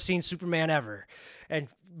you've ever seen Superman ever. And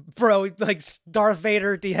bro, like Darth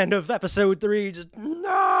Vader at the end of episode 3, just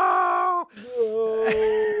no.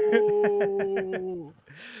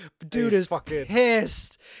 Dude is fucking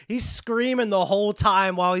pissed. He's screaming the whole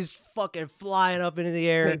time while he's fucking flying up into the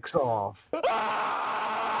air. Takes off.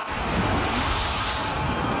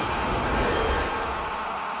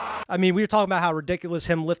 I mean, we were talking about how ridiculous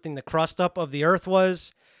him lifting the crust up of the earth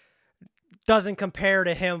was. Doesn't compare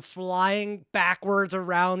to him flying backwards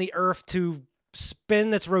around the earth to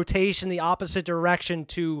spin its rotation the opposite direction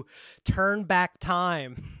to turn back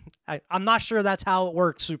time. I'm not sure that's how it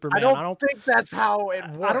works, Superman. I don't think that's how it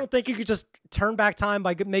works. I don't think you could just turn back time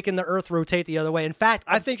by making the earth rotate the other way. In fact,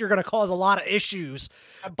 I think you're going to cause a lot of issues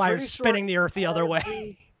by spinning the earth the other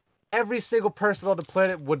way. Every single person on the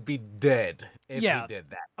planet would be dead if he did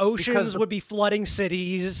that. Oceans would be flooding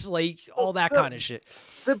cities, like all that kind of shit.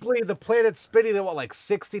 Simply the planet's spinning at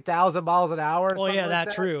 60,000 miles an hour? Well, yeah,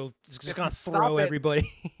 that's true. It's just going to throw everybody.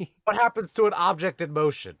 What happens to an object in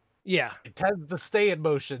motion? Yeah. It tends to stay in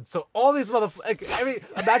motion. So all these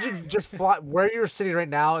imagine just fly where you're sitting right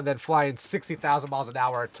now and then flying 60,000 miles an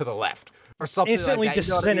hour to the left or something. Instantly like that.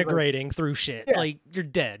 disintegrating through shit. Yeah. Like, you're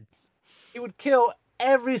dead. It would kill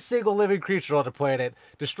every single living creature on the planet,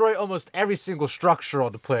 destroy almost every single structure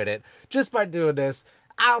on the planet just by doing this.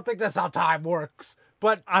 I don't think that's how time works,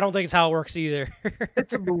 but I don't think it's how it works either.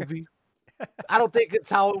 It's a movie. I don't think it's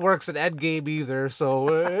how it works in Endgame either, so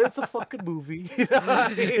it's a fucking movie. You know what I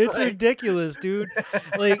mean? It's ridiculous, dude.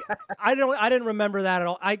 Like, I didn't remember that at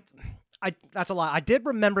all. That's a lot. I did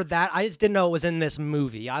remember that. I just didn't know it was in this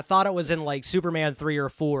movie. I thought it was in like Superman 3 or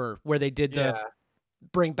 4 where they did the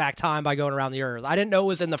bring back time by going around the earth. I didn't know it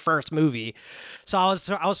was in the first movie. So I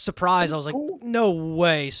was surprised. I was like, no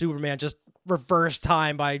way Superman just reversed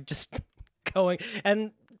time by just going.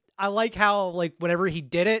 And I like how, like, whenever he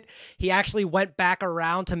did it, he actually went back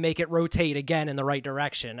around to make it rotate again in the right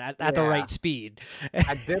direction at the right speed.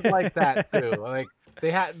 I did like that too. Like,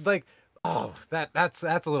 they had like, oh, that's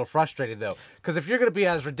a little frustrating though, because if you're gonna be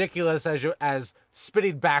as ridiculous as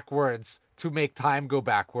spinning backwards to make time go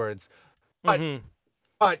backwards, but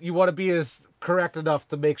you want to be as correct enough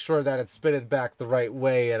to make sure that it's spinning back the right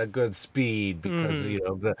way at a good speed, because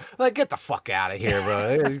get the fuck out of here,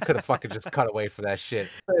 bro. You could have fucking just cut away from that shit.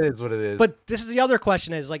 It is what it is. But this is the other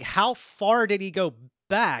question: is like, how far did he go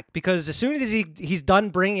back? Because as soon as he's done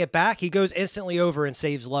bringing it back, he goes instantly over and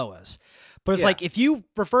saves Lois. But it's like, if you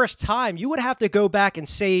reverse time, you would have to go back and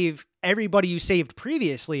save everybody you saved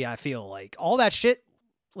previously. I feel like all that shit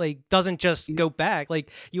doesn't just go back. Like,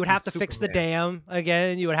 you would have to fix the dam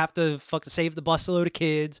again. You would have to fucking save the busload of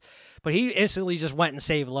kids. But he instantly just went and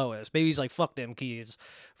saved Lois. Maybe he's like, fuck them kids.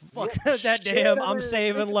 Fuck that dam. I'm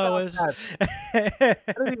saving Lois. I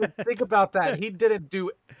didn't even think about that. He didn't do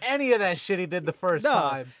any of that shit he did the first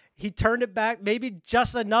time. He turned it back maybe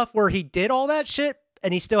just enough where he did all that shit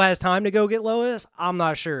and he still has time to go get Lois. I'm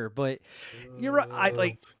not sure, but you're right.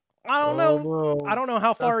 I don't know. I don't know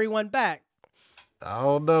how far he went back. I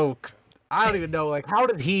don't know. I don't even know. Like, how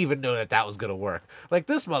did he even know that was gonna work? Like,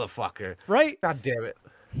 this motherfucker, right? God damn it!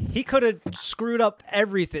 He could have screwed up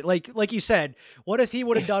everything. Like you said, what if he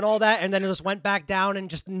would have done all that and then just went back down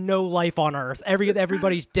and just no life on Earth?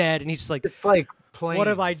 Everybody's dead, and he's just like, it's like planes. What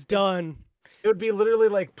have I done? It would be literally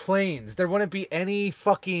like planes. There wouldn't be any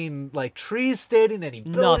fucking like trees standing, any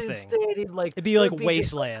buildings standing. Like, it'd be like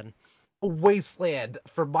wasteland. wasteland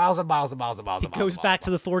for miles and miles and miles and miles. He goes back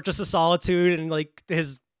to the Fortress of Solitude, and like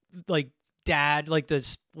his dad, like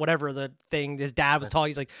this whatever the thing his dad was talking.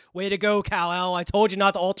 He's like, "Way to go, Kal-El! I told you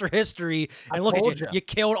not to alter history, and look at you, you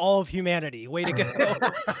killed all of humanity. Way to go."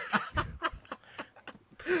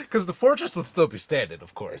 Because the fortress would still be standing,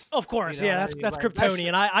 of course. Of course, you know yeah, that's like,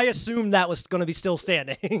 Kryptonian. I assumed that was going to be still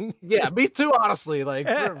standing. Yeah, me too. Honestly, like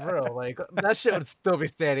for real, like that shit would still be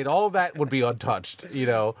standing. All of that would be untouched, you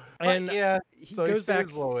know. And but, yeah, he so goes he back,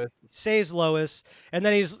 saves Lois, and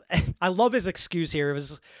then I love his excuse here.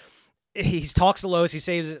 He talks to Lois, he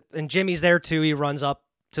saves it, and Jimmy's there too. He runs up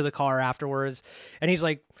to the car afterwards, and he's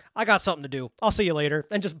like, "I got something to do. I'll see you later,"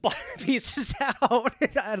 and just pieces out.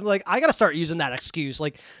 And like, I gotta start using that excuse.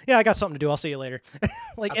 Like, yeah, I got something to do. I'll see you later.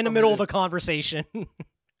 Like in the middle of a conversation.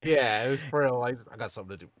 Yeah, it was for real. Like, I got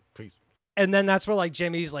something to do. Peace. And then that's where like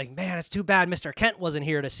Jimmy's like, "Man, it's too bad Mr. Kent wasn't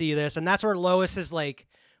here to see this." And that's where Lois is like,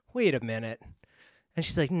 "Wait a minute." And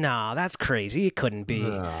she's like, "Nah, that's crazy. It couldn't be."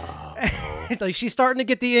 No. Like she's starting to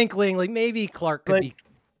get the inkling, like maybe Clark could be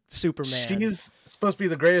Superman. She's supposed to be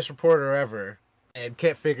the greatest reporter ever and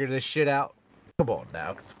can't figure this shit out. Come on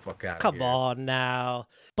now, get the fuck out of here. Come on now.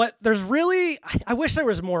 But there's really, I wish there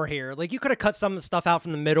was more here. Like you could have cut some of the stuff out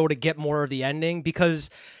from the middle to get more of the ending, because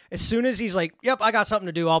as soon as he's like, "Yep, I got something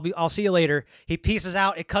to do. I'll see you later," he pieces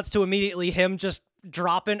out. It cuts to immediately him just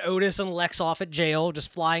dropping Otis and Lex off at jail,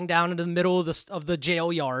 just flying down into the middle of the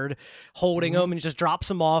jail yard, holding him, and he just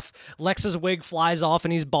drops him off. Lex's wig flies off,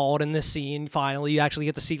 and he's bald in this scene. Finally, you actually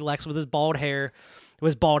get to see Lex with his bald hair, with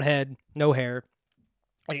his bald head, no hair,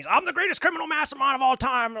 and he's, "I'm the greatest criminal mastermind of all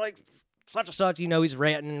time," like such and such. You know, he's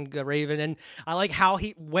ranting, raving, and I like how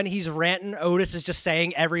when he's ranting, Otis is just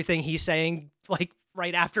saying everything he's saying, like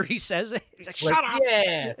right after he says it. He's like, "Shut up!"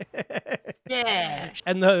 Yeah, yeah.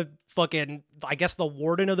 And the fucking, I guess the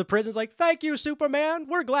warden of the prison's like, "Thank you, Superman.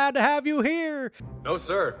 We're glad to have you here." No,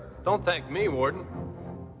 sir. Don't thank me, Warden.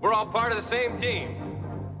 We're all part of the same team.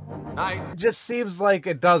 It just seems like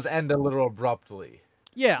it does end a little abruptly.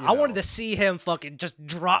 Yeah, I wanted to see him fucking just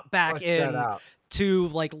drop back in to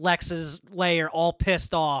like Lex's lair, all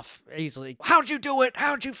pissed off. He's like, "How'd you do it?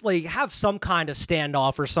 How'd you like have some kind of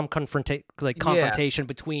standoff or some confrontation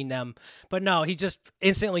between them?" But no, he just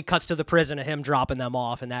instantly cuts to the prison and him dropping them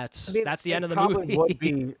off, and that's the end of the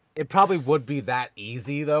movie. It probably would be that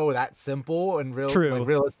easy though, that simple, and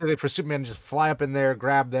realistically for Superman to just fly up in there,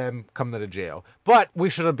 grab them, come to the jail. But we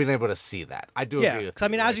should have been able to see that. I do agree with you. Because I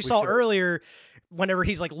mean, as you saw earlier, whenever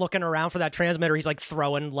he's like looking around for that transmitter, he's like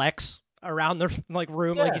throwing Lex around the like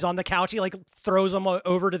room, like he's on the couch. He like throws him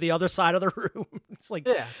over to the other side of the room. It's like,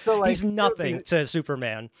 so like, he's nothing to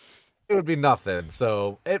Superman. It would be nothing.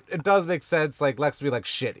 So it does make sense. Like Lex would be like,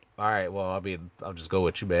 "Shit. All right, well, I mean, I'll just go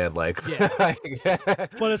with you, man." Like,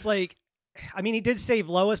 but it's like, I mean, he did save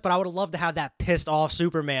Lois, but I would have loved to have that pissed off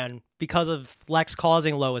Superman because of Lex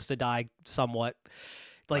causing Lois to die somewhat.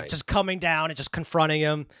 Like just coming down and just confronting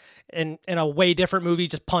him. In a way different movie,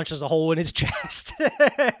 just punches a hole in his chest.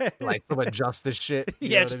 Like some injustice shit.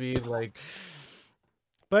 You know what I mean? Like,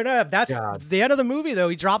 but that's the end of the movie, though.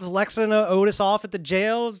 He drops Lex and Otis off at the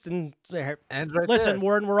jail, and listen,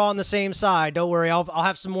 Warden, we're on the same side. Don't worry, I'll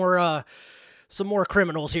have some more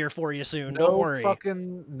criminals here for you soon. Don't worry.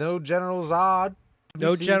 No General Zod.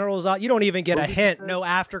 No General Zod. You don't even get a hint. No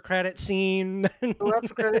after credit scene. No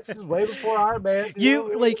after credits is way before Iron Man.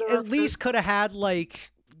 You like at least could have had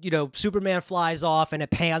like, you know, Superman flies off and it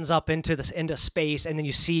pans up into space, and then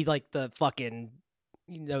you see like the fucking,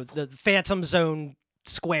 you know, the Phantom Zone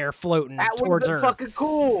square floating towards Earth. Fucking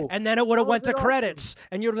cool. And then it would have went to credits,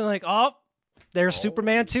 and you'd have been like, "Oh, there's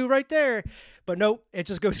Superman 2 right there." But nope, it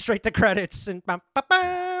just goes straight to credits, and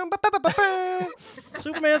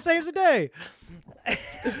Superman saves the day.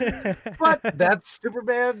 But that's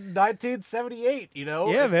Superman 1978. You know,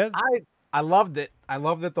 yeah, man. I loved it. I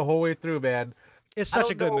loved it the whole way through, man. It's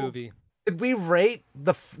such a good movie. Did we rate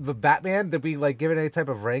the Batman? Did we like give it any type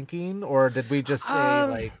of ranking, or did we just say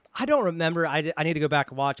like? I don't remember. I need to go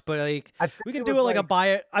back and watch, but like we can do it like a buy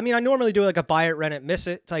it. I mean, I normally do like a buy it, rent it, miss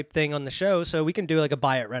it type thing on the show, so we can do like a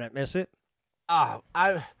buy it, rent it, miss it.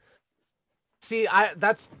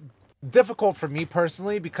 That's difficult for me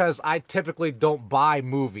personally because I typically don't buy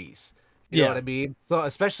movies. You know what I mean? So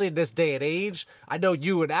especially in this day and age, I know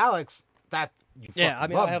you and Alex that. I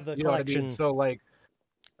mean, I have the collection. Know what I mean? So like,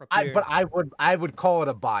 I would call it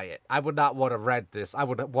a buy it. I would not want to rent this. I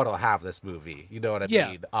would want to have this movie. You know what I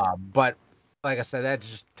mean? But like I said, that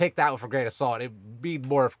just take that with a grain of salt. It'd be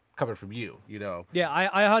more coming from you. You know? Yeah,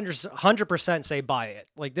 I 100% say buy it.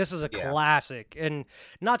 Like this is a classic, and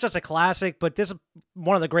not just a classic, but this is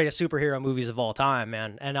one of the greatest superhero movies of all time,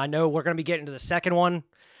 man. And I know we're gonna be getting to the second one,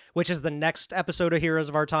 which is the next episode of Heroes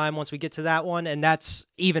of Our Time once we get to that one, and that's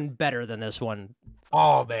even better than this one.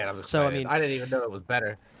 Oh man, I'm excited. So I mean, I didn't even know it was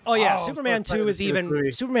better. Oh yeah, Superman 2 is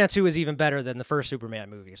even better than the first Superman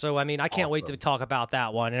movie. So I mean, I can't wait to talk about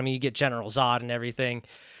that one. I mean, you get General Zod and everything.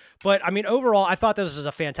 But I mean, overall, I thought this was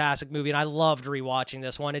a fantastic movie, and I loved rewatching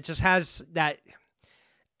this one. It just has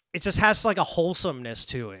like a wholesomeness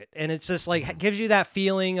to it, and it's just like gives you that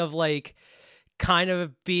feeling of like kind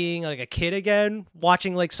of being like a kid again,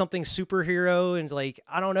 watching like something superhero, and like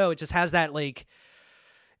I don't know, it just has that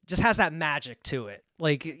magic to it.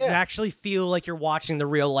 Like you actually feel like you're watching the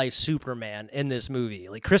real life Superman in this movie.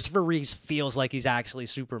 Like Christopher Reeves feels like he's actually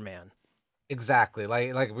Superman. Exactly.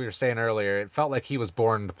 Like we were saying earlier, it felt like he was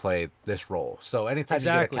born to play this role. So anytime you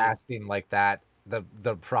get a casting like that,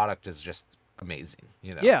 the product is just amazing,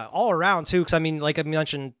 you know? Yeah, all around too. Because I mean, like I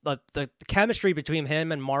mentioned, the chemistry between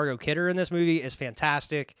him and Margot Kidder in this movie is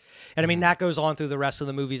fantastic, and I mean that goes on through the rest of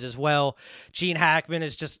the movies as well. Gene Hackman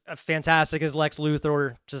is just fantastic as Lex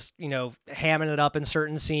Luthor, just hamming it up in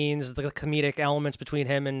certain scenes. The comedic elements between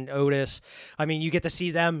him and Otis. I mean, you get to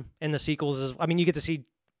see them in the sequels. You get to see.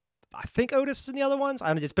 I think Otis is in the other ones.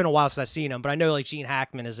 I mean, it's been a while since I've seen him, but I know like Gene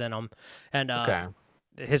Hackman is in them, and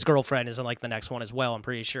his girlfriend is in like the next one as well, I'm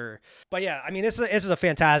pretty sure. But yeah, I mean, this is a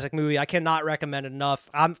fantastic movie. I cannot recommend it enough.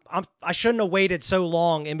 I shouldn't have waited so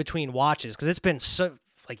long in between watches, because it's been so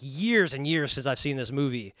like years and years since I've seen this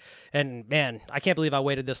movie. And man, I can't believe I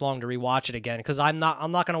waited this long to rewatch it again, because I'm not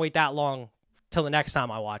going to wait that long till the next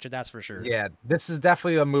time I watch it. That's for sure. Yeah, this is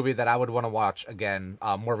definitely a movie that I would want to watch again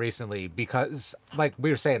more recently, because like we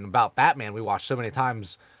were saying about Batman, we watched so many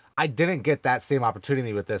times. I didn't get that same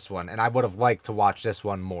opportunity with this one, and I would have liked to watch this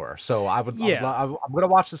one more. So I'm going to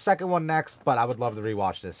watch the second one next, but I would love to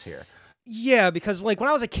rewatch this here. Yeah, because like when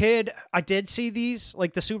I was a kid, I did see these,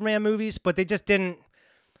 like the Superman movies, but they didn't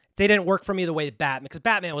work for me the way Batman, because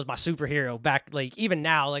Batman was my superhero back, like even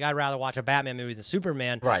now, like I'd rather watch a Batman movie than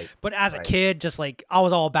Superman. Right. But as a kid, just like I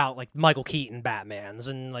was all about like Michael Keaton Batmans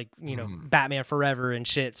and like, Batman Forever and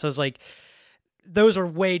shit. So it's like, those are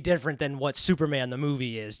way different than what Superman the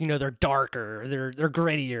movie is. They're darker, they're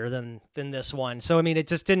grittier than this one. So I mean, it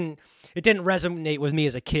didn't resonate with me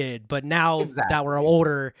as a kid. But now that we're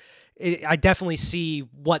older, I definitely see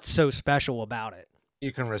what's so special about it.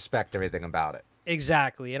 You can respect everything about it.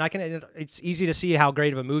 Exactly, and it's easy to see how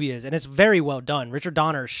great of a movie it is, and it's very well done. Richard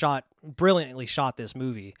Donner brilliantly shot this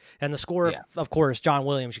movie, and the score, of course, John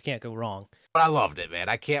Williams. You can't go wrong. But I loved it, man.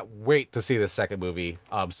 I can't wait to see the second movie.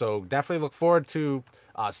 So definitely look forward to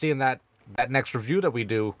seeing that next review that we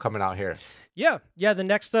do coming out here. Yeah. The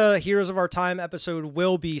next Heroes of Our Time episode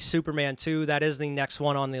will be Superman 2. That is the next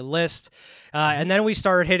one on the list, and then we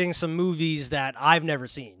start hitting some movies that I've never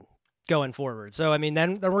seen going forward. So I mean,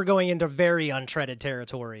 then we're going into very untreaded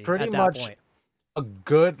territory. Pretty much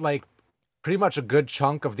a good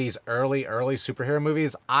chunk of these early superhero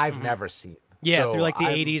movies I've never seen. Yeah, so through like the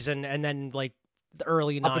 80s and then like the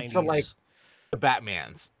early 90s. Up until like the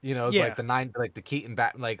Batmans, like the Keaton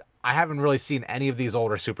Batman. Like I haven't really seen any of these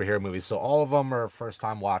older superhero movies, so all of them are first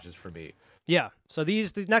time watches for me. Yeah, so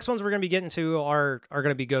these next ones we're going to be getting to are going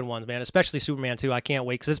to be good ones, man, especially Superman 2. I can't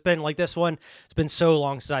wait, because it's been like this one. It's been so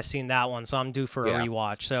long since I've seen that one, so I'm due for a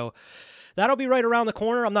rewatch. So that'll be right around the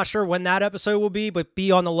corner. I'm not sure when that episode will be, but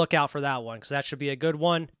be on the lookout for that one, because that should be a good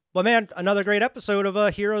one. But man, another great episode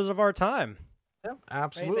of Heroes of Our Time. Yeah,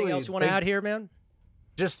 absolutely. Anything else you want to add here, man?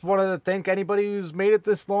 Just want to thank anybody who's made it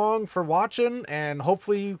this long for watching, and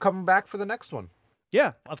hopefully you come back for the next one.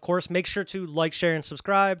 Yeah, of course. Make sure to like, share, and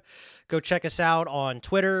subscribe. Go check us out on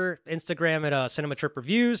Twitter, Instagram at Cinema Trip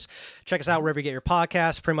Reviews. Check us out wherever you get your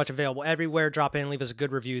podcasts. Pretty much available everywhere. Drop in, leave us a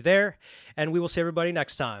good review there. And we will see everybody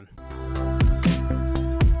next time.